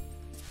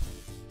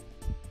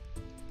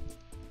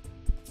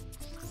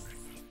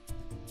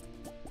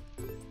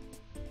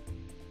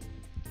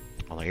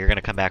 Although you're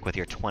gonna come back with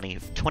your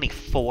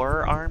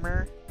 24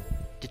 armor?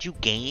 Did you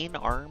gain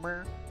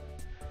armor?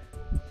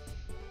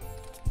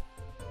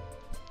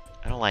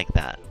 I don't like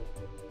that.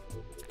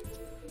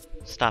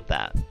 Stop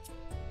that.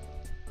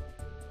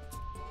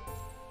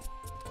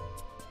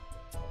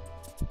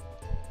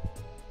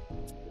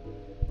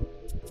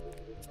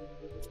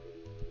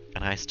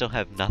 And I still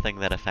have nothing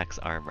that affects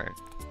armor.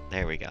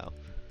 There we go.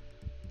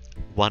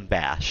 One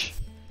bash.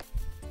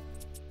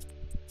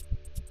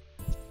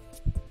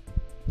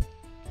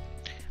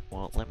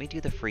 Well, let me do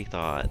the free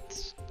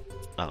thoughts.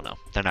 Oh no,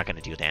 they're not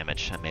gonna do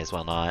damage. I may as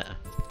well not.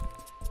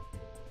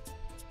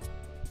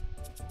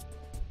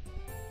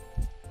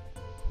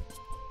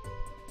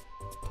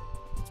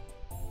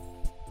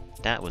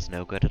 That was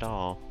no good at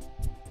all.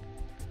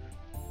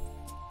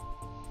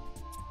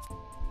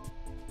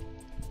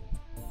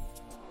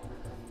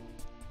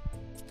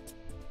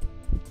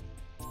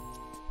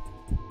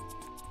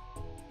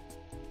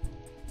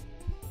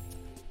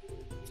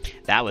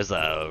 That was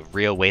a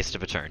real waste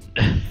of a turn.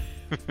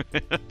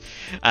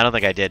 I don't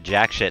think I did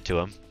jack shit to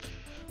him.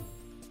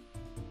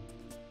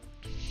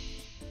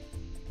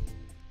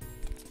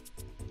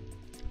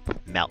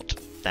 Melt.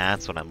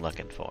 That's what I'm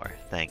looking for.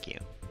 Thank you.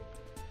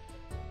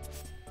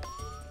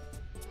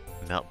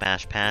 Melt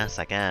bash pass,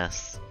 I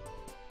guess.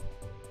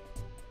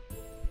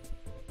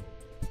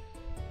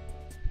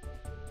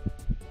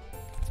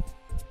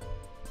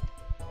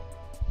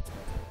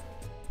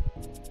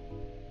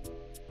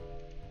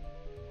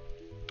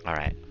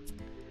 Alright.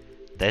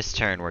 This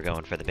turn we're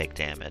going for the big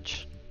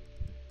damage.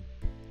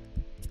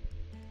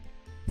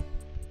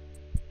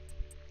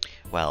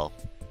 Well,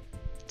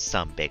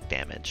 some big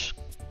damage.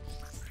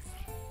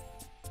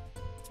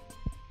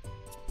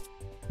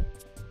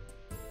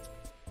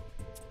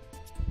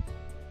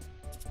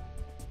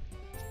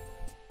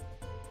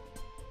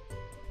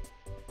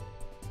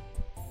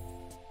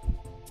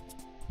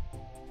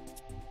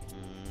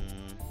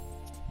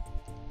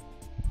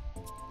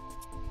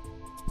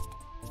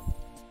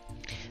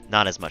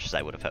 Not as much as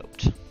I would have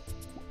hoped.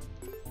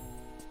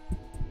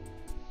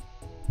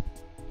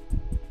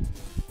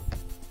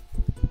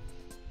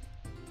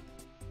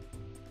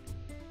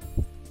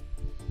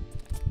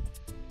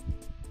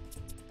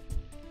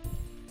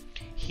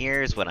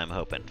 Here's what I'm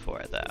hoping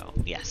for, though.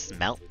 Yes,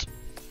 Melt.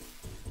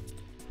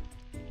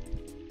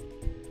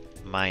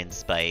 Mind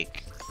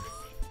Spike.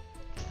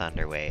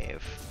 Thunder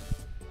Wave.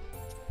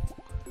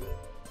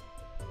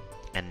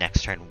 And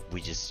next turn, we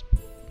just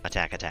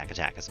attack, attack,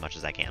 attack as much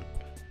as I can.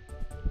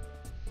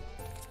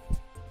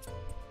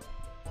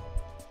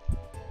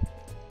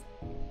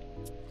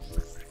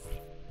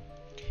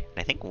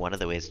 I think one of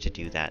the ways to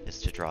do that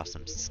is to draw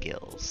some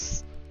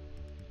skills.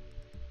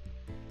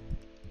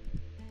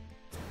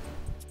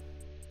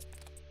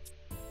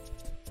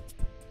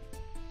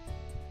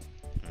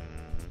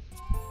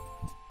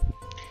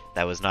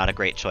 That was not a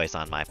great choice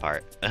on my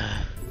part.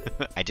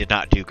 I did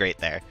not do great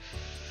there.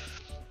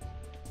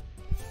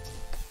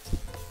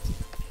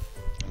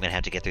 I'm gonna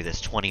have to get through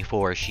this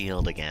 24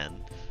 shield again.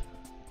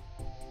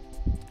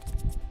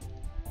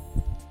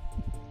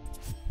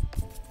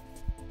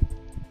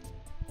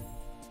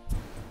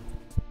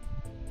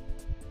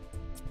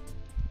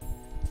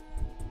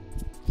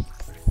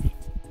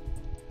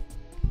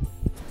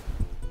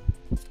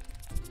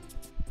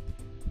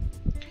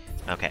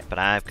 Okay, but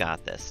I've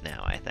got this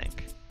now, I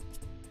think.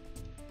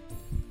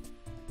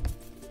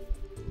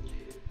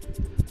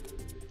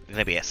 It's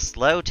gonna be a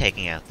slow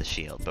taking out the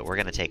shield, but we're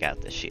gonna take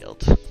out the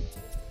shield.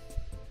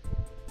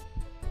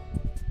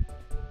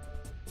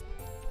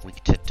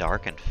 Weak to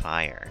dark and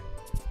fire.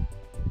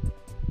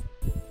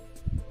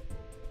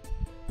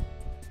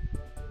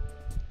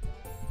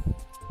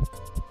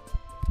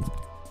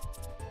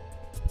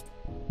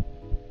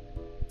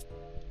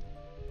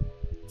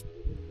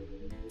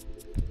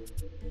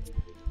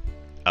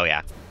 Oh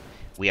yeah,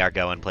 we are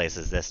going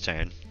places this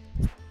turn.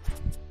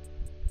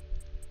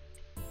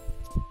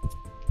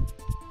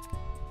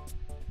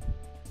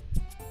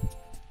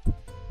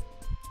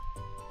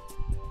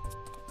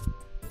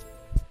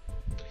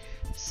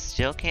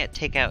 Still can't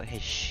take out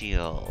his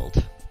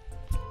shield.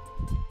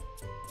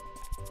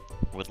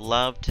 Would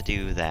love to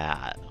do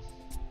that.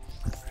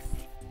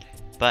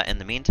 But in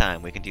the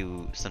meantime, we can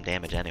do some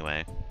damage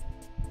anyway.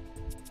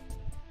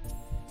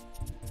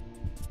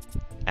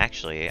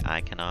 Actually,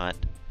 I cannot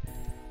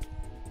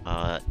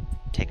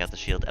take out the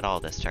shield at all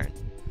this turn.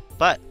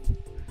 But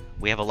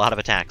We have a lot of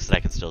attacks that I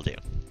can still do.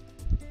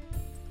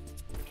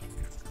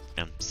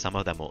 And some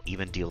of them will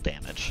even deal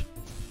damage.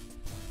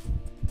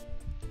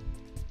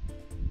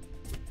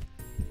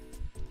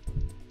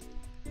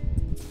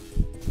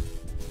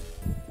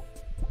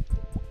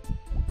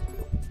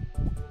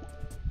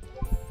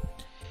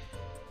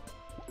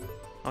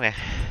 Okay,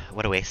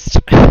 what a waste.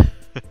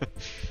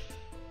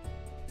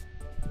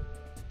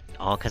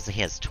 All because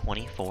he has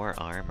 24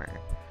 armor.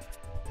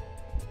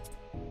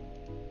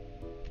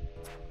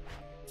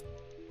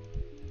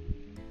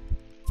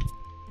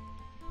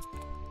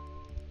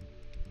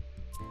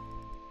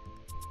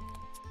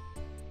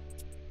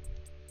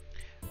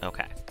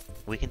 Okay,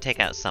 we can take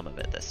out some of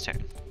it this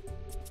turn.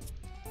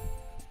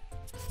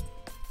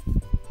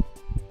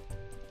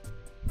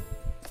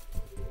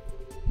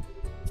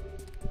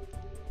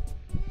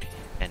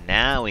 And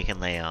now we can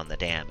lay on the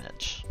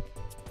damage.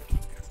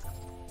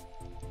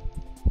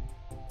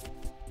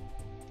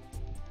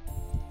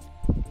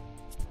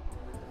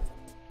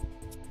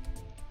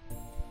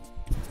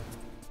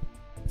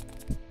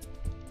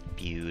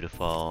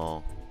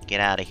 Beautiful. Get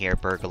out of here,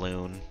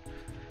 Burgaloon.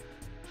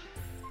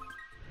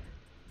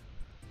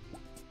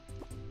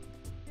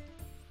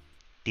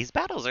 These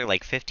battles are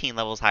like 15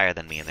 levels higher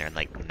than me, and they're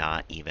like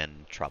not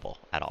even trouble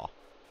at all.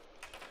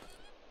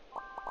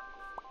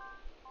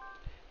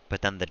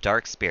 But then the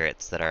dark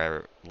spirits that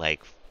are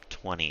like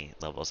 20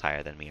 levels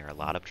higher than me are a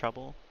lot of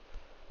trouble.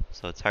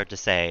 So it's hard to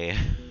say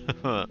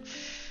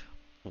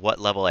what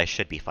level I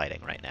should be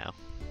fighting right now.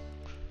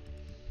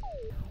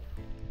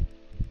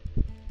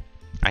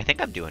 I think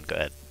I'm doing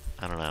good.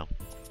 I don't know.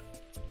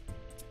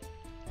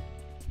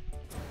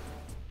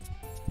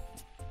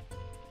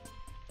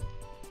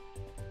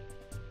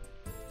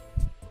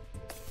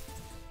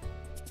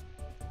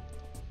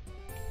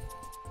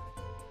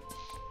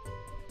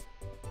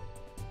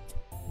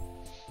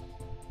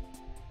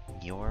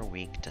 You're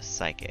weak to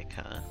psychic,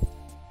 huh?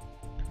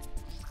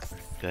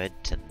 Good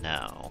to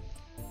know.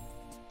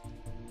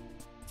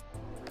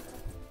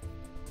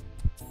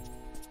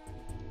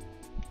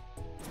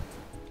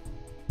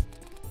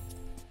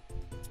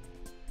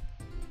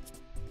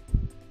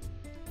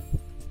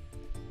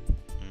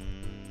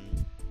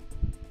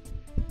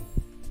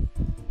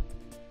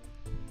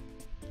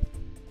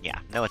 Yeah,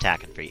 no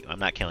attacking for you. I'm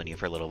not killing you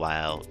for a little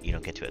while. You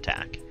don't get to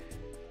attack.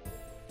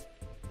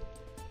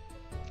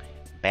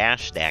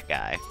 Bash that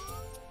guy.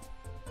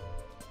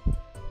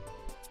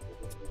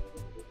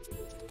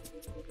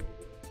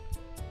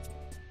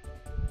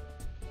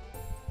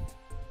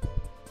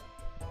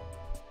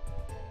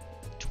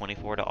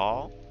 $24 to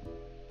all?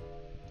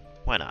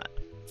 Why not?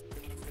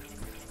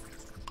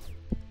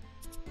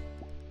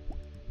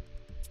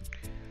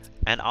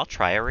 And I'll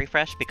try a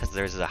refresh because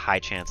there's a high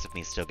chance of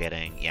me still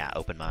getting, yeah,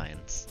 open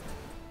minds.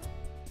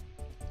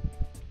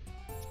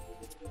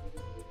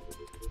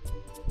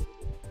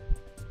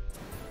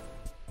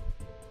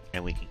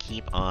 And we can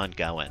keep on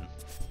going.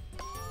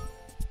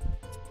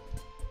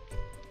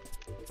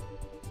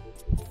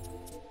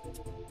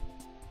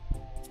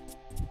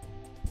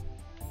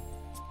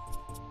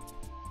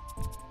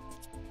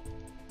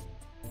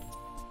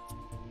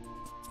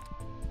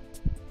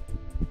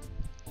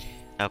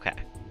 Okay.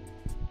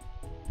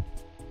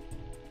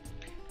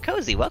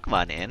 Cozy, welcome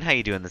on in. How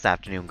you doing this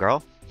afternoon,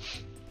 girl?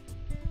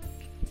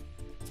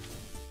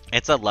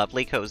 It's a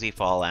lovely, cozy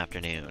fall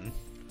afternoon.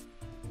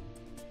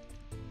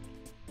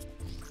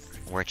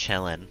 We're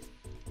chillin'.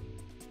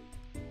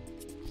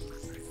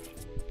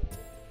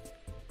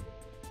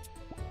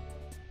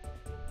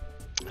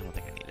 I don't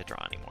think I need to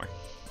draw anymore.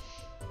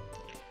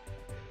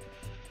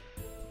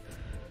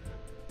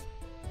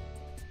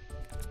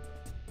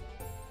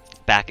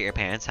 Back at your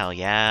parents' hell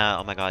yeah.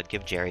 Oh my god,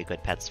 give Jerry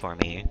good pets for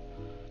me.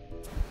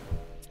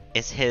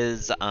 Is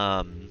his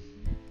eye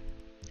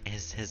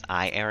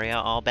area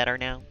all better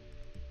now?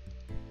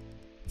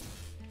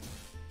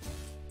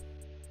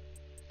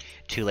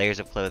 2 layers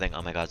of clothing.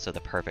 Oh my god, so the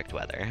perfect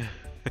weather.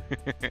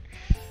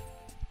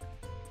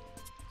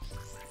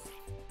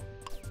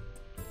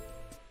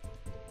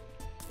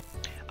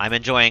 I'm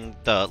enjoying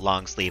the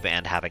long sleeve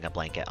and having a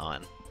blanket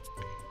on.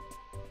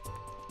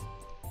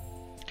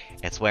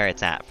 It's where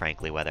it's at,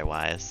 frankly,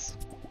 weather-wise.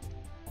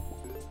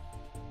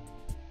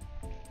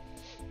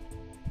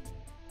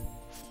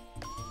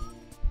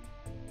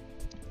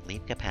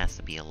 Leave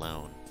capacity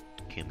alone,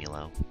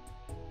 Cumulo.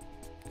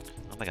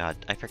 Oh my god,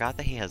 I forgot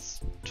that he has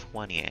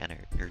 20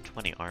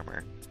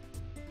 armor.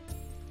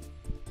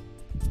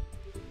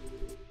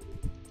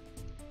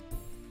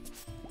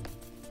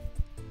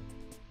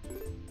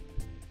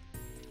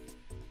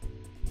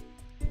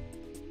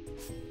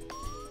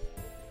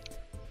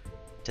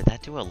 Did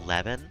that do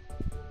 11?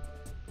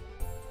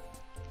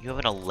 You have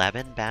an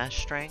 11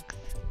 bash strength?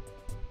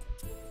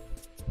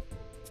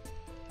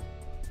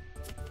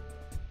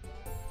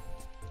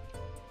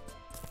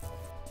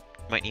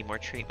 Might need more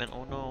treatment.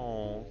 Oh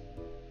no.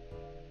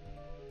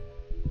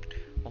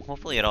 Well,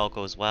 hopefully it all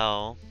goes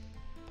well.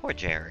 Poor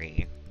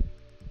Jerry.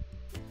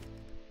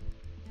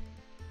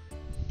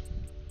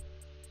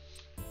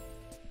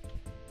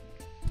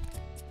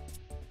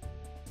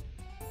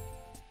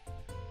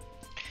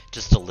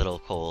 Just a little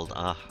cold.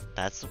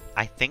 That's,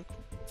 I think,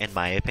 in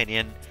my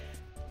opinion,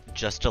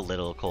 just a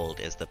little cold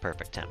is the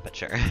perfect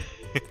temperature.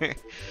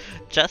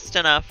 Just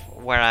enough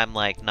where I'm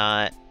like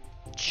not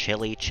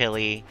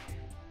chilly,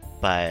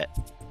 but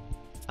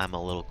I'm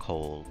a little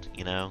cold,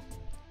 you know?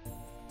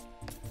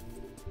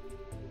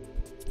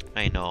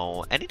 I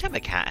know. Anytime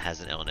a cat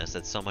has an illness,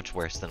 it's so much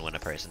worse than when a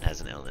person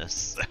has an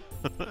illness.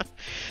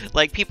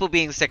 Like, people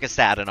being sick is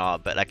sad and all,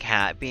 but a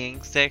cat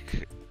being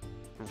sick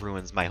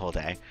ruins my whole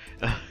day.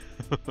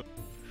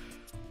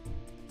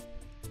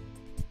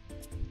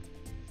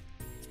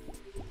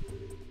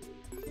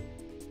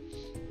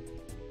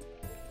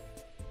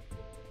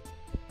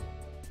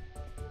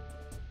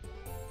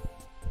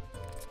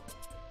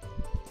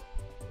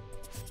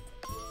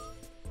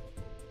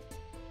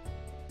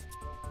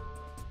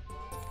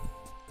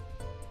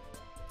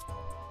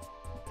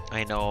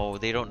 I know,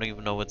 they don't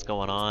even know what's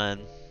going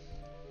on.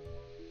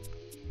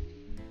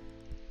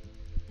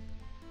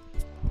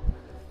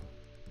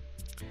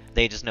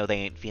 They just know they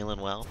ain't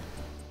feeling well.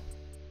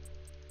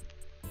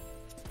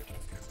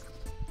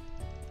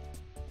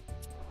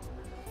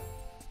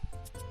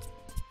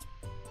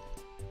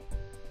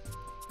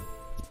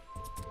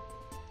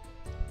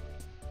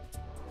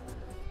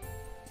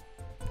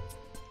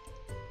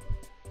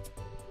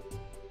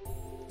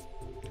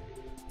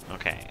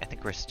 Okay, I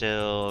think we're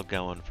still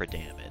going for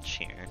damage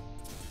here.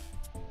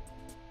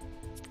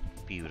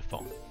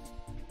 Beautiful.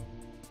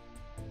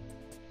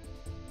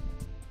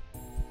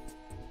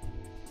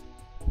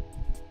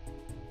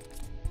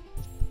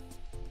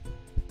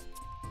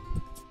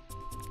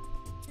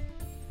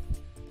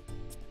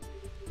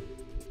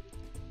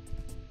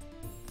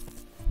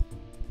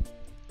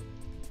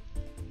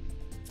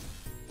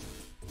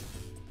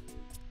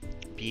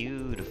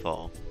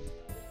 Beautiful.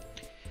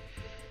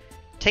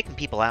 Taking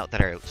people out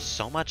that are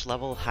so much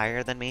level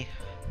higher than me.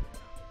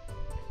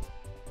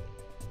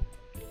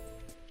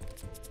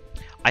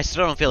 I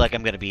still don't feel like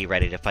I'm gonna be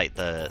ready to fight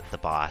the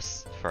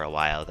boss for a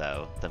while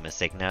though. The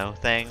Masigno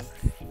thing?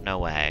 No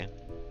way.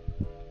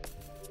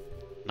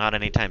 Not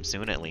anytime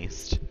soon at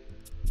least.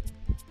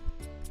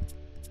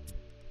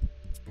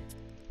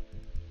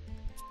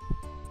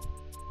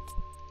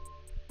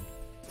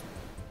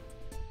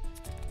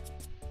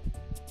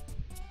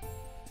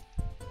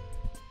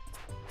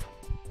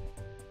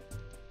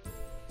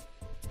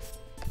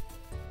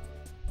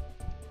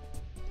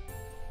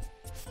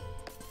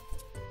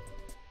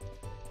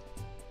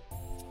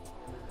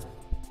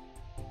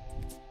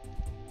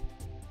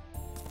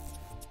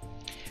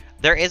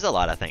 There is a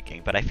lot of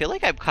thinking, but I feel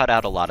like I've cut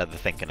out a lot of the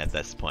thinking at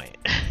this point.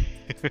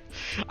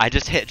 I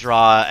just hit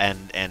draw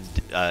and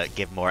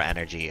give more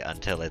energy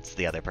until it's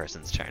the other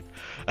person's turn.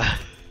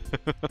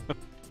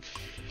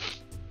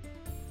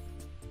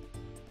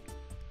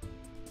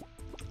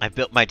 I've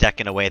built my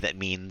deck in a way that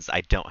means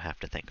I don't have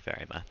to think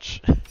very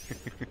much.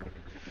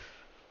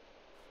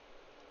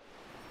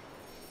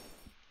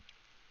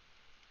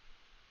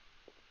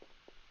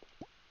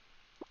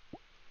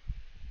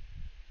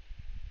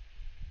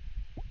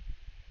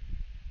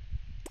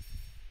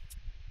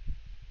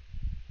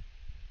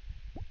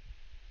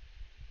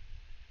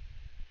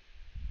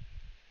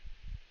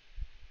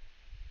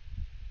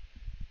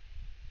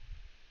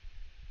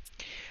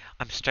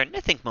 I'm starting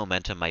to think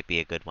momentum might be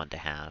a good one to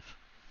have.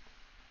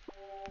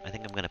 I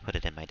think I'm going to put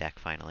it in my deck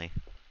finally.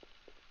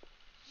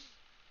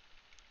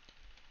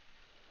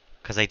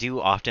 Because I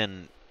do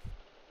often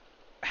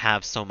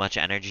have so much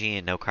energy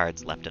and no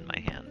cards left in my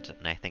hand.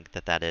 And I think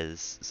that that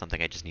is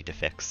something I just need to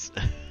fix.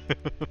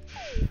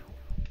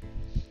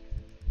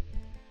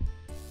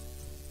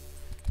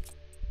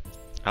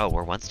 Oh,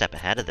 we're one step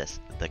ahead of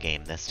the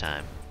game this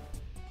time.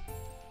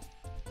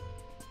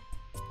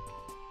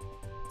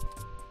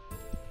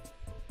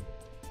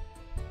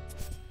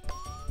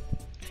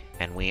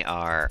 And we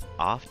are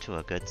off to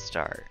a good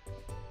start.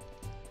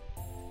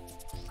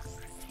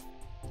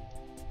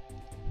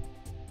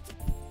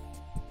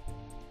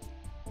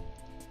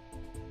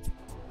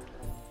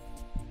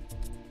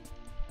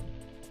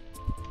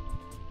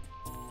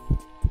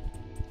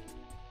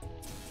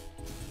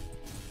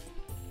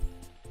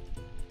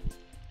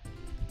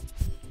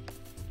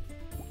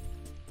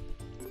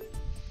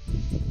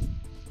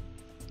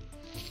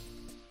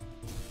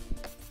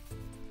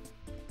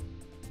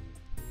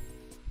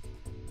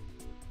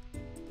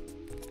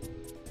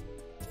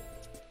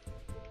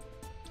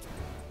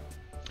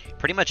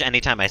 Pretty much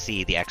anytime I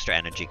see the extra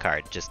energy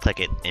card, just click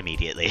it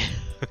immediately.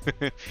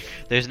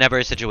 There's never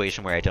a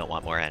situation where I don't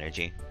want more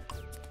energy.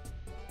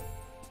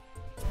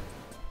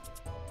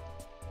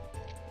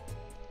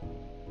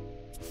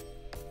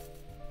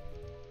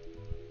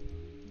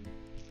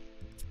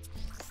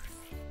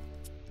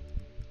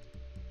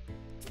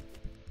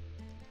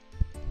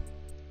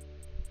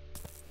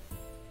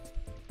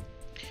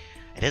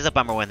 It is a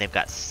bummer when they've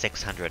got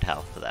 600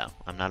 health, though.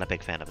 I'm not a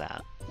big fan of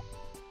that.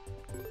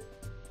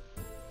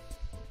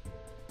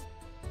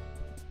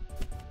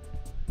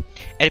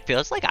 It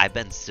feels like I've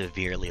been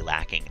severely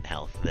lacking in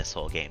health this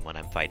whole game when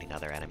I'm fighting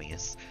other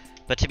enemies.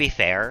 But to be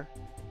fair,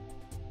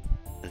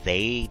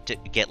 they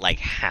get like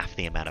half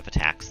the amount of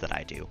attacks that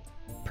I do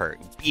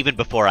even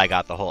before I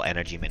got the whole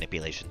energy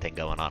manipulation thing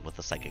going on with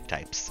the psychic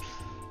types.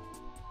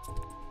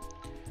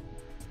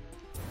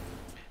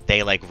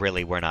 They, like,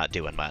 really were not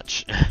doing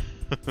much.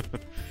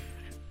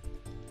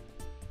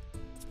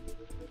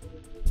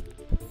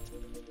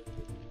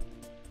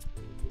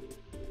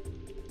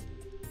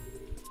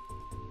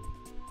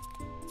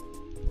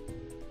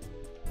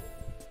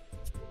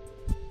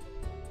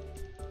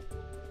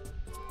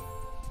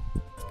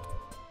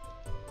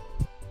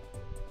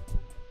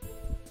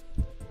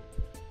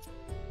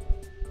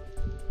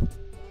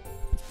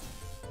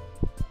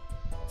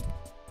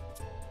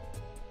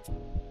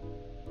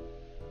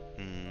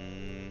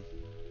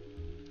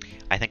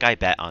 I think I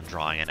bet on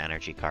drawing an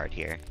energy card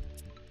here.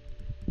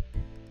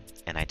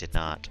 And I did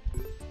not.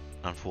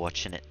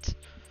 Unfortunate.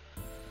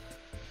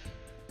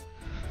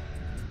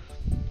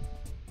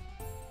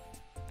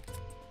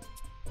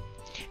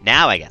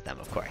 Now I get them,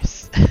 of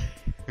course.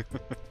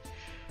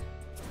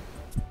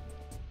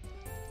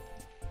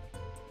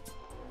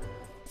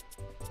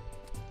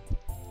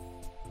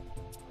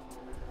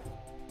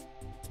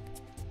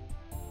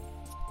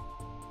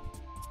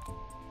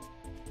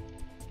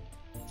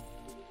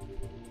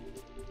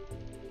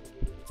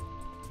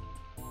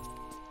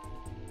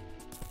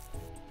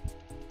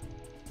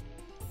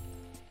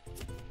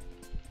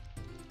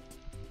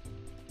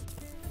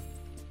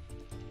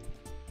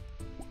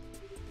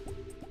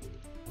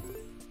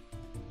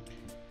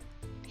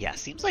 Yeah,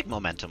 seems like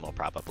momentum will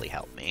probably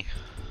help me.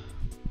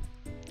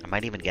 I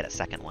might even get a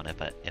second one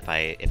if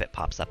it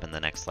pops up in the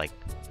next, like,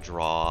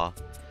 draw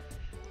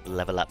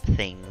level up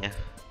thing.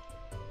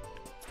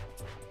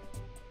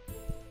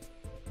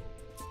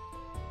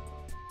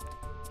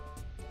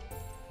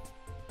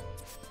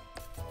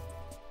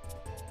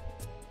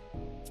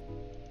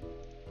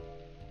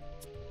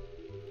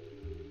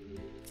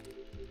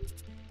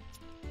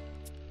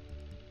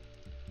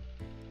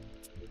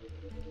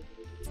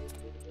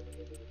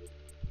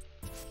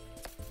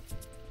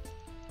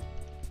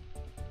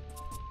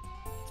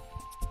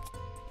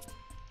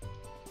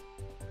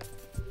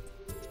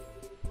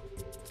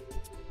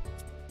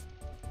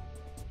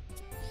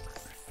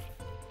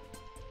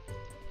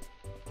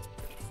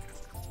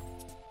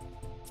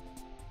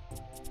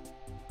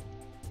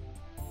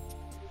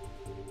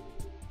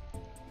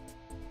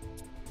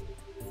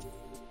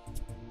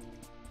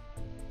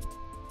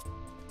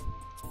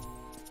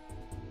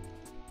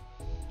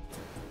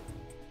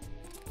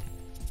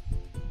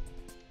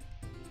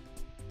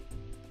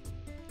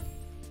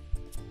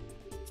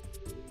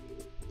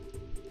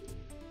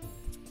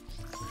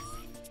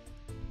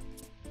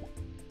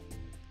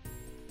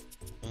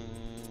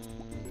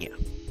 Yeah.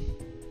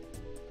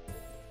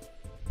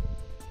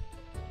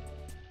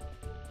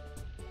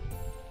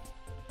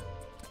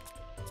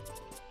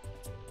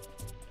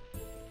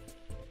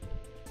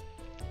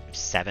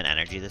 Seven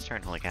energy this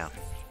turn? Holy cow.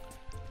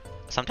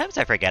 Sometimes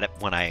I forget it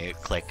when I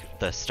click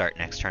the start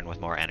next turn with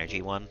more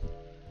energy one,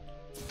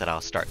 that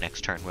I'll start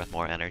next turn with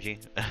more energy.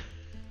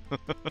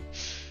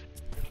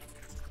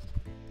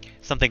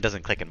 Something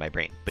doesn't click in my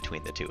brain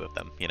between the two of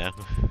them, you know?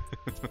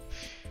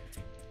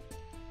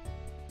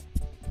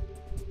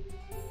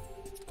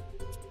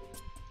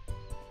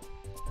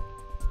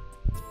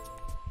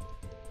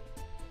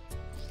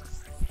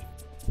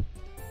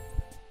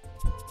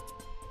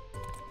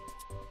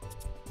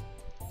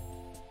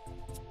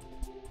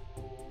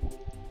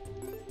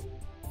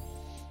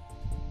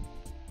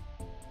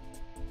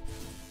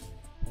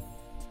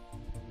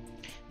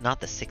 Not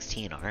the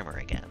 16 armor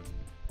again.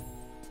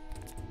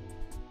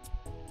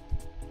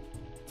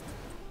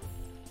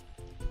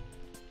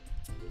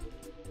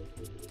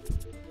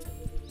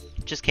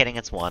 Just kidding,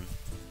 it's 1.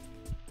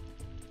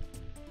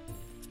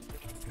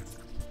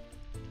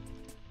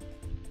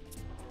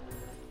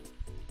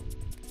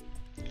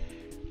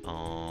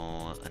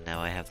 Oh, and now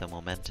I have the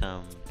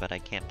momentum, but I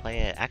can't play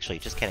it. Actually,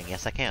 just kidding,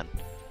 yes I can.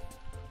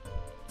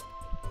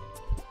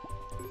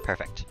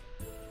 Perfect.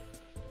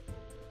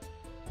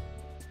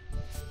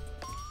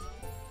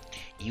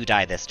 You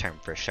die this turn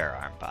for sure,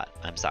 Armbot.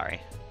 I'm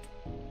sorry.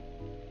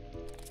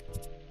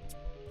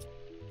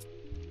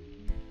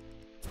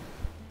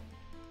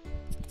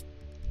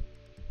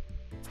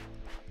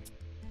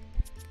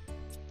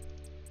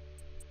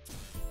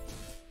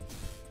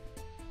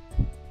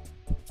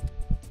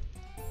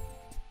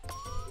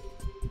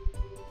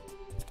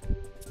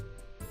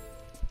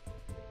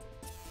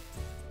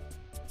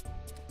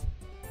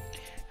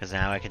 Because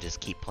now I can just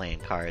keep playing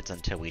cards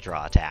until we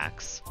draw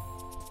attacks.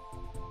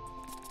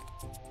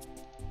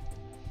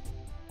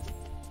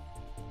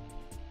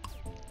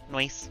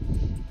 Nice.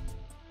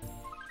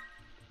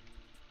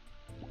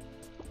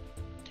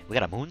 We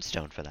got a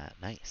moonstone for that.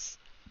 Nice.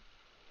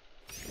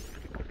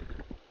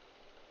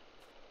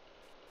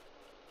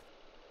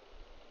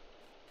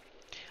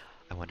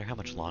 I wonder how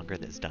much longer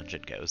this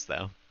dungeon goes,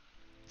 though.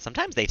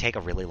 Sometimes they take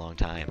a really long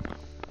time.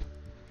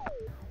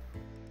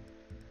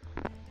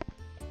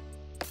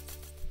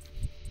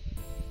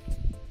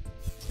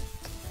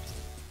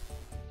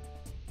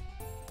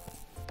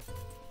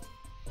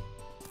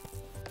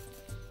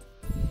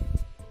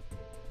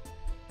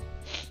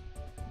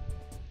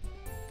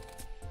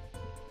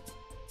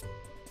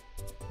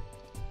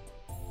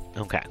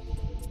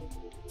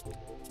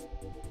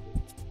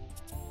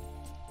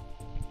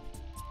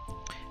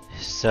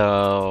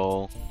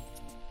 So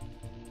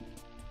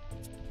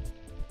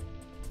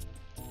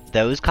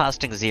those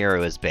costing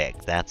 0 is big.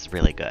 That's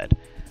really good.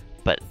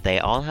 But they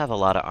all have a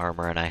lot of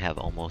armor, and I have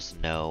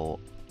almost no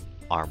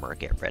armor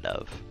get rid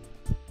of.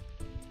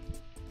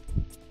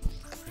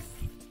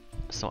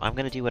 So I'm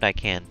gonna do what I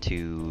can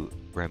to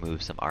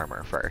remove some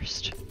armor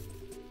first.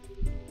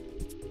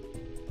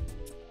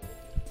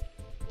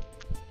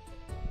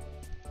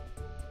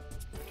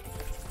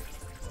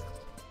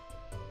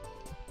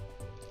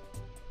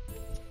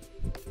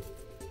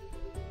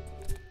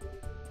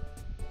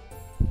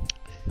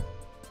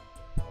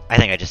 I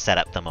think I just set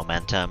up the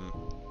momentum.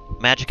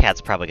 Magikarp's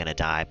probably gonna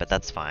die, but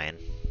that's fine.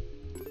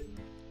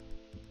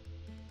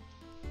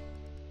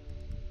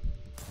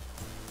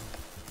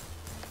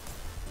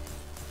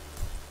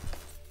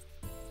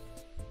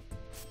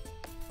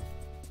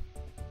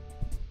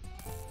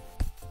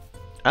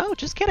 Oh,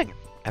 just kidding.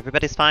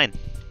 Everybody's fine.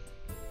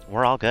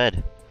 We're all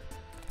good.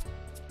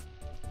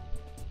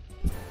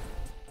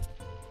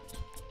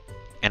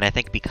 And I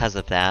think because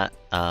of that,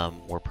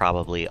 we're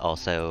probably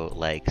also,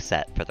 like,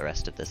 set for the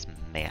rest of this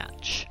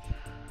match.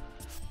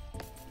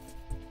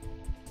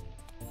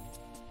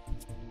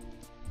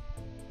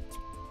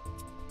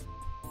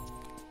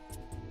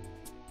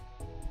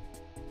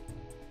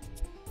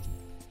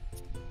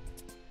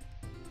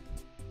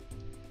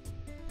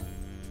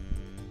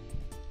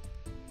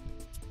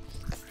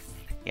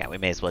 Yeah, we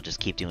may as well just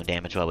keep doing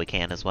damage while we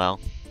can as well.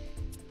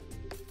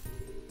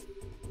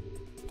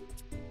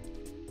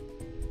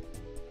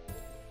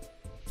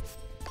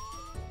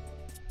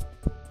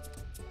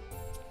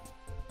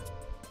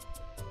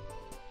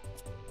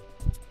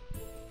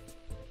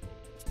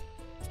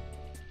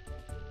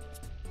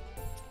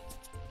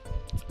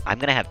 I'm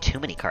gonna have too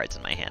many cards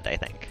in my hand, I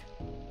think.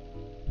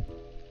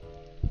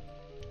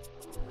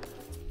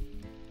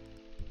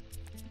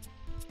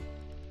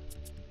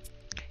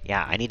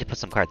 Yeah, I need to put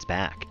some cards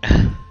back.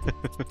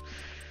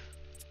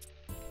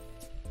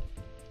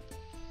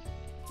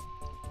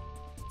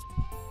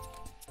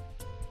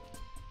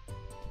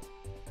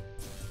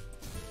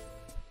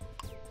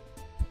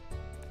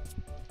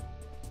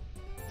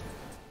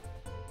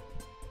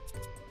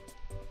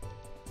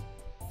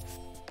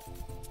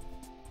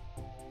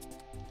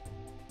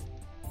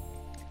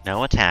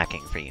 No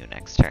attacking for you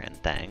next turn,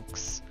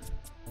 thanks.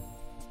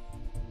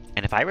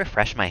 And if I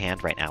refresh my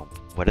hand right now,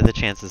 what are the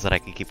chances that I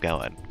can keep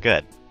going?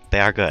 Good. They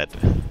are good.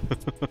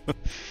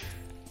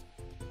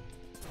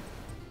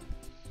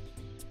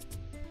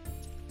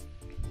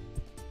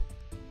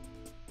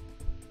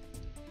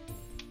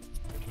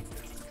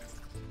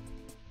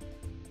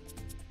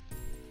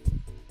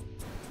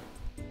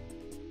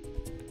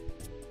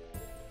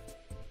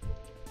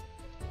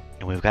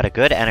 And we've got a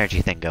good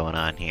energy thing going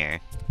on here.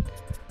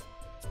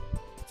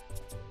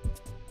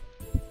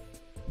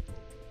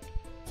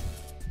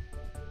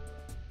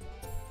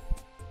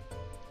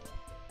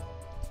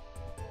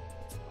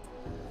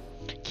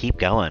 Keep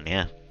going,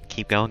 yeah.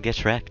 Keep going,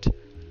 get wrecked.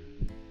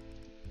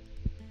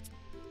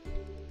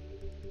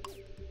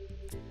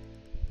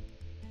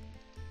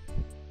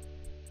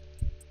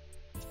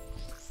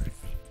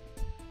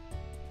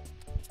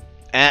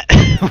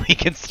 We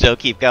can still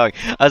keep going.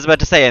 I was about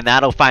to say, and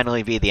that'll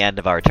finally be the end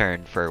of our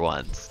turn for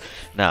once.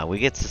 No, we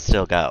get to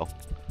still go.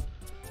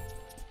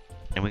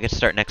 And we get to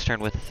start next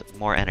turn with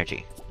more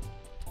energy.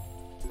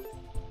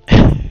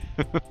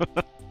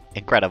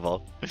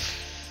 Incredible.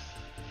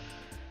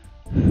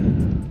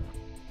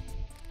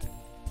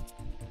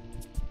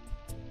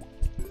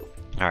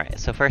 Alright,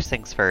 so first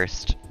things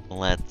first,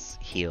 let's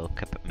heal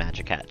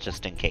Magikarp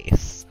just in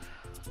case.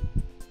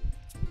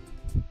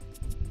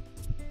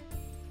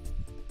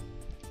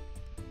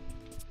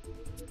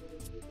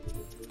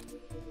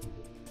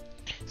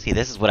 See,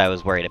 this is what I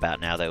was worried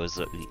about now,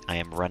 that I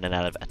am running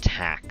out of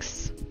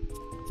attacks.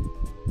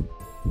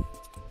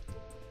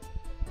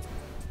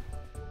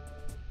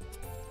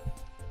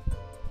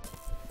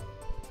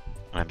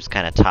 I'm just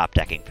kind of top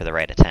decking for the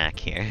right attack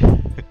here.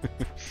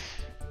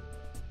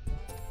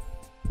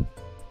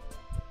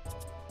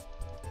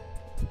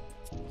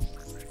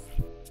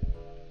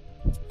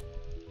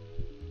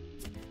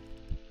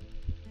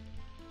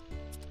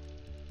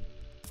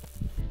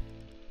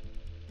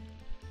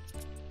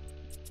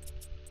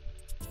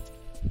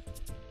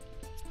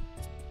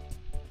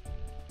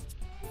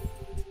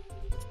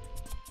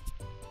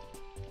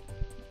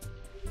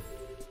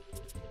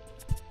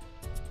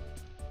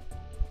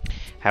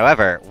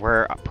 However,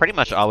 we're pretty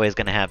much always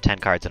going to have 10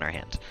 cards in our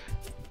hand,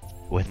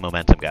 with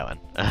momentum going.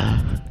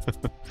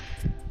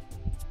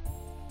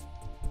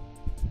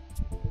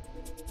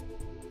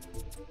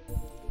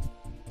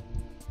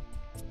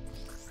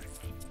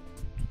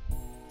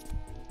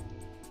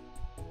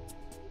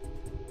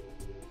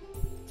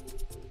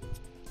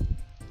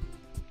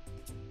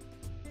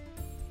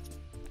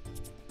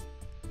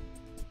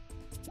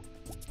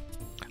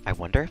 I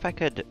wonder if I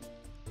could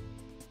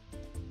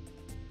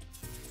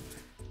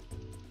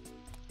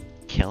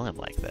kill him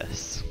like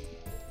this.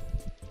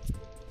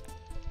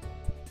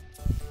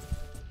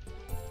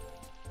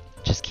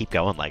 Just keep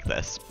going like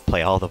this.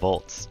 Play all the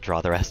volts.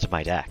 Draw the rest of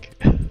my deck.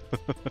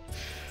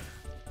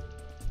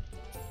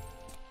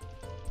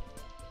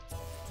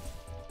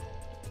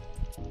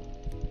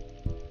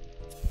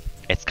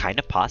 kind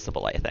of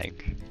possible, I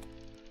think.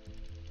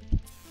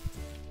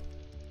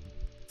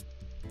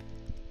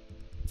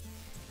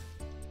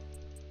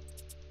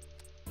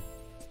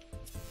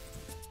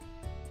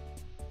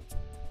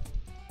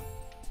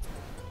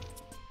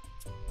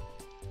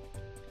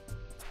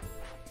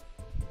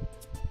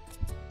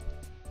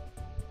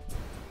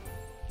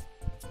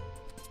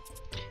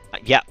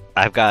 Yeah,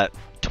 I've got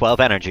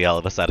 12 energy all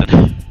of a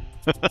sudden.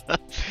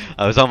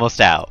 I was almost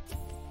out.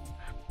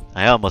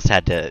 I almost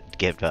had to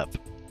give up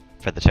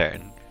for the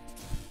turn.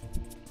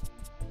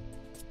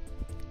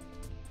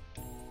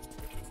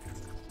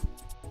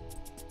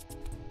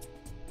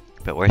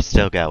 But we're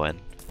still going.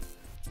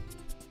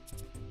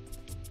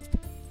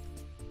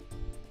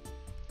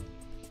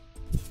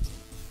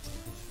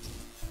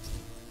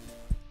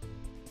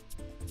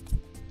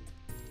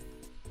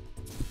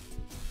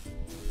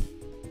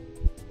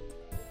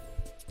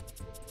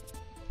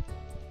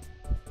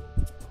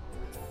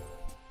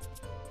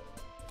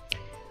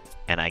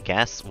 And I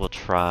guess we'll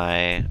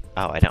try...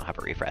 Oh, I don't have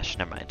a refresh.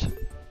 Never mind.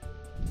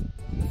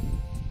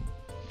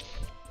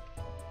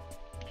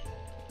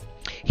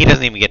 He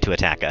doesn't even get to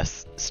attack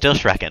us. Still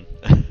Shrekin.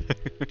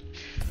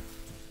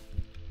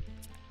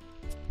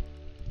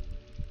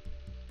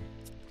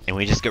 And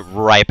we just get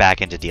right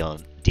back into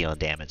dealing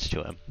damage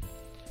to him.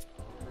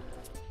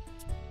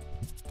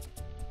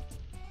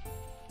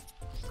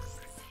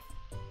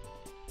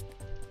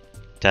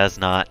 Does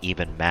not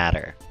even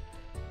matter.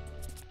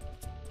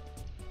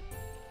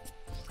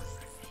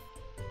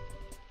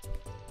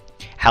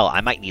 Hell,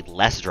 I might need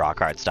less draw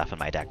card stuff in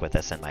my deck with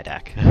this in my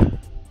deck.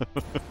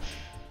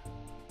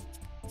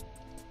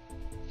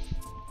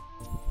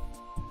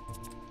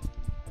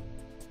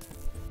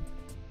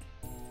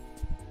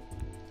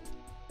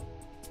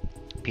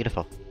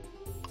 Beautiful.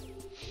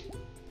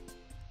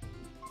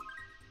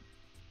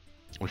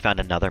 We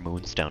found another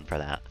moonstone for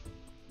that.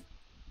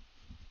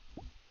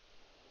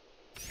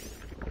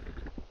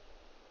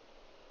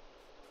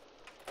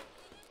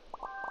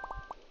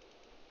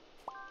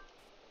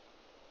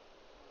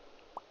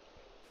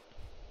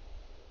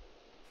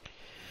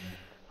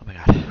 Oh my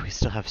god, we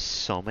still have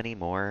so many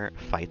more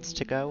fights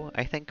to go,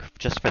 I think,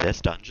 just for this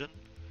dungeon.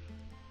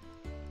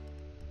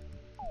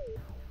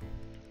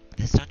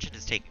 This dungeon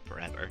is taking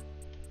forever.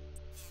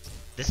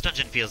 This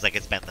dungeon feels like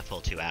it's been the full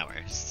 2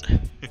 hours.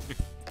 And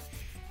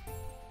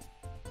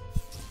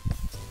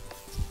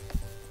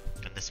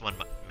this one,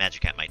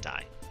 Magikarp might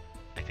die.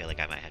 I feel like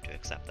I might have to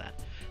accept that.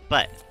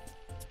 But,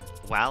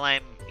 while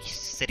I'm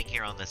sitting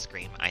here on the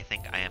screen, I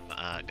think I am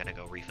gonna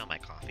go refill my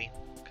coffee,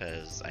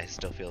 because I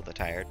still feel the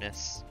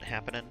tiredness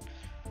happening.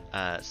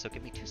 So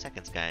give me 2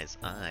 seconds, guys.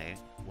 I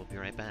will be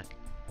right back.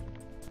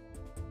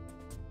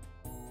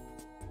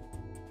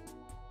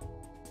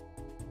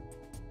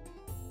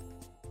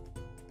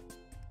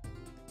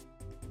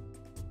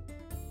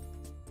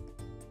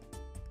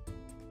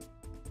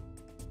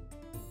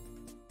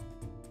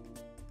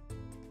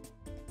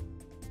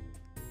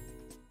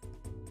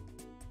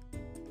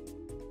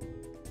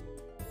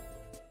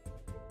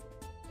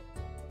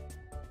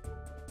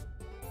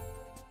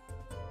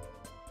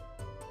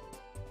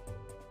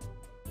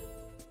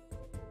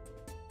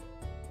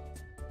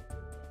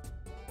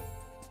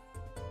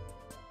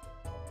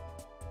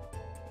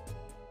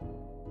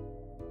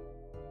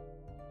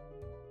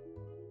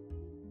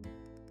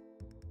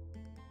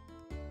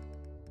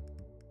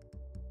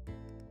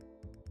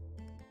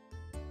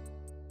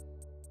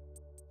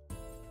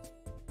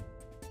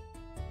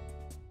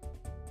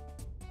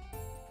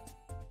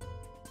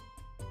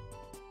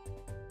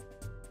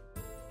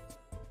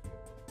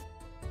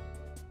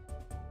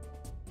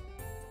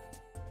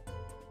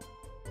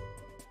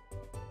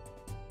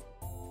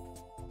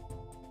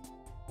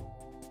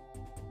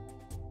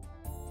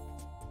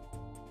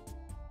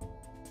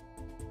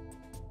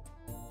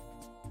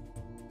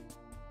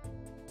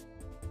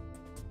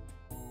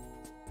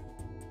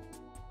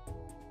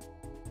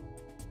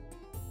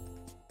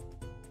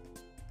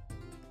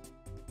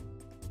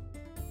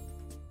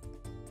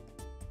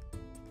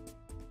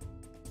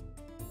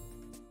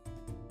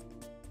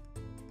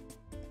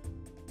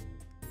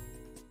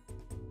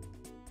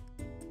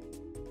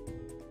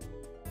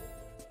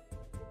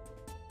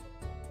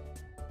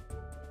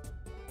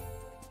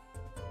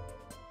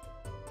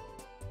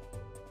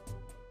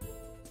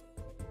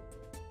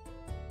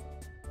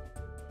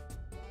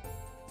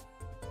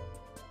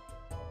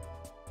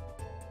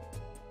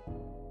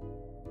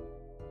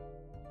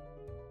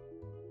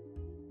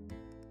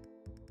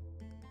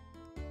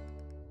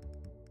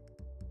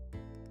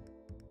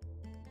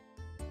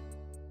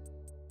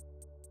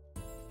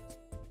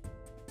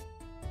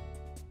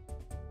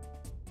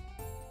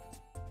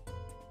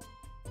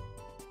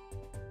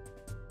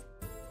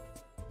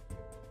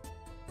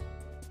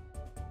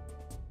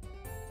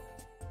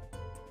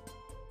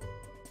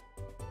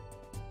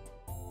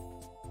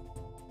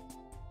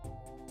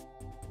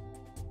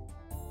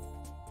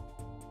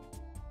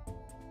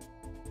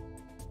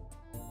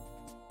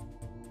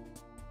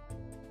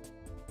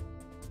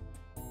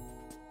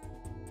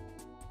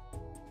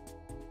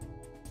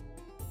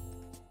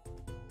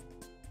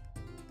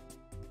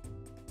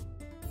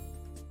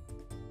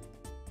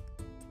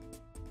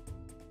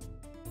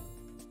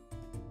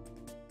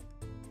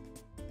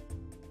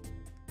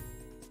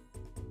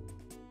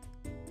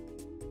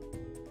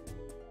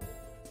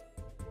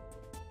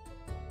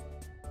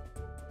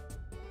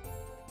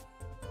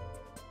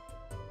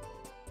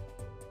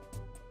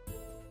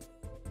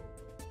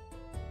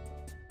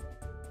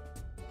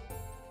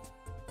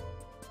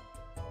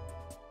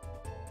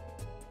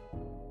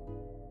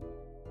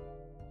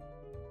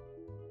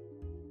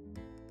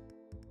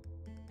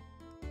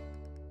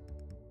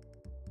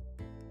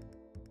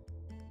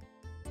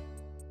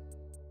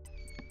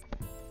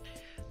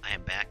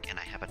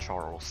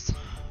 Charles.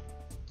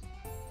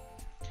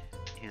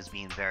 He was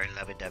being very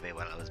lovey-dovey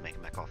while I was making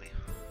my coffee.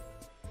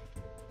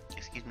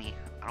 Excuse me,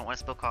 I don't want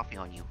to spill coffee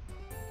on you.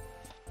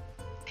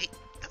 Hey,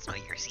 that's not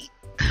your seat.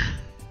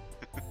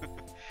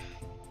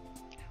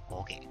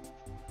 Okay.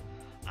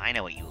 I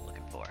know what you were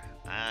looking for.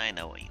 I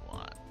know what you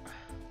want.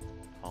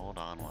 Hold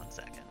on 1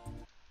 second.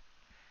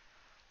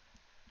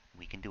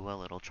 We can do a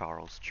little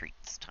Charles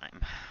Treats time.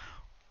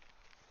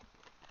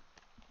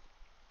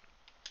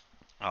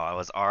 Oh, I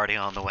was already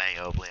on the way,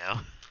 Oblio.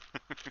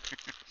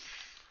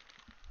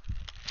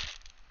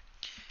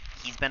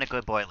 He's been a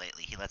good boy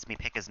lately. He lets me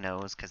pick his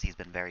nose because he's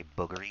been very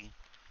boogery.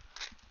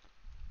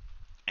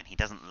 And he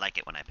doesn't like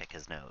it when I pick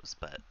his nose,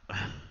 but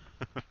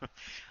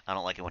I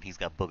don't like it when he's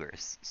got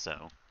boogers,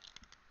 so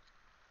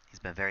he's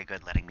been very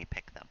good letting me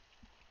pick them.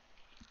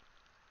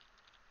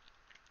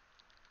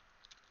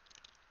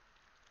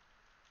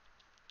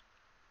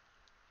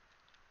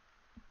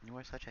 You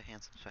are such a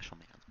handsome, special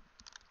man.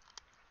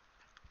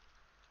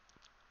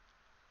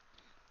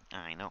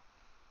 I know.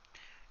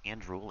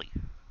 And drooly.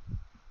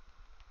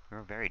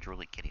 You're a very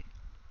drooly kitty.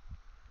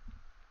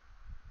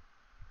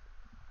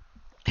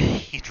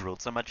 He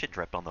drooled so much it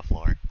dripped on the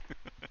floor.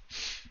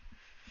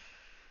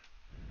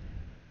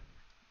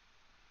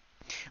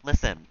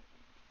 Listen,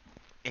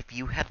 if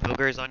you had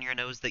boogers on your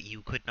nose that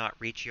you could not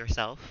reach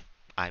yourself,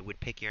 I would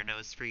pick your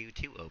nose for you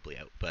too,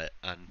 Oblio. But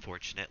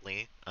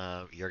unfortunately,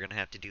 you're gonna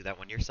have to do that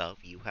one yourself.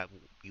 You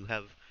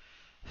have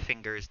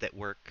fingers that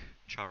work.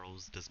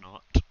 Charles does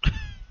not.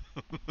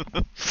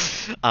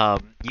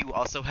 You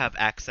also have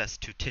access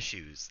to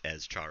tissues,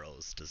 as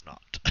Charles does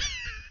not.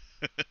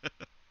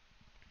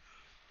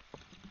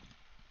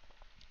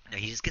 No,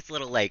 he just gets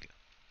little, like,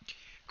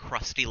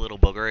 crusty little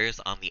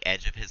boogers on the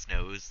edge of his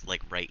nose,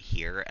 like, right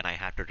here, and I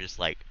have to just,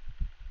 like,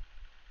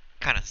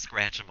 kind of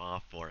scratch them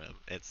off for him.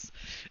 It's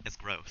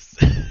gross.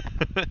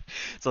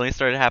 It's only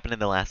started happening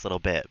the last little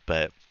bit,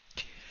 but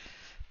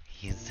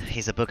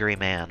he's a boogery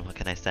man, what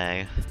can I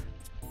say?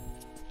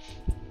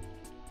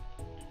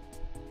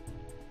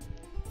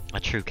 A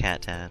true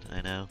cat dad,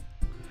 I know.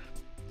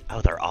 Oh,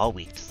 they're all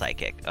weak to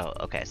psychic. Oh,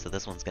 okay, so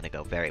this one's gonna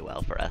go very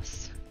well for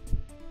us.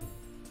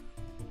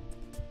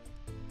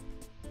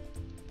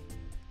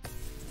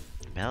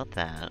 About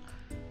that.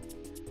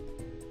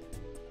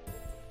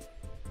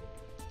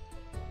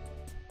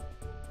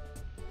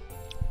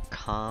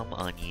 Calm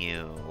on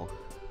you.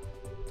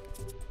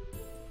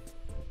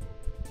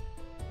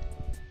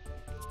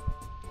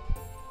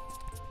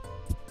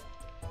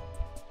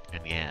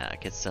 And yeah,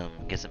 get some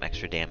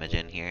extra damage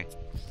in here.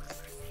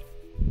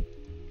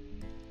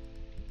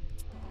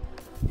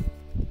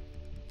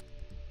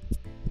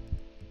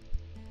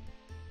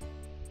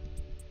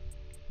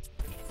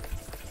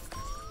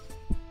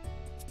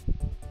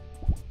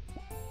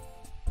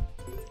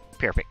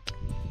 Perfect.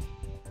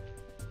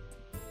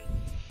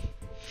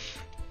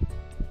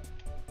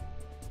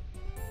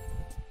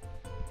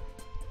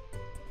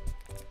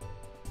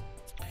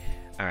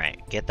 Alright,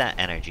 get that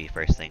energy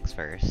first things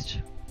first.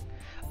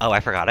 Oh, I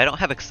forgot, I don't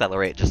have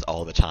Accelerate just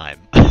all the time.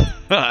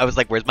 I was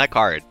like, where's my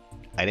card?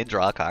 I didn't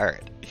draw a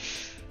card.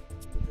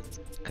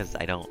 Because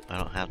I don't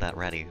have that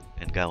ready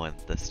and going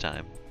this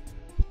time.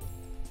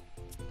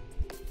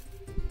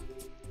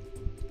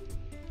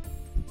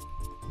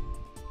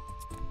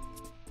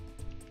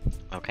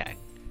 Okay.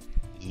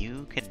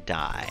 You can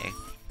die.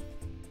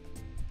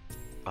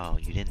 Oh,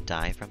 you didn't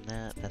die from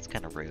that? That's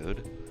kind of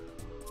rude.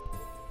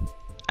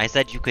 I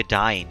said you could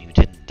die and you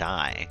didn't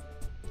die.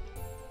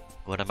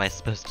 What am I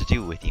supposed to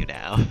do with you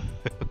now?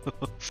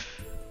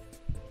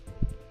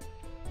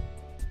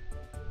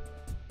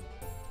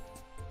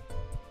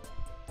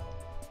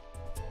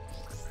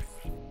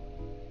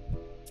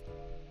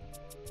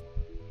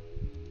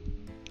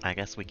 I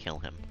guess we kill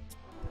him.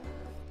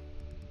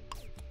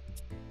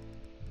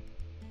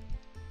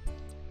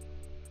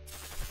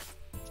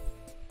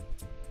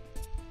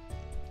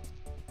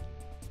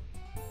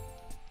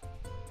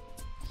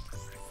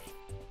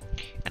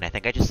 And I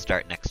think I just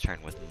start next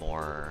turn with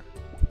more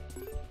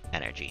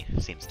energy.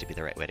 Seems to be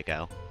the right way to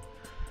go.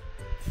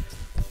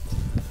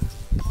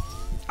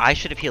 I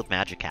should have healed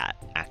Magikarp,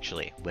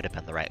 actually. Would have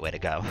been the right way to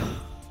go.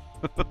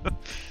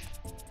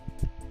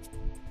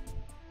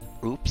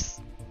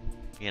 Oops.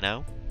 You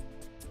know?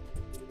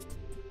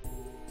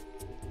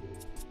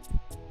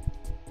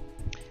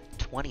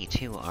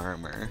 22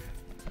 armor.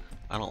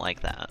 I don't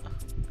like that.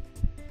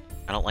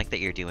 I don't like that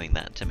you're doing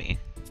that to me.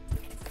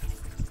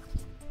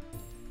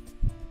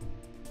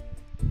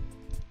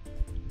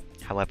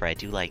 However, I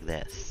do like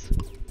this.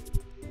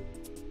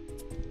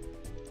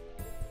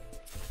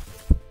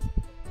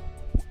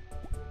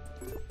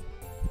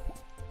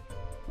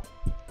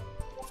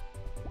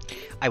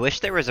 I wish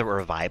there was a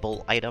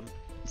revival item,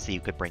 so you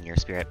could bring your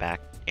spirit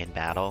back in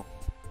battle.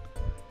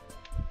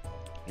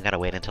 You gotta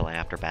wait until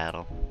after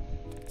battle.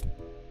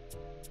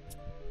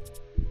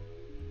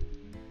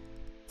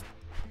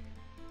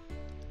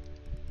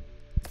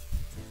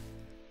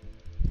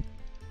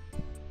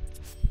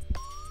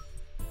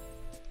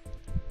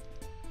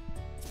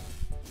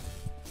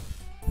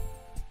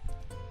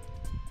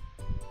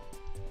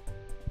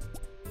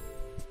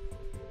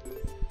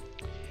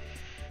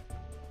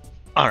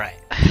 Alright,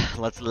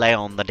 let's lay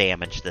on the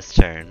damage this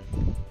turn.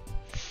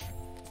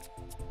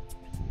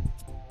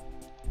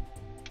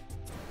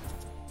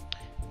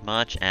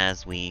 Much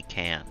as we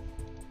can.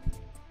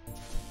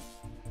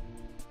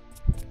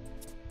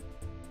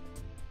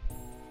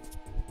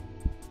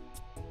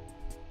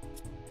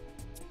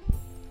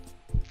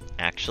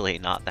 Actually,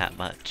 not that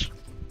much.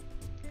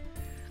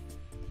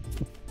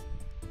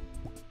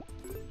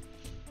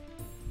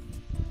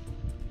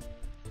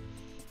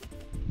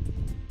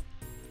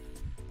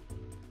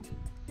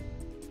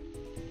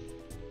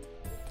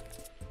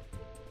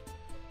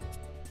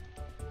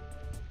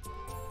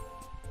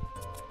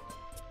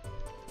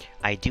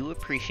 I do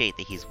appreciate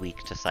that he's weak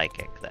to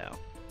Psychic, though.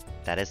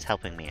 That is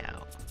helping me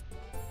out.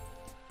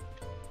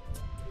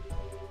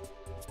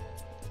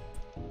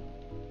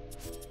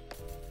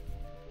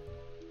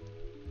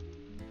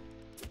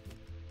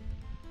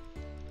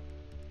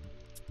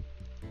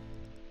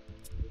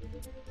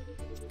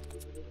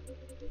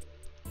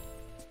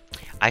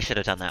 I should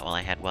have done that while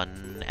I had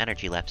one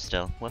energy left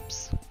still.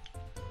 Whoops.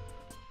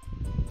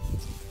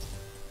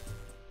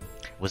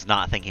 Was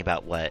not thinking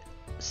about what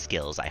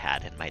skills I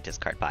had in my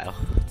discard pile.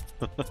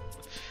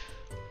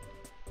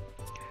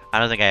 I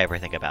don't think I ever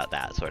think about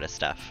that sort of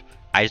stuff.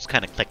 I just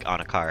kind of click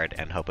on a card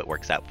and hope it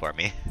works out for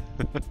me.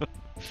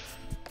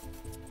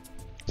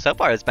 So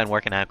far, it's been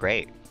working out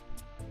great.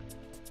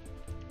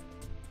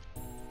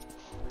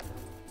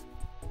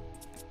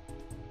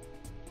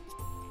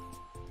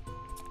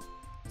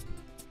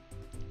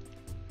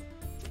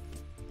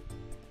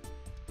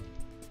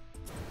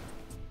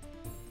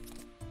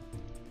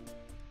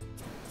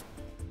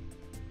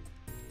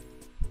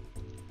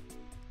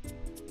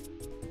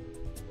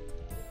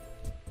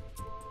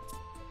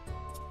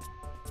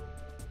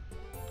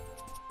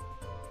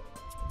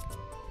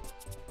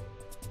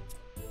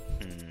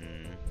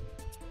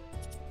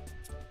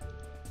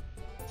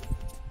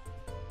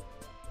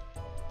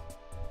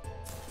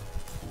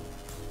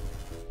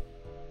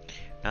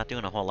 Not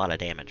doing a whole lot of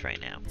damage right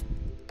now.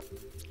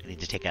 I need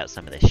to take out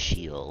some of this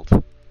shield.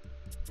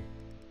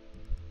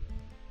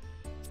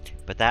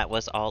 But that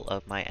was all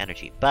of my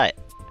energy. But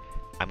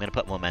I'm going to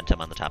put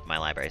momentum on the top of my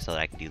library so that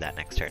I can do that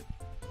next turn.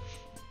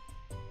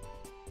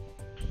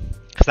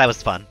 Because that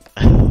was fun.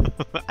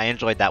 I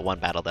enjoyed that one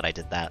battle that I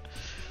did that.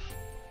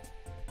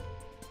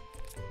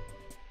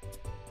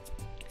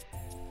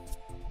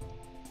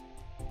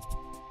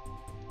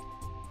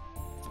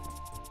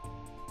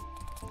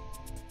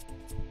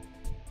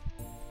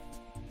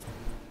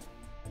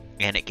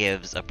 And it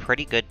gives a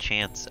pretty good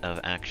chance of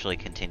actually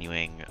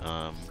continuing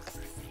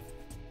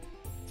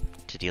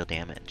to deal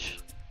damage.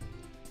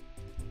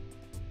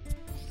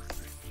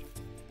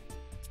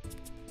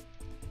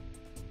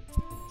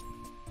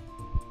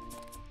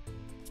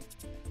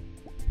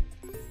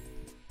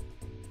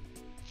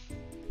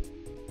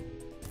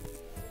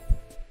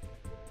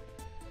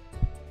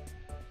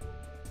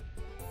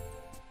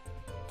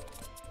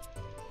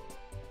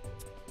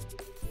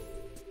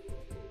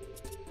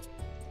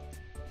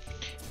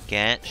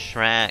 Get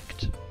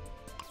Shrek'd.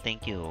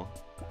 Thank you.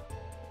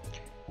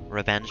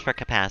 Revenge for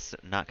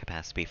not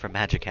Capacity, for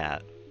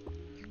Magikarp.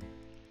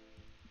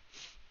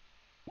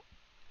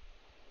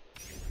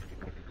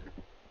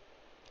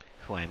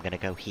 Who I'm gonna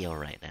go heal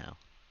right now,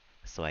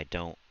 so I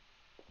don't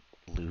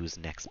lose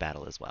next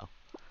battle as well.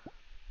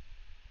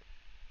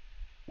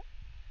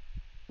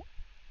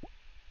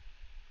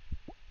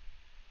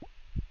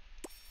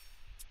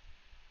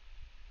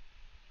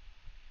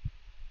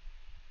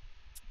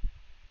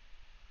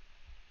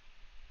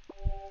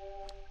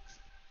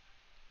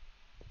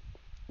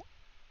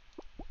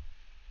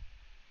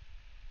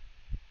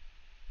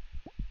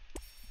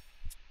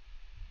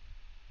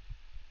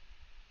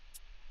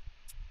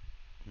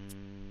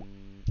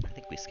 I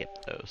think we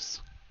skipped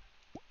those.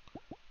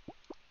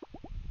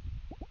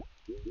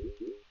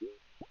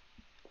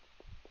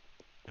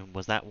 And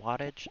was that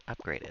wattage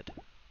upgraded?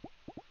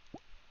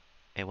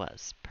 It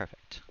was.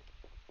 Perfect.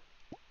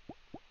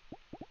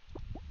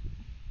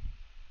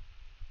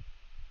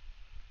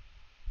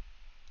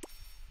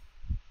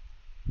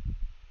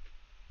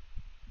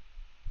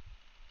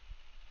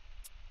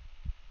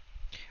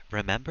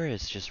 Remember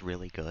is just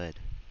really good.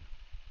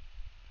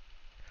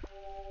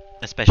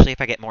 Especially if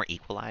I get more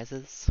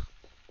equalizes.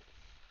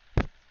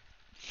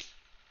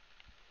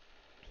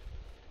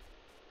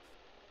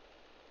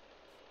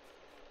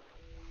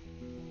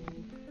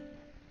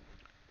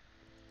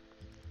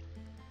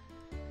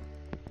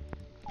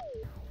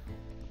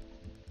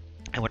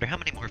 I wonder how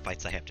many more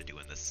fights I have to do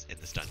in this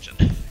dungeon,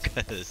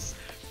 because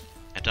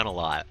I've done a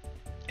lot,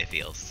 it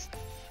feels.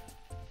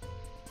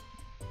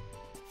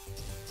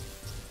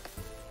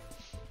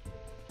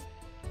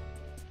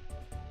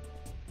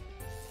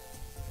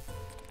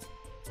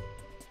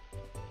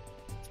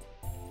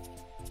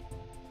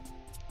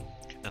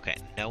 Okay,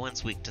 no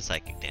one's weak to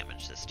psychic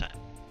damage this time.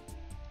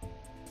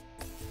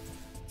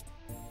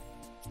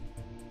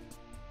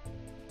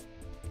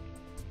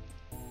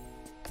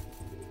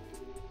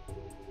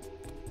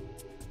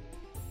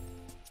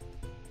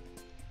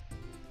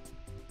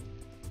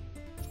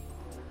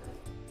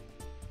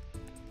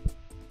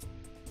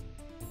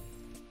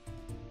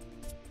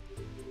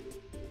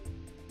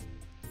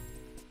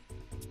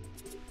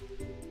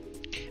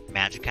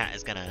 Magikarp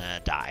is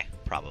gonna die,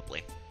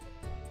 probably.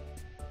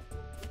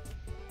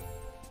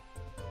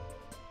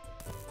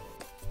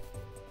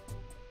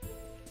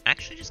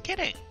 Actually, just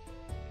kidding.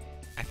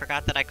 I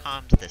forgot that I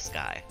calmed this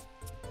guy.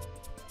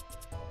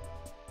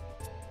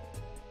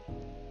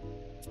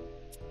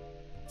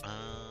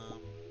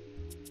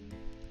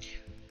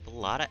 A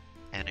lot of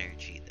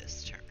energy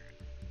this turn.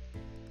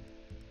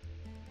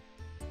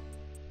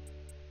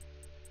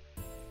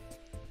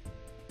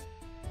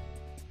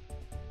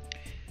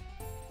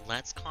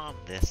 Let's calm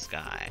this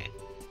guy.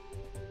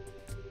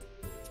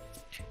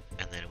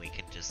 And then we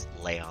can just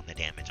lay on the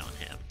damage on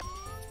him.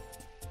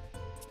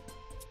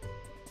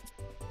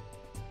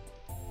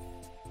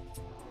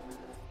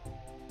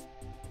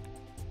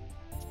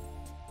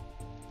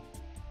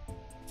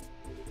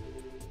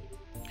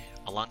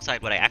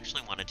 Alongside what I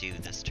actually want to do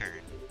this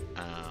turn,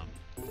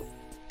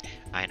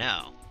 I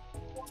know.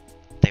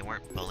 They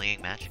weren't bullying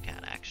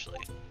Magikarp, actually.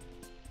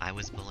 I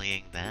was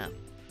bullying them,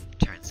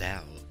 turns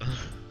out.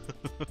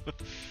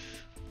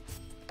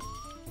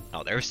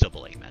 Oh, they were still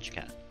bullying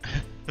Magikarp.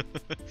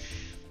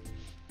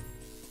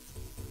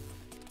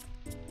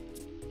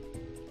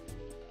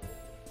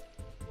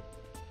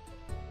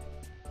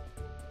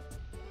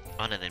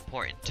 On an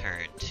important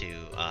turn to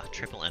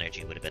triple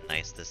energy would have been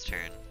nice this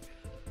turn.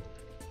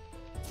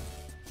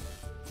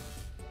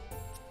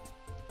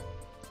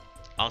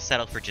 I'll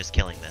settle for just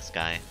killing this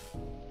guy.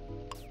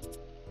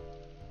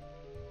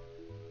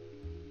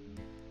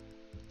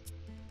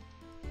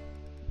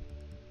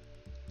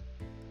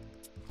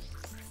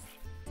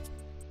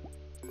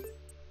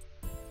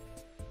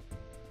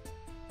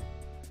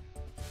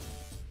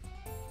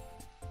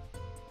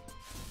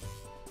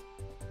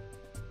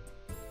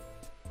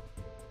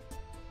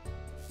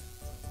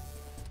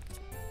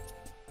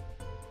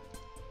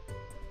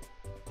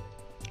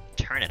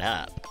 Turn it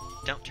up.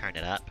 Don't turn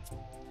it up.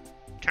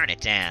 Turn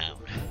it down.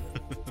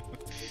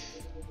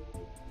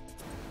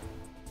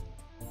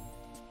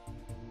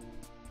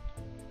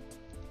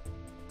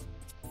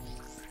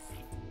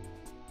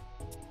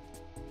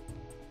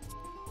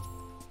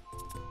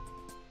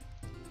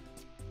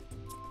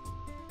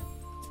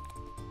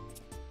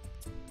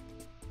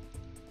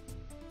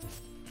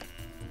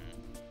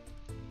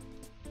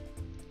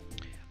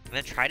 I'm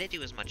gonna try to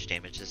do as much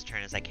damage this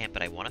turn as I can,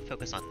 but I want to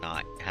focus on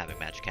not having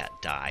Magikarp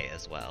die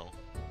as well.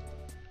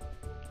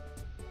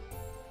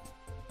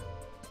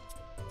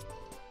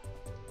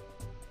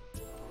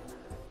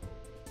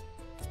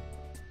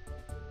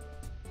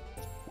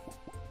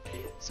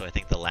 So I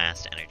think the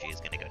last energy is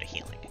going to go to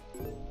healing.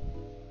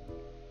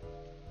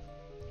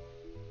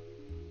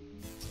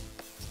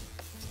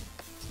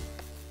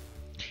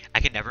 I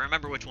can never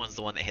remember which one's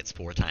the one that hits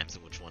 4 times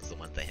and which one's the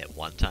one that hit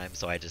 1 time,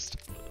 so I just...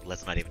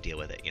 let's not even deal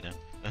with it, you know?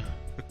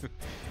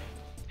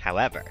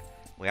 However,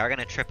 we are going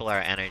to triple our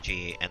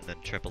energy and then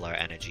triple our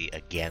energy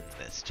again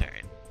this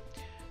turn.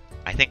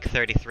 I think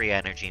 33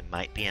 energy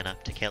might be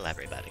enough to kill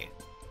everybody.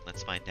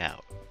 Let's find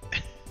out.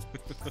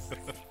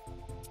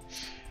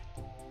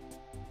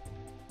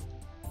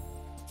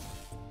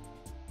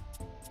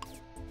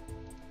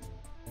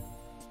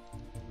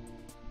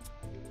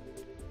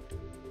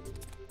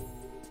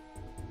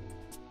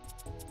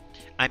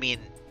 I mean,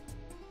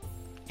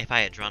 if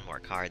I had drawn more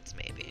cards,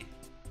 maybe.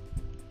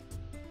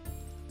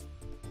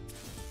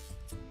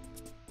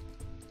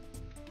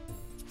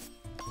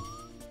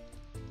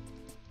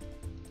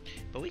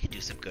 But we can do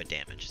some good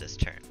damage this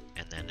turn,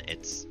 and then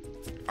it's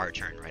our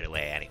turn right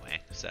away anyway,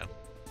 so...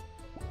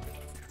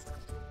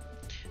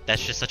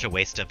 That's just such a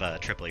waste of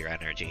triple your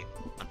energy,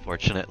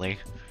 unfortunately.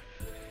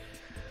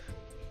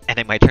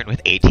 Ending my turn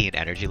with 18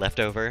 energy left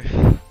over.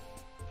 It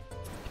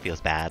feels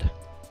bad.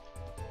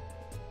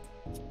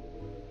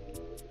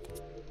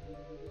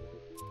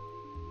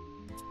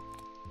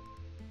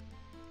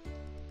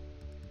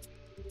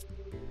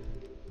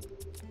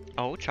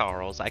 Oh,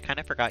 Charles, I kind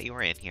of forgot you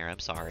were in here. I'm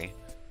sorry.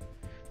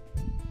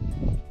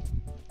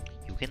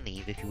 You can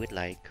leave if you would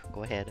like.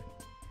 Go ahead.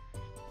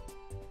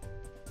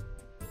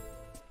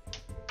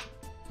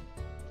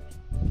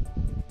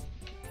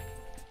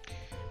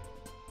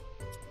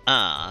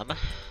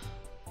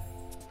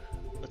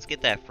 Let's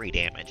get that free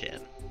damage in.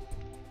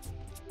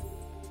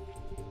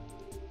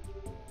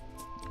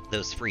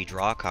 Those free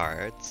draw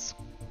cards.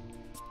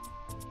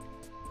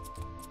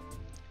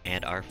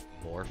 And our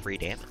more free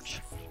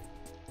damage.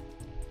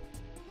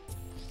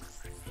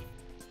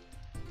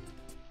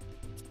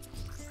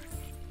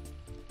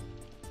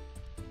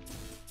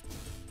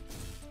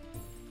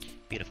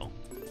 Beautiful.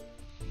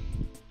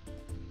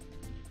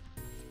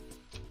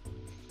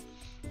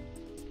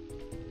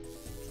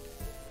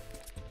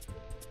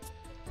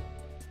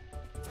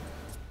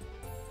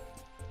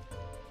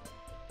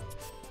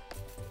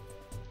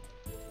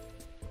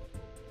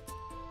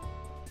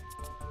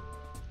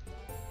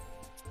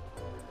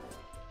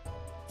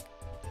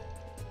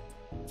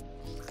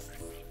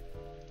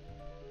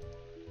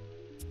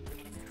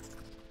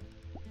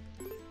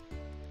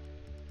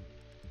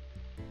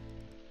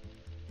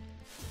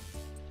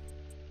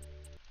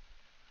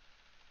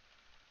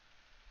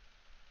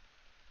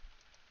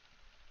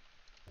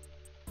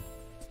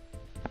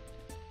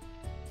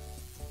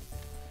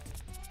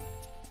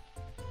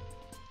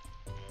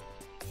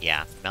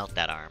 Yeah, melt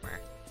that armor.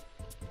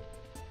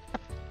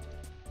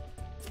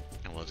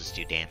 And we'll just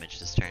do damage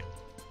this turn.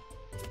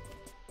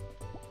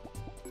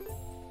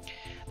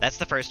 That's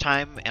the first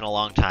time in a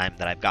long time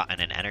that I've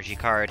gotten an energy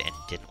card and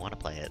didn't want to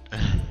play it.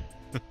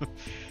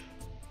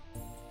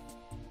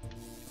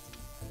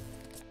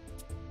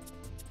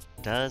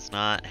 Does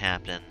not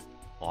happen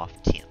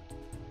often.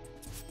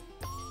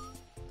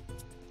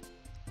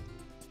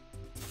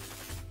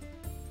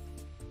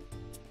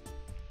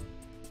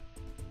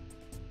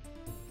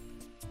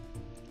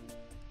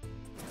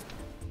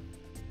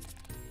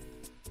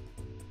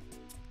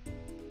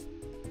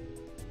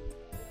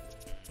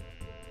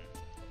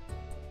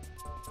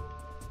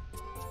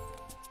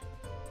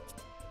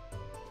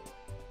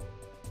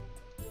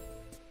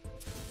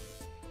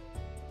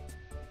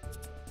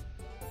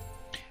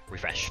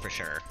 Refresh for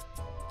sure.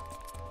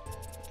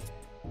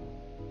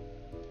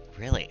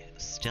 Really?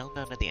 Still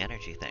none of the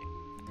energy thing.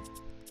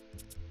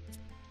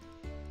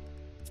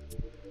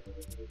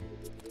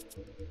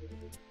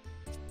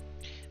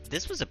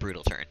 This was a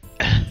brutal turn.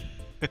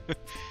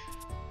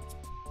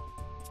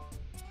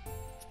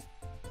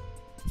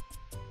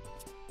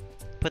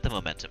 Put the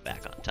momentum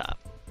back on top.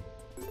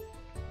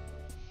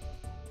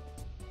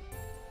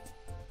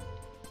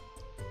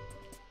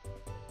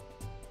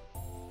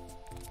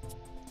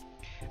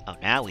 Oh,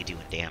 now we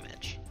doing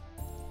damage.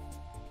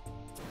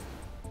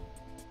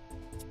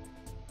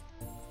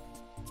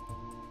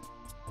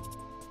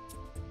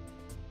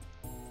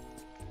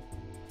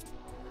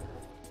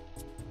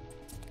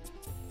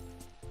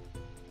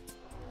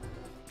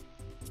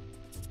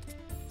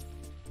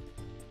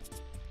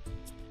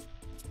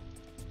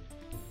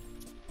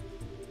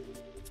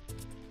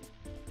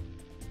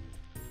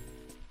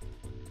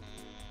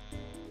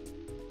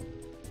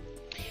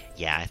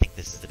 Yeah, I think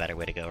this is the better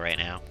way to go right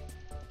now.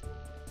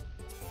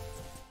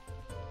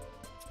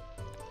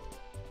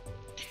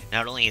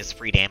 Not only is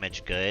free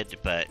damage good,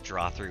 but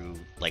draw through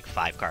like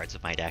 5 cards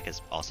of my deck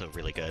is also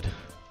really good.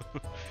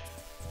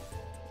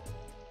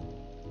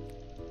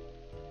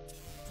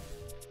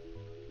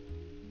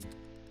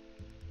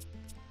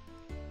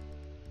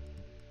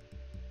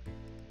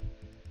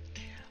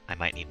 I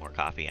might need more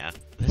coffee, yeah.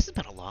 This has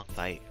been a long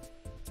fight.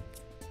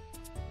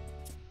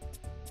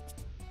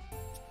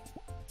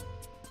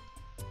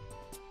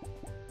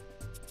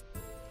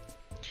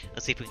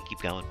 Let's see if we can keep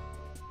going.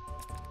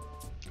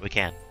 We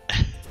can.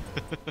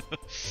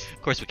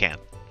 Of course we can.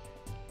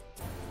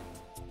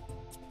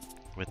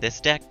 With this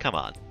deck, come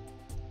on.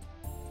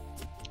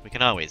 We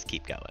can always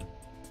keep going.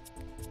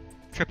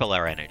 Triple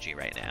our energy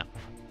right now.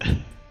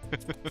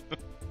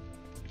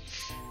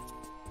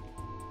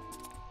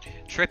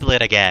 Triple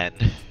it again.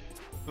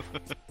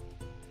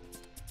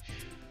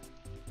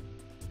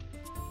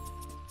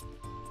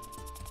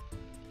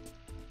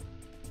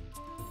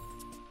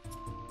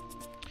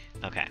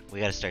 Okay, we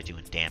gotta start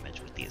doing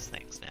damage with these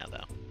things now,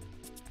 though.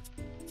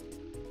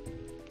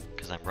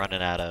 Because I'm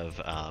running out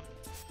of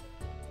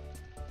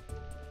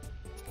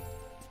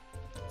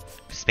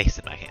space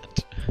in my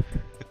hand.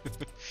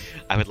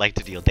 I would like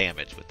to deal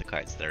damage with the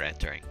cards that are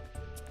entering.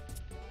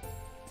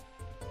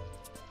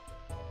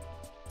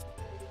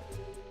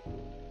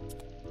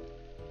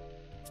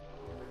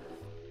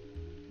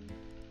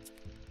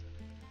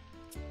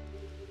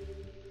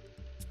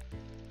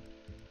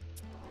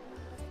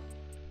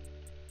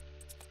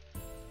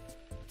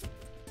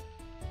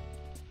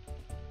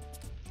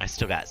 I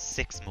still got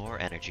 6 more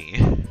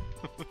energy.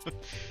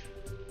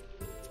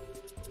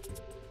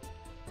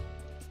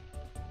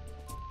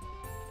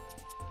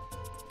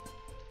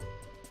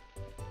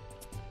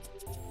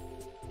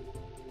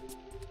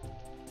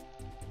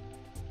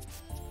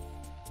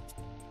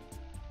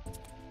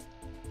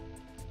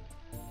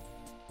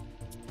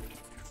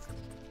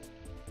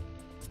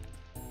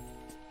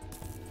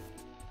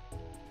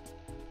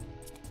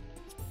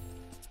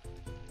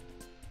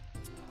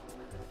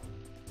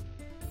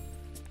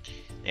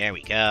 There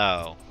we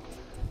go.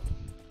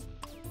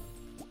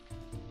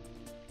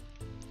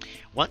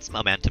 Once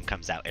momentum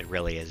comes out, it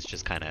really is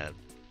just kind of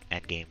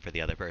endgame for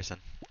the other person.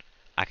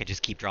 I can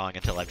just keep drawing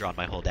until I've drawn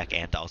my whole deck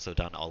and also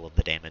done all of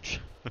the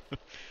damage.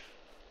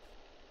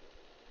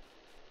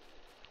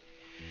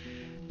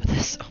 But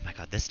this, oh my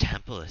god, this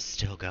temple is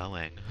still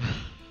going.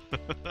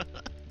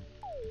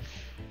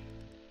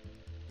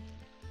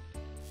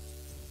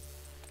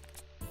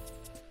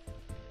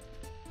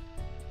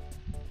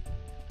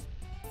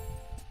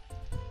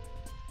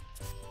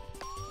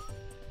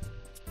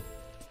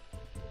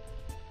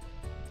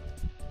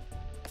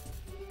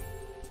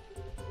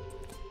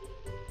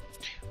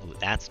 Ooh,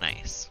 that's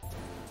nice.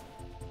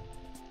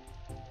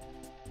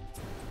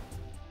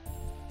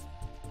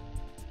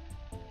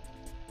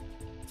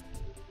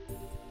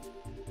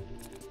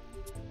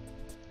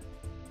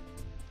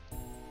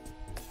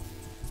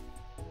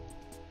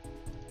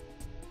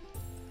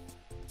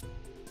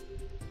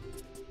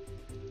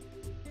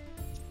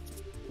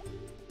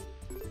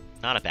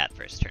 Not a bad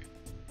first turn.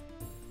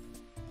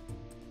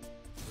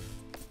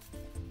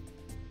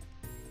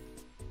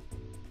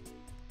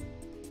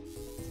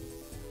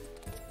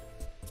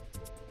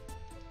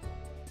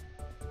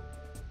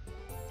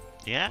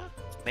 Yeah,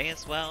 may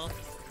as well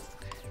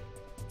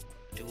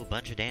do a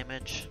bunch of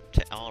damage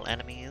to all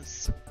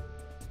enemies.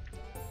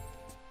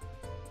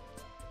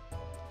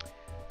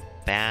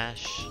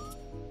 Bash.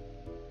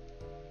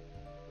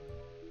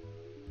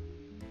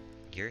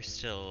 You're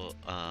still,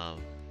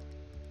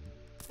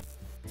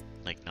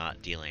 like,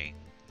 not dealing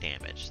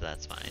damage, so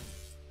that's fine.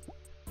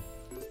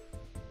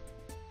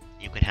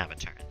 You can have a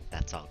turn.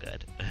 That's all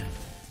good.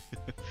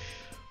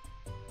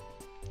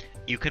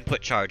 You can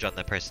put charge on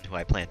the person who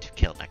I plan to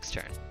kill next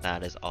turn.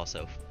 That is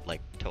also,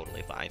 like,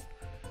 totally fine.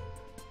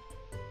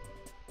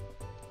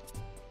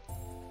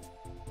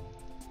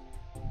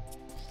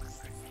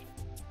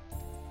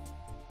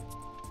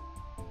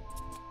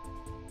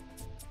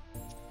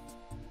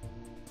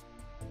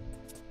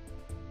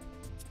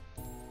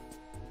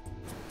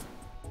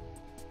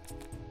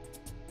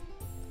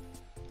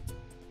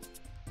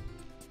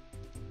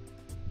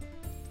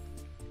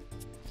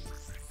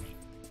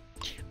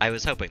 I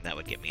was hoping that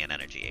would give me an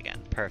energy again.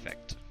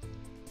 Perfect.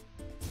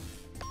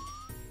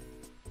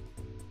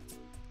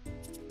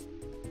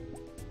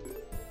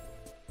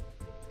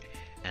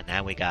 And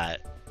now we got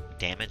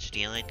damage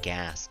dealing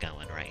gas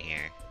going right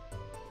here.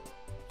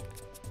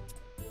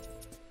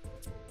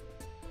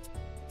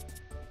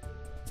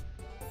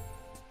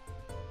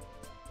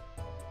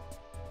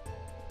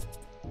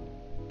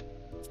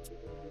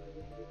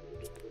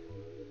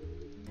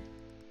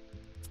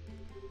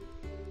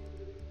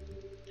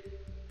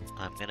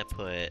 I'm gonna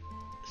put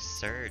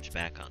Surge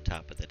back on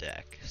top of the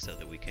deck so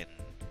that we can,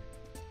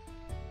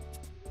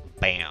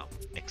 bam,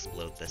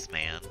 explode this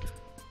man.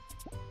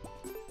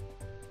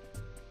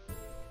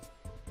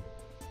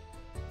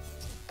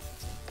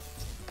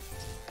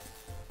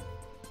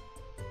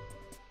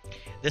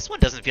 This one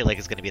doesn't feel like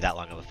it's gonna be that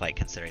long of a fight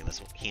considering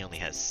this he only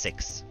has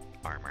 6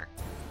 armor.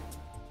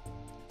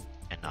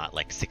 And not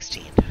like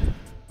 16.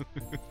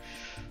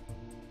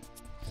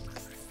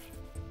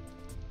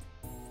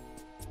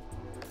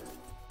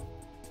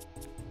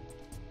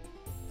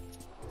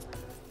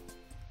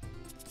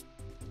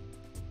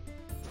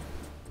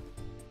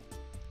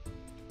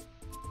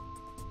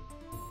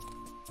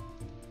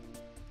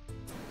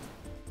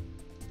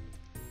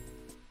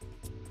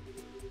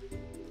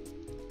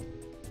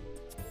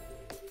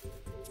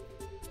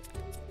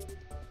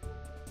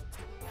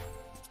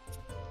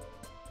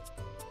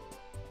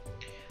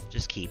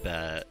 Just keep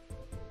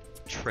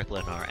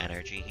tripling our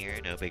energy here,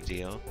 no big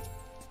deal.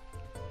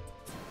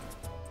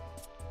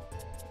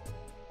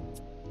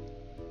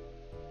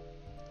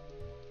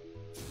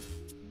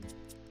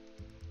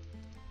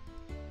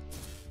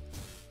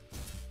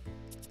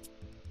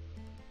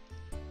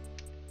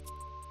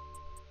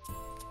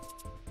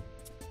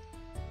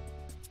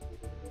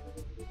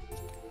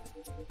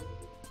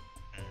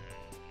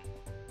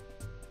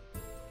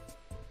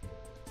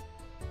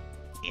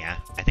 Yeah,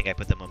 I think I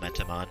put the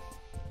momentum on.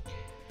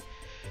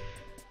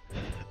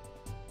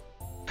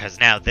 Because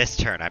now this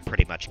turn I'm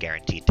pretty much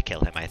guaranteed to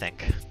kill him, I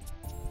think.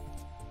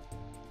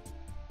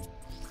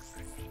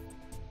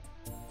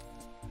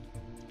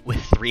 With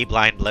 3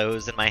 blind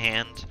blows in my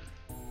hand.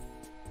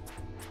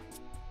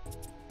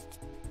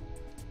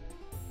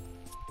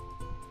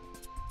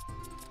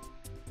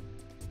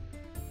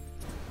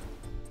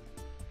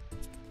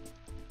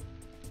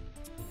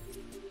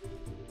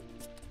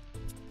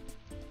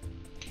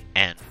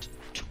 And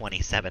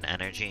 27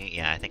 energy.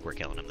 Yeah, I think we're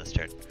killing him this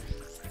turn.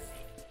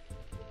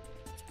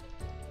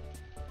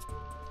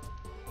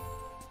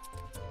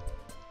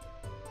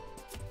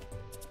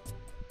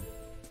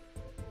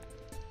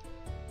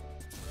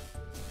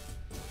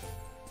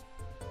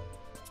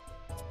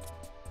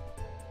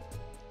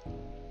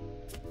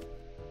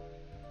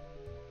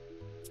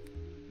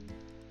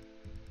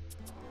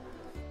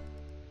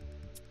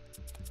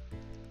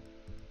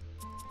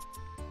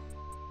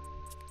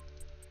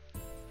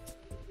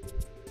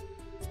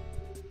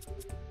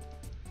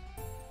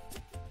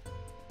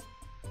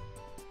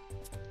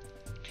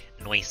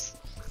 Nice.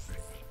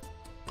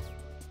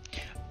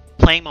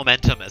 Playing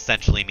momentum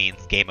essentially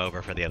means game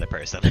over for the other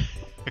person.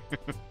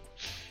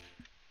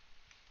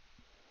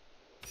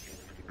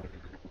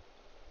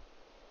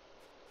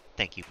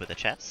 Thank you for the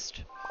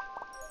chest.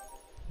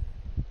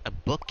 A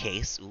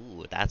bookcase.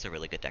 Ooh, that's a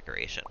really good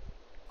decoration.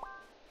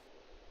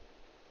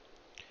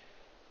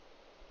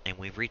 And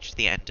we've reached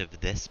the end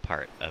of this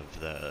part of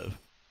the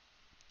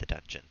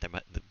dungeon.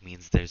 That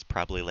means there's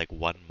probably like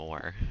one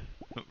more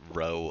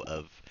row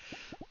of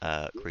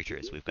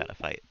creatures we've got to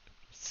fight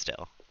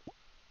still.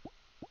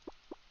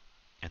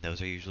 And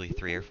those are usually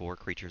 3 or 4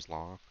 creatures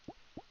long.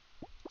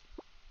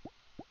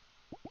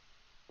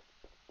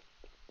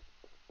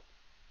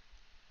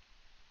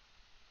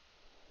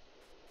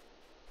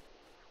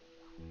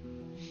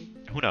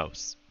 Who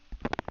knows?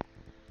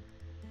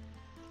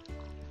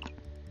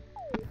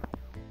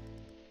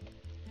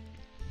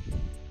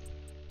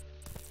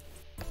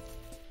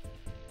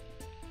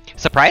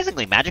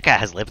 Surprisingly, Magicka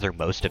has lived through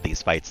most of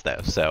these fights though,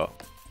 so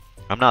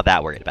I'm not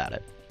that worried about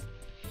it.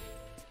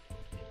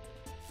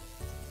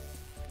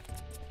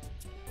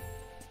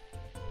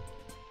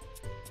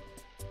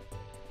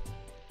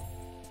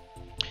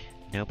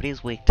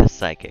 Nobody's weak to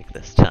psychic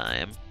this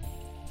time.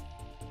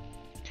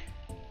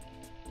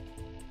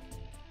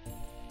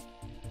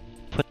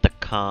 Put the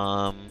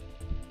calm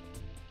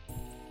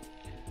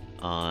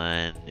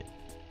on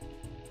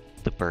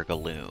the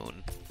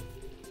Burgaloon.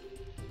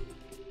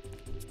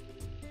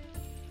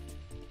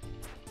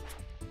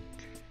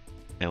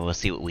 And we'll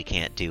see what we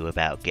can't do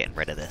about getting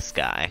rid of this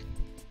guy.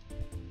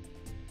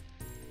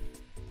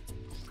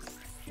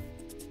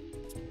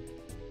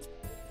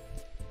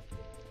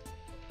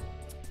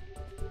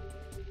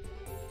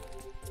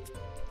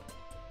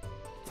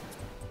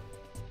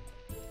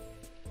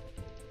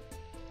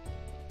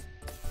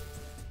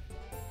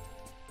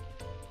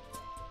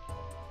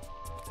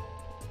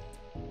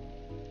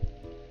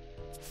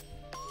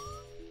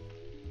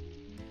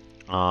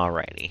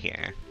 Alrighty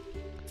here.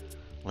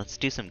 Let's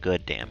do some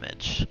good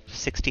damage.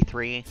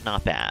 63,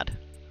 not bad.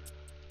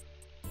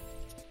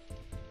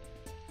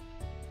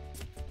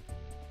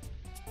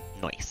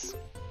 Nice.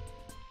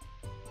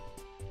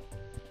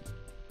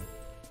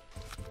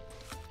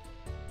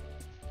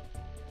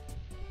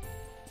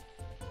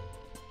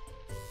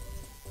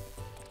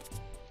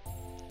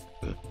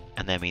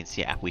 And that means,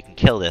 yeah, we can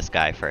kill this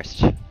guy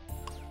first.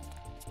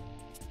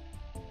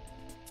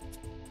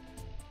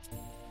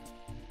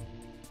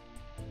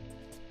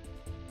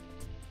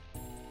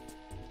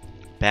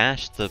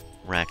 Bash the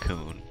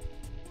raccoon.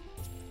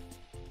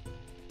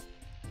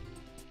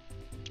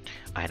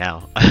 I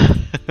know.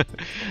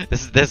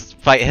 This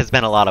fight has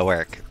been a lot of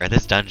work. Or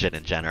this dungeon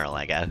in general,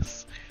 I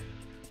guess.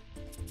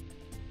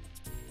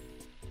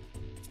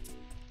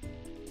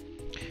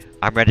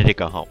 I'm ready to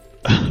go home.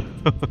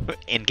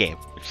 In-game.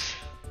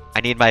 I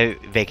need my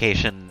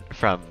vacation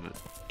from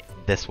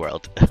this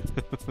world.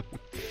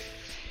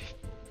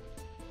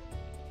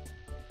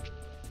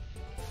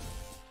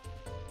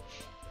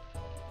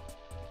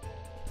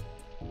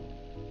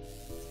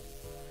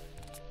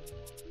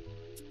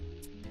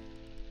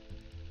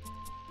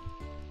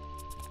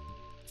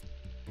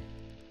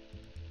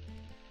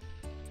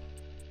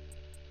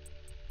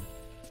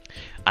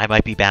 I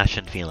might be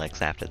bashing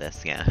Felix after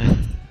this, yeah.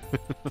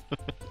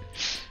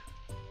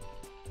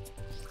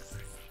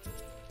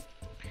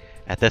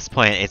 At this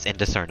point, it's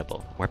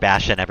indiscernible. We're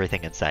bashing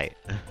everything in sight.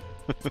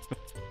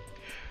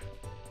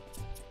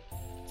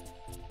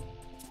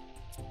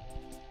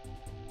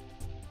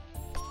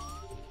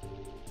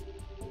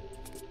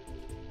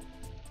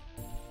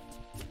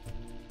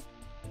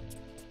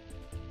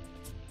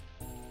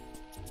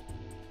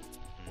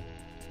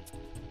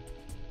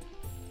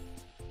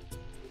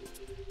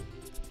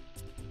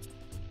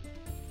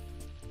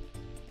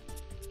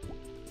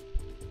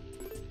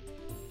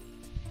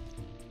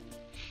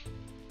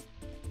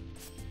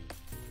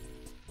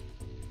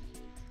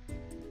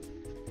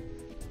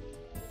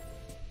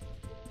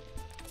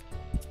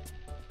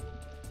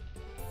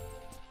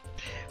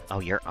 Oh,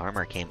 your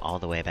armor came all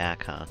the way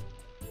back, huh?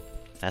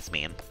 That's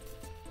mean.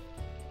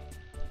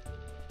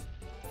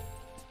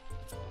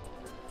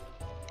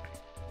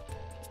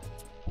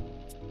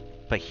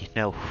 But you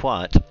know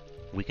what?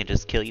 We can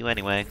just kill you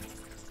anyway.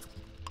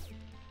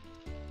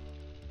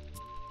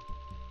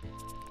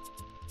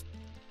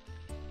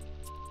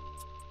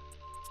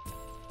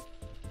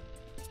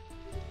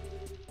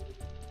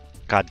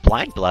 God,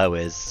 Blind Blow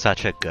is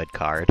such a good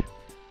card.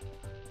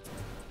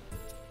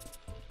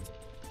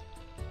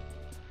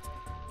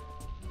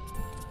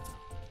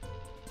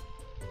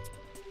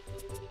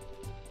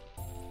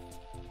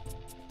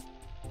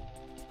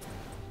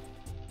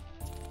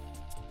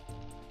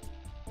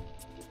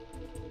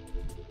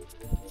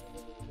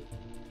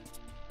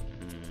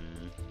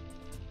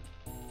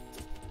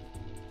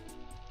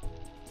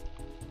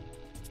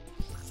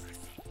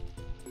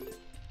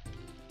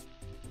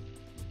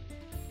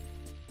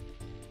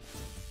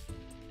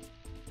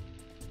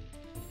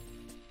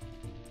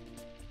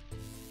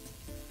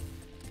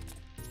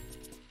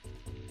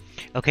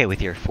 Okay,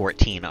 with your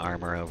 14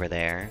 armor over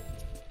there.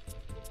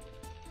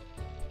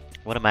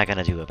 What am I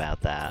gonna do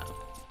about that?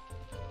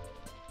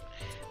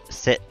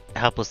 Sit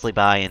helplessly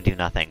by and do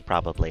nothing,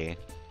 probably.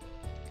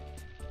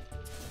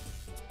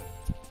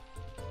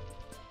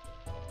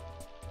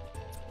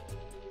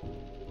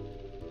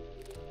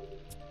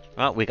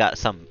 Well, we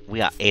got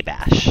a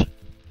bash.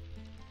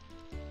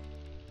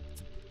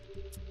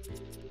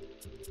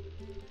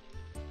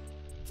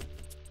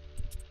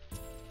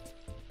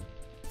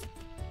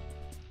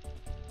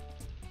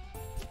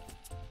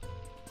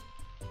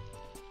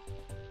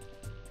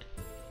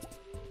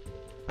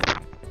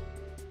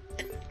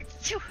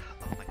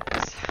 Oh my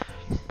goodness.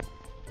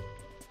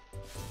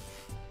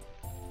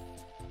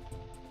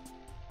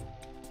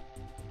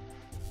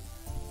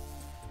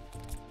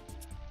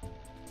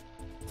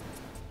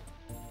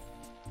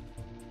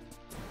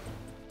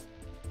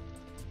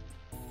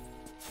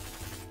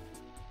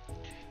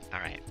 All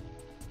right.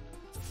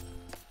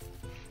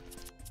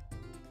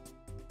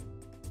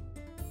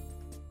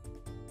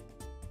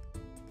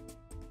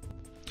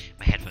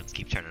 My headphones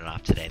keep turning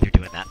off today. They're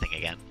doing that thing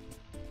again.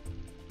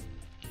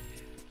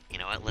 You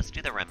know what? Let's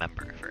do the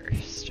remember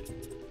first.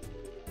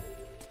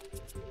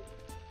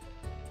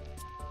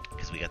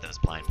 Because because we got those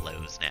blind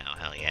blows now.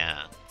 Hell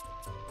yeah.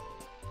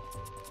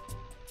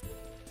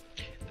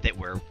 That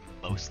were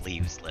mostly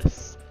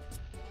useless.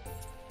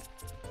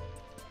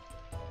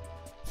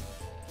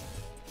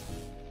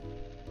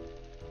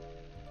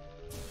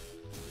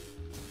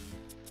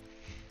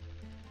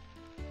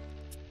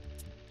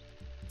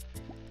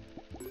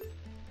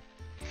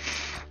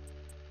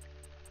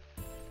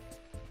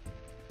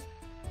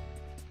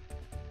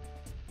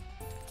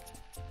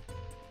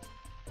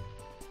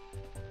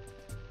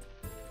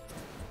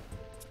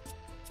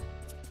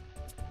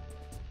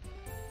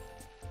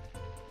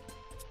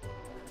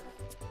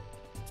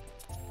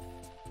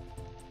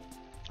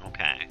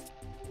 Okay.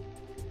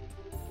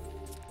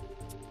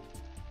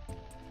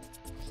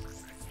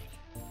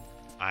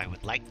 I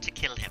would like to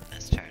kill him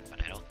this turn,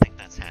 but I don't think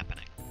that's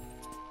happening.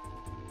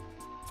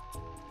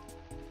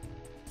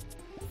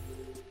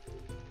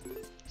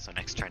 So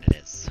next turn it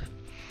is.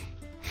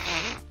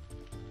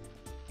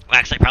 Well,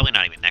 actually, probably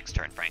not even next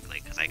turn,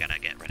 frankly, because I gotta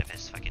get rid of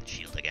his fucking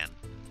shield again.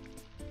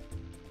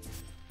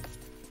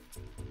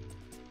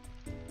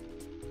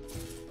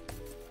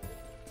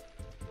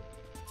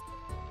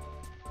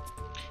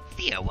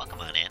 Theo, welcome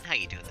on in. How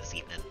you doing this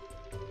evening?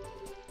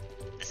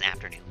 This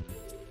afternoon?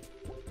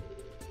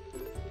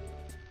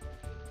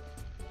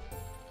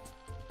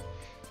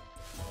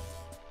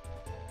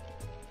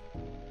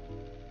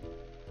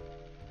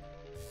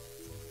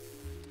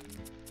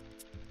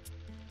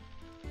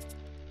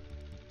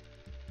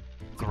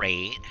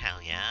 Great. Hell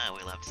yeah,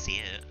 we love to see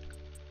it.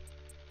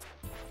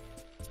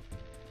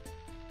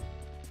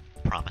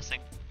 Promising?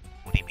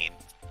 What do you mean?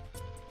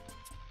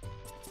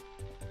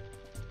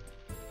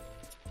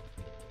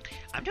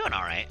 I'm doing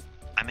alright.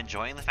 I'm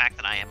enjoying the fact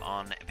that I am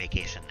on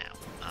vacation now.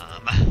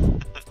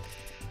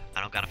 I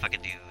don't gotta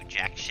fucking do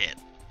jack shit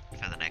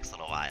for the next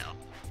little while.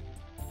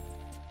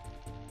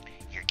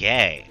 You're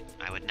gay.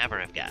 I would never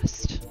have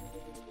guessed.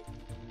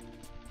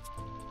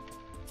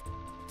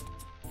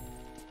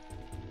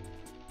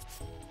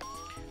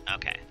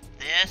 Okay,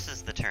 this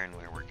is the turn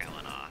where we're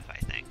going off, I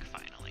think,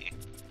 finally.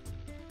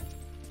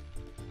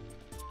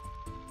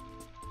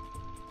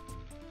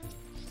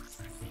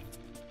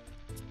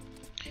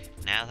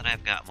 Now that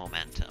I've got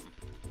momentum.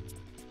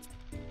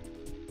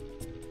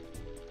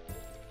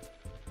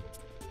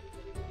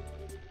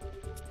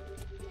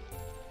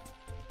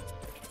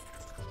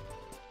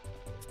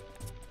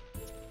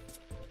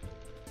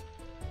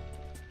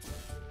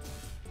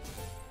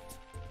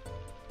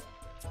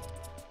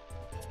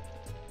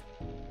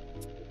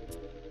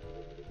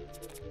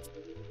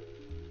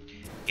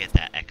 Get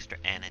that extra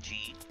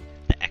energy.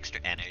 The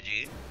extra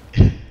energy.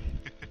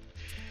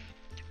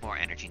 More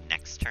energy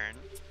next turn.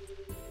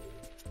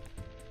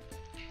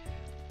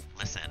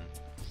 Listen.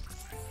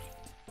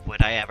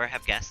 Would I ever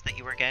have guessed that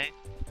you were gay?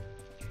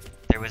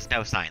 There was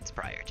no signs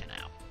prior to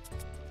now.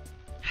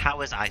 How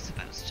was I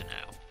supposed to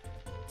know?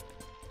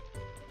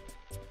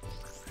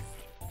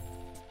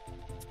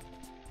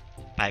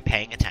 By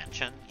paying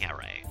attention? Yeah,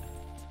 right.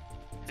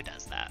 Who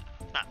does that?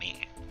 Not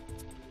me.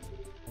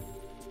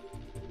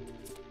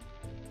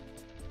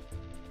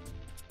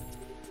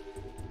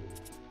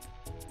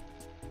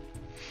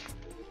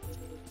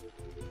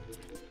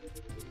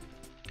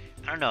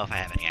 I don't know if I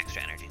have any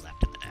extra energy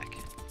left in the deck.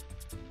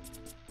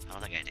 I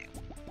don't think I do.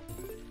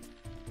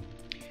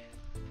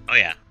 Oh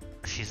yeah,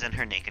 she's in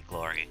her naked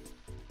glory.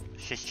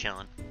 She's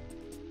chilling.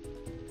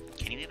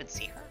 Can you even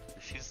see her?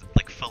 She's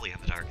like fully in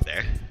the dark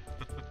there.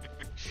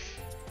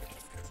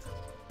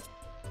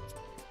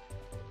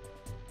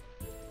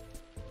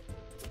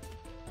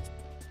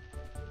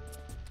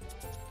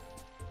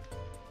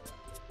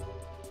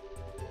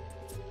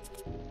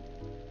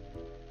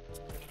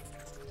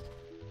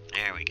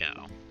 There we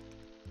go.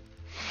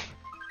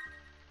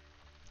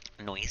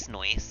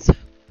 Noise.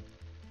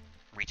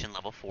 Reaching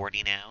level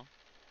 40 now.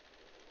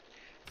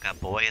 Got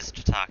boys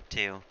to talk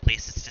to,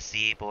 places to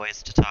see,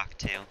 boys to talk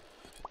to.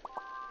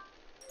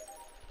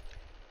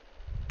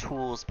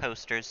 Tools,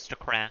 posters to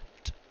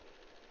craft.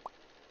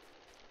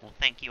 Well,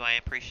 thank you, I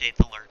appreciate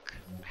the lurk.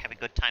 Have a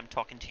good time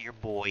talking to your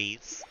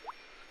boys.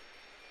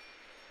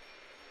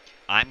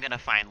 I'm gonna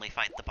finally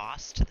fight the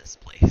boss to this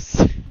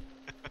place.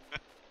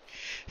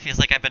 Feels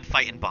like I've been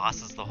fighting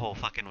bosses the whole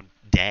fucking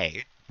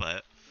day,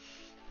 but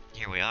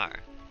here we are.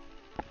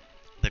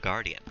 The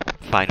Guardian.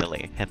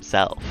 Finally,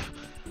 himself.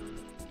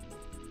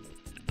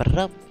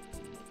 Ba-dum,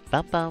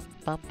 bum bum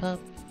bum bum.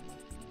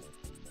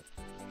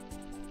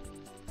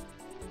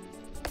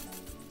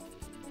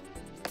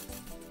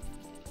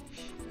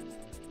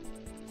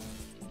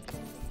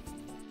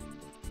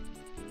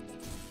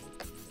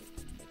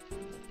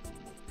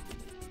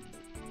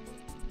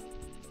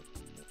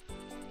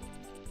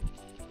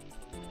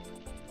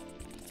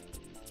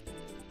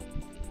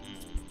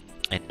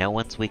 And no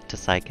one's weak to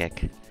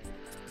psychic.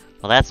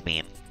 Well, that's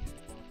mean.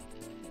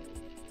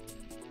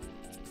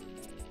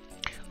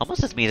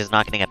 Almost as mean as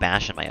not getting a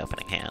bash in my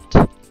opening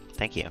hand.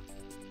 Thank you.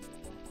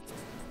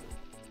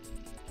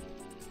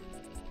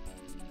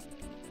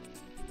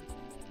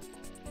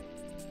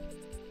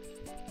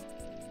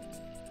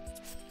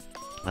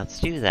 Let's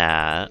do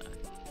that.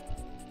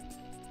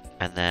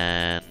 And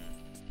then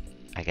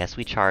I guess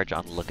we charge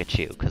on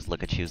Lookachu, because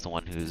Lookachu's the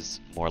one who's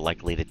more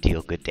likely to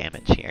deal good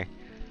damage here.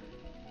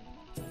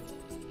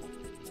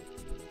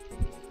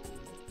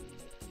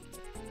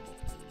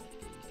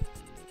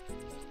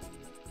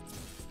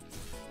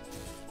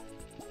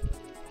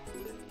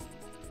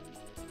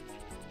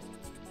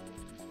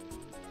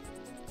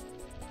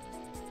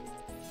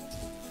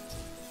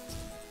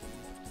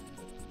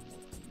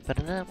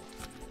 Ba-da-dum,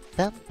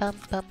 bum bum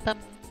bum bum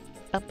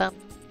bum bum.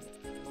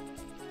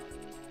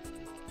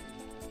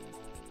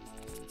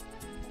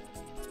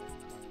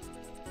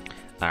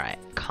 Alright,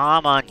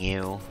 calm on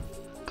you.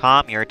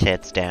 Calm your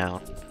tits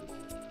down.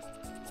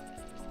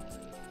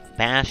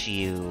 Bash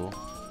you.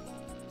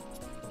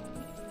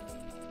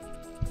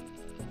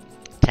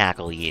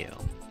 Tackle you.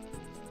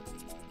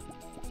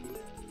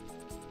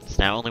 So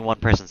now only one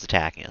person's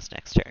attacking us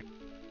next turn.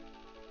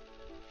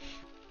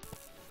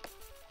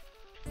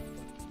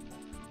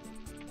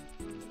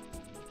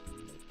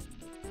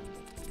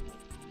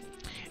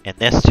 And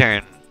this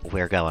turn,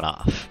 we're going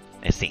off,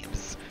 it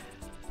seems.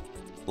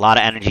 A lot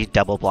of energy,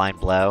 double blind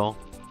blow.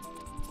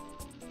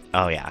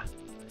 Oh yeah.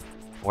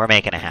 We're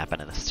making it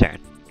happen in this turn.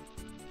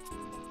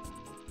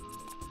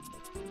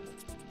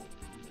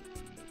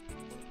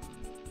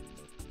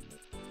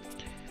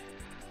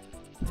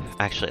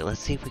 Actually,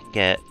 let's see if we can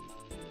get...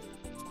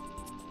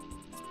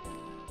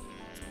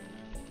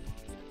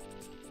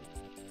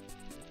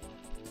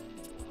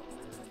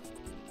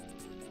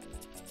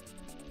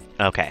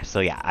 Okay,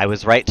 so yeah, I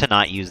was right to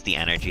not use the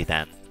energy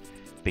then,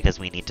 because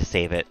we need to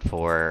save it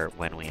for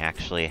when we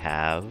actually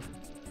have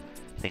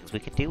things we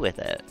can do with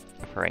it.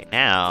 For right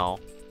now,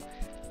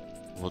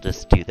 we'll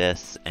just do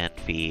this and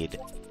feed.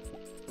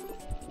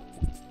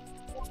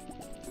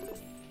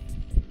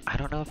 I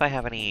don't know if I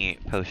have any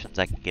potions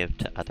I can give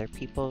to other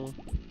people.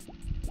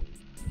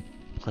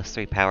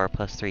 +3 power,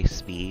 +3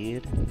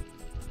 speed.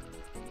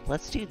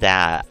 Let's do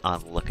that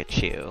on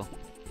Lookachu.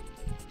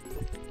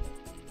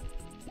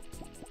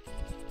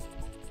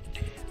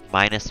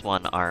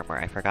 -1 armor.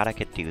 I forgot I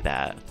could do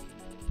that.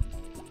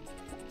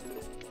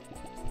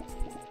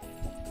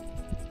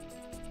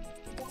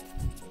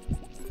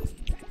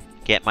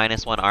 Get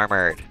 -1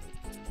 armored.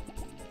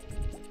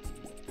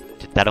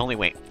 Did that only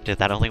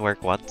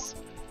work once?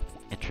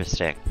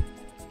 Interesting.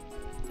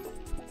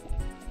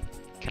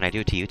 Can I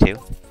do it to you too?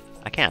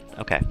 I can.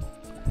 Okay.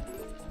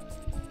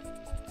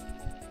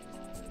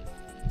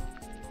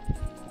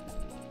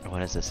 What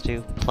does this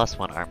do?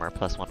 +1 armor,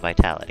 +1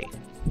 vitality.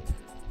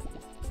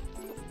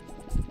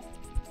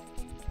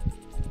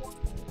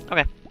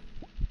 Okay.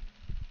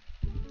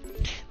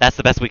 That's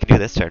the best we can do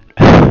this turn.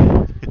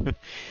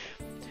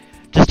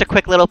 Just a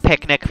quick little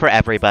picnic for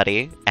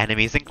everybody,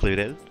 enemies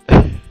included.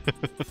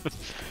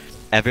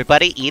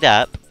 Everybody eat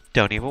up.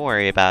 Don't even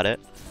worry about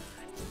it.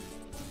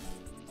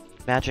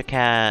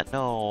 Magikarp,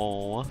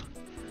 no.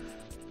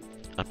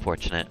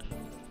 Unfortunate.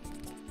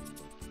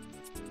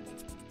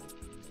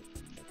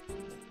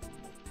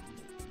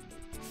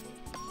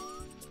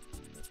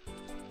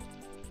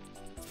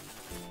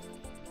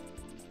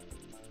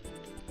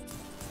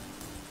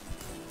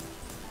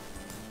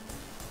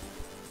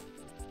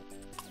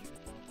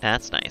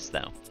 That's nice,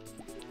 though.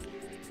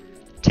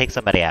 Take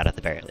somebody out at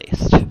the very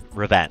least.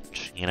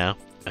 Revenge, you know?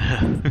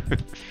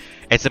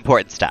 It's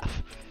important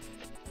stuff.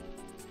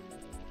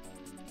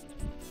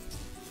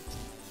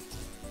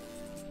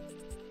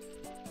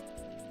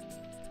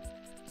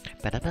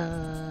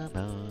 Ba-da-ba-ba-ba-da.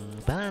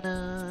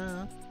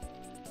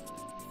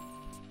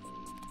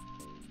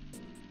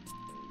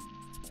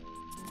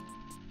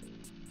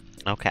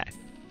 Okay.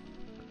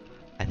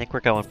 I think we're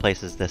going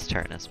places this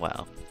turn as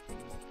well.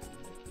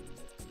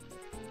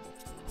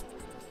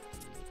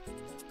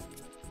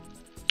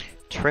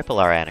 Triple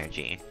our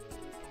energy.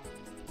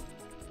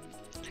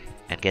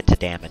 And get to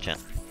damaging.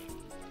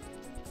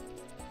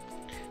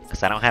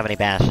 Because I don't have any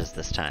bashes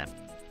this time.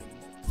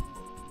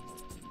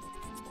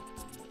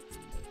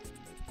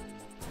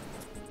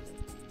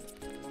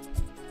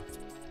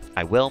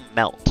 I will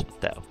melt,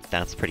 though.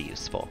 That's pretty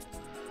useful.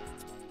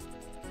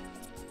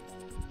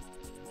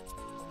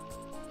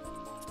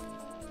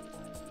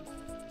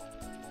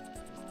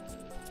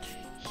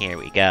 Here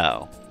we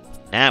go.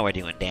 Now we're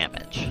doing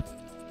damage.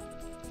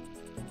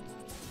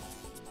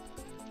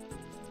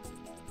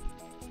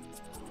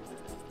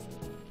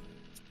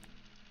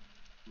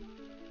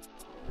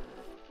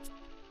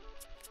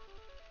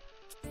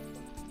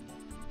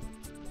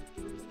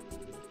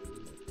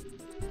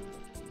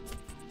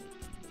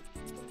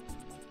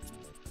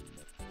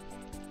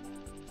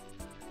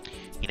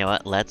 You know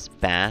what? Let's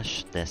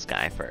bash this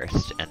guy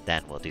first, and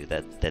then we'll do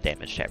the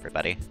damage to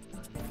everybody.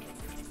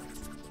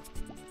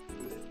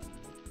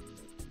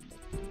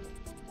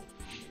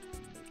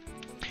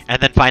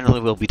 And then finally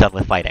we'll be done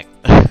with fighting.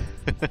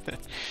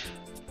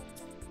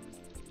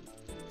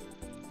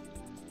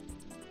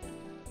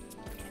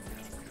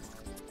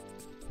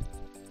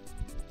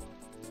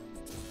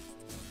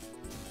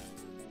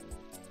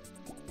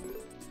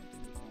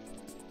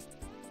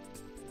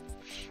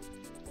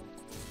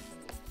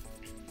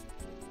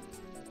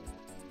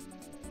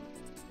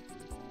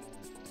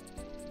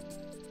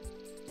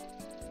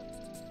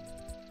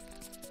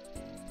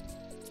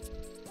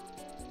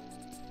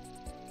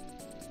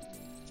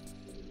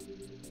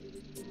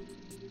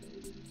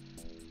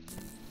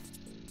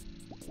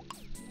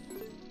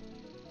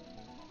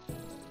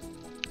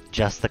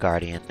 just the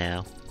Guardian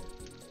now.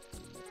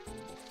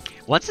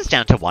 Once it's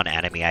down to one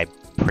enemy, I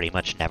pretty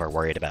much never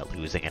worried about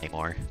losing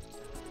anymore.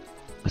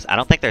 'Cause I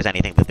don't think there's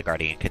anything that the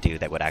Guardian could do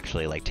that would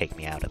actually, like, take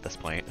me out at this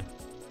point.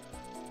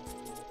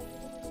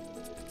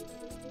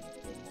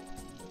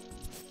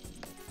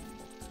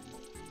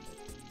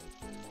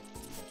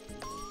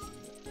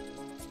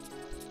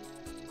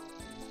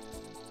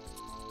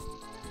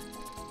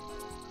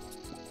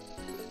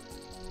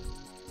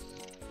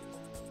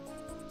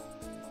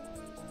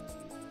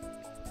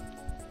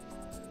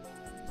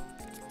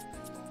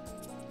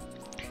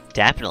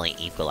 Definitely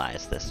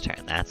equalized this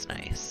turn, that's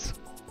nice.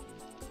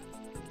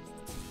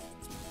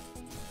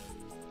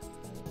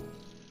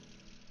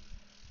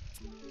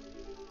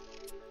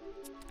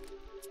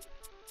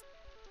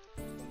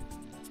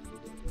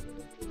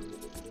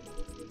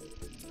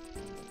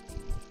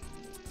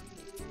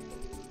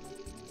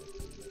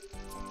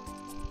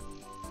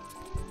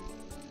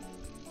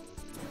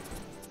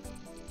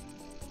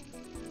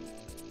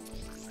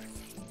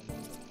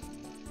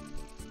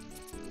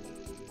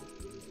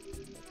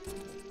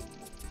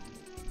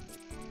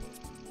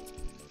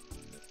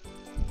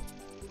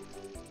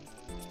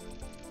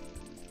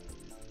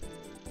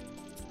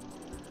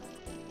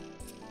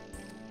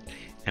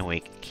 And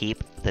we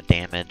keep the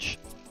damage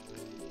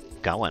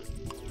going.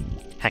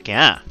 Heck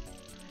yeah!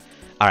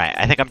 Alright,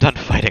 I think I'm done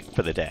fighting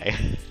for the day.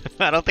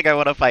 I don't think I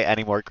want to fight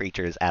any more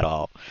creatures at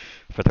all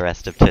for the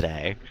rest of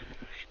today.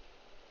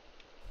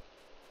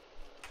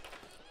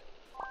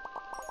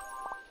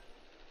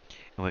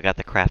 And we got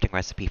the crafting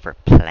recipe for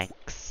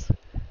planks.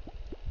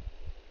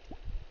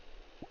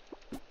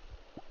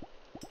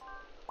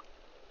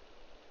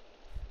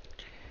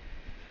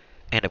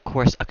 And of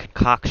course, a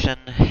concoction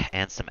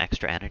and some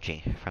extra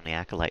energy from the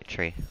Acolyte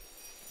tree.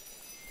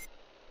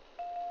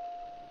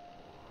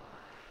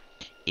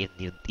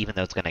 Even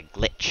though it's gonna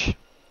glitch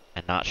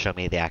and not show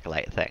me the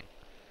Acolyte thing.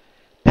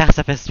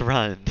 Pacifist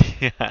run!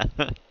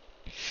 Yeah.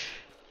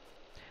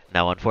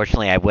 No,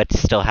 unfortunately, I would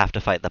still have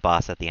to fight the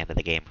boss at the end of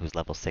the game who's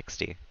level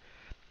 60.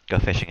 Go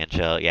fishing and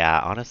chill.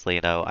 Yeah, honestly,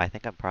 though, I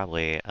think I'm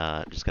probably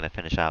just gonna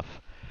finish off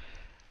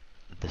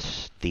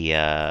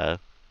the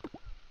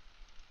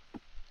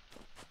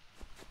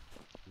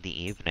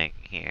evening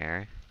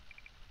here.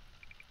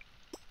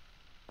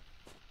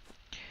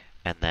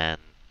 And then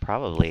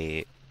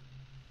probably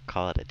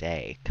call it a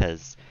day,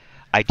 because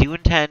I do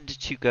intend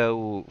to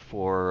go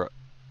for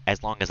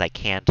as long as I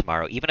can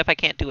tomorrow. Even if I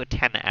can't do a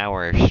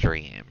 10-hour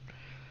stream,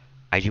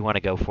 I do want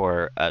to go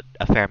for a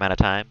fair amount of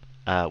time,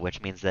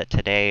 which means that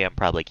today I'm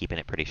probably keeping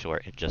it pretty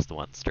short in just the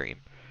one stream.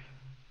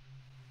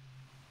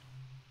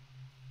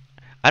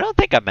 I don't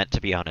think I'm meant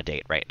to be on a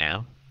date right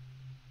now.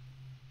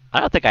 I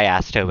don't think I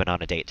asked Tobin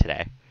on a date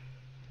today.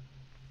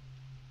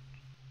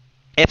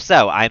 If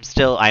so,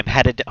 I'm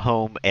headed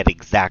home at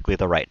exactly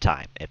the right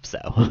time, if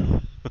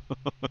so.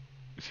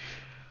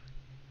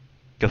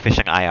 Go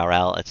fishing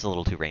IRL, it's a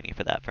little too rainy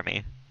for that for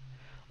me.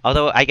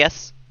 Although, I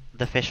guess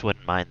the fish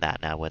wouldn't mind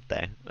that now, would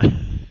they?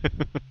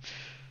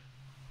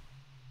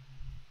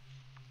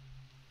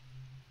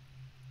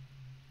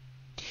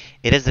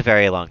 It is a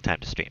very long time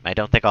to stream. I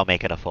don't think I'll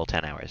make it a full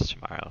 10 hours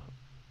tomorrow.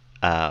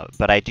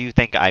 But I do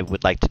think I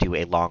would like to do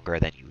a longer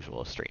than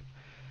usual stream.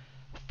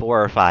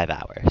 4 or 5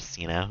 hours,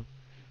 you know?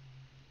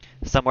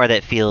 Somewhere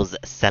that feels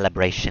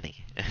celebration-y.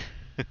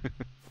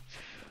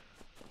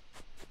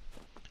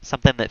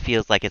 Something that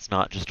feels like it's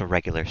not just a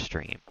regular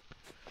stream.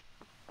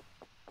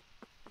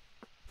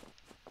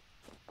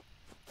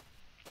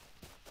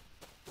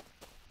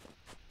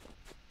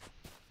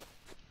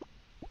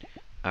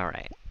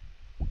 Alright.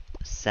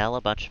 Sell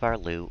a bunch of our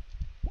loot.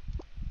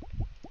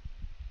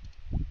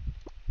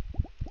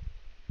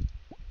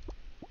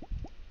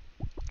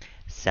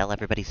 Sell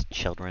everybody's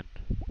children.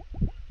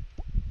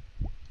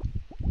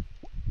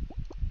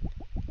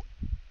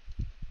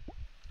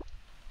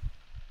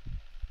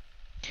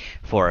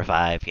 Four or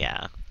five,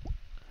 yeah.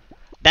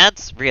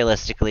 That's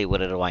realistically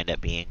what it'll wind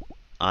up being,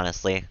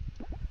 honestly.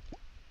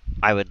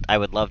 I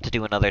would love to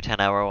do another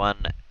 10-hour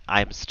one.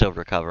 I'm still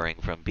recovering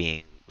from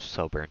being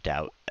so burnt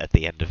out at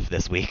the end of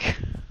this week.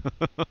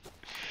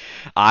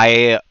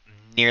 I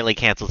nearly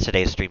canceled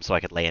today's stream so I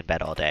could lay in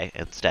bed all day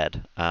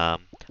instead. I'm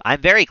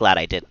very glad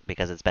I didn't,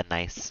 because it's been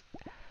nice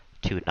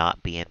to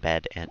not be in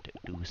bed and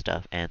do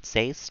stuff and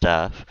say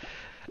stuff.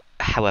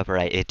 However,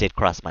 it did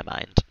cross my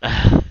mind.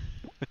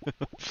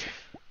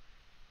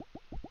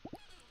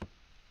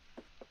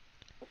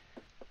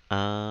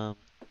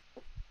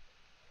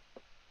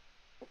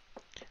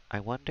 I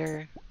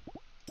wonder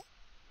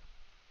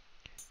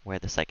where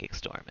the Psychic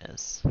Storm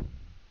is.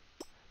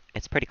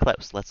 It's pretty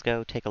close. Let's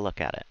go take a look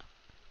at it.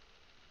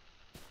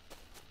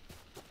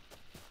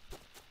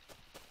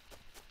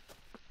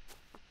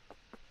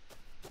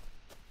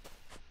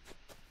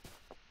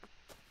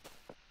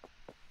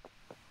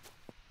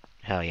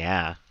 Hell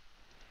yeah.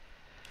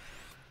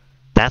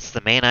 That's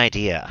the main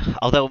idea.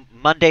 Although,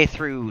 Monday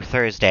through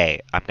Thursday,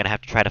 I'm going to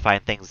have to try to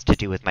find things to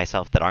do with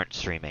myself that aren't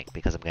streaming,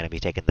 because I'm going to be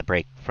taking the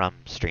break from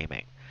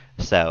streaming.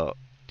 So,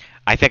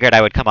 I figured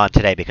I would come on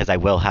today because I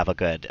will have a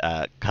good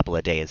couple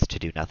of days to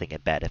do nothing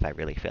in bed if I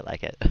really feel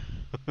like it.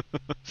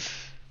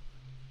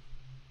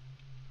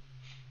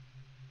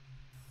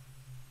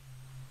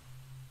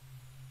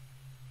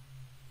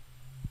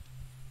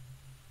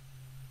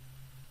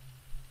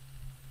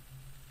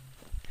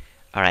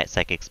 All right,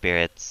 psychic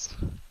spirits.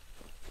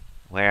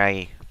 Where are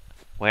you?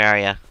 Where are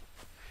you?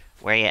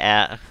 Where you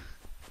at?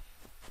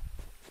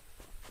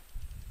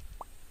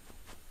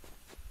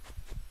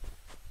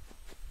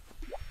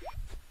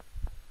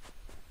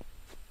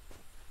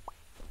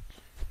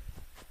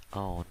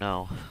 Oh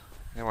no,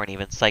 there weren't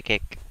even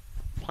psychic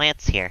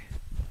plants here.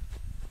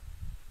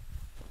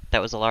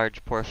 That was a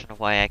large portion of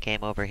why I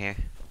came over here.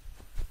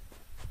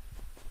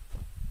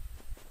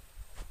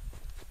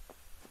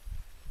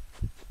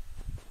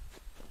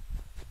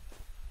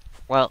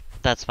 Well,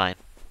 that's fine.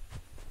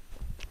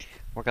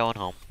 We're going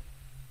home.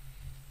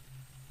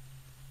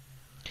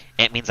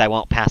 It means I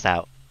won't pass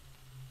out.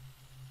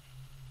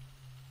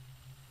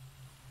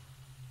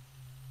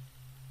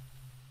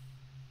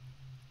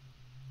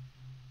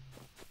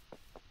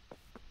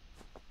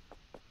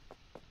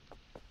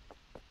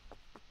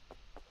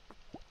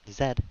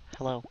 Zed,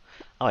 hello.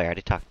 Oh, I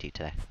already talked to you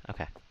today.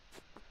 Okay.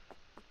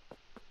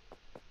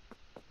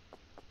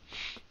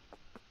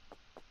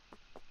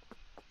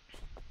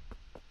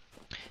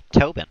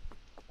 Tobin,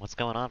 what's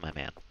going on, my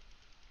man?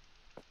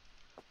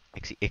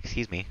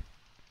 Excuse me.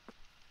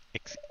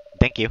 Ex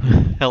Thank you.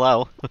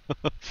 Hello.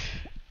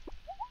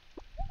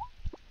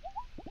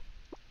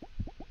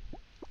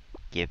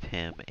 Give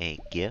him a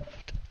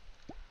gift.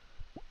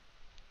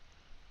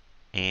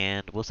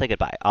 And we'll say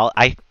goodbye.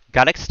 I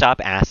gotta stop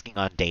asking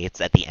on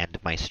dates at the end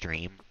of my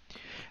stream,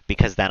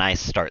 because then I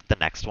start the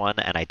next one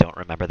and I don't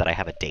remember that I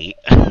have a date.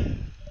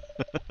 And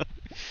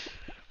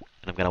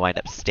I'm gonna wind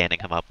up standing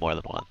him up more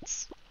than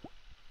once.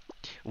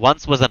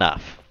 Once was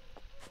enough.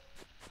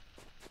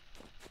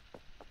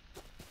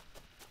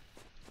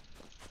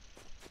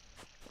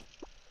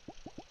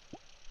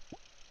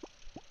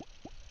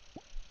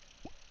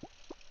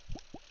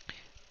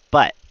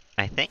 But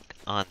I think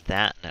on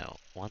that note,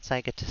 once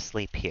I get to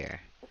sleep here,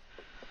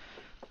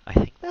 I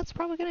think that's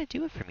probably gonna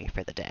do it for me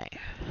for the day.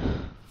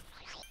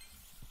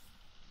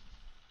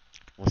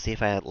 We'll see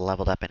if I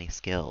leveled up any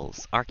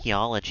skills.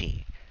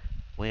 Archaeology.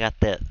 We got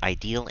the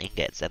ideal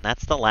ingots, and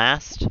that's the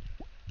last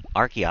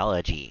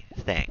archaeology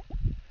thing.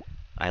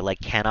 I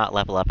cannot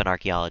level up in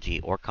archaeology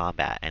or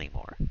combat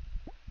anymore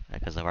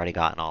because I've already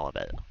gotten all of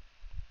it.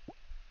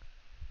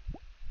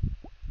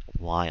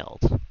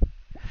 Wild.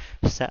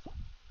 So,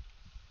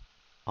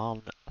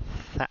 on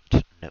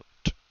that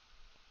note,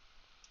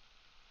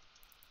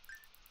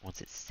 once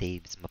it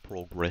saves my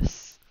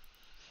progress,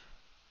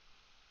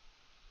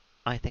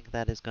 I think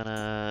that is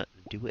gonna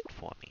do it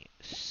for me.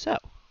 So,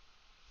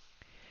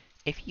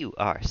 if you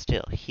are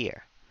still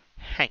here,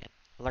 hanging,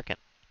 lurking,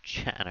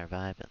 chatting, or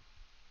vibing,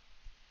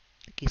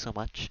 thank you so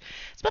much.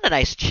 It's been a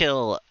nice,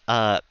 chill,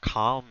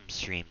 calm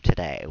stream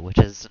today, which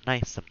is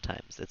nice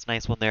sometimes. It's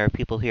nice when there are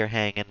people here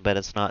hanging, but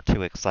it's not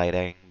too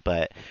exciting,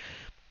 but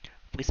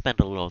we spend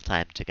a little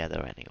time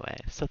together anyway.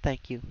 So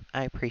thank you.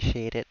 I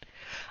appreciate it.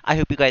 I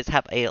hope you guys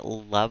have a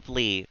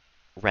lovely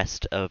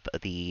rest of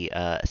the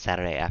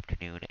Saturday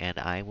afternoon, and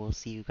I will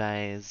see you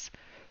guys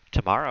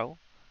tomorrow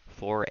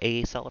for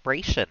a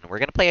celebration. We're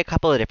gonna play a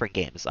couple of different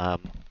games.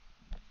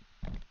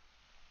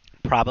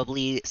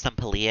 Probably some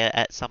Palia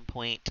at some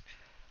point.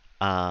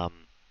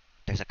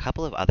 There's a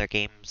couple of other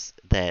games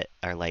that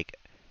are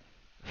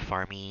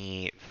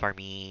farmy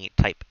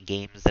type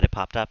games that have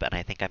popped up, and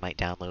I think I might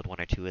download one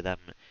or two of them,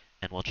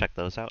 and we'll check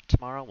those out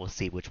tomorrow. We'll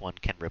see which one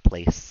can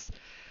replace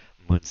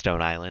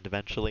Moonstone Island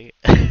eventually.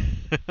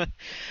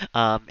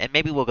 And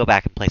maybe we'll go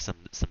back and play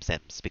some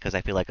Sims, because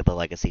I feel like the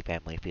Legacy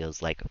family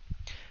feels like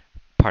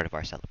part of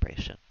our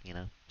celebration, you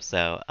know?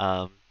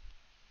 So,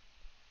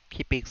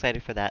 keep being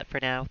excited for that. For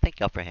now, thank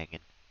y'all for hanging.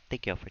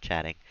 Thank y'all for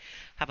chatting.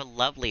 Have a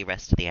lovely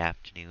rest of the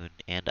afternoon,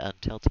 and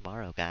until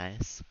tomorrow,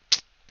 guys.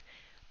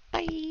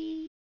 Bye!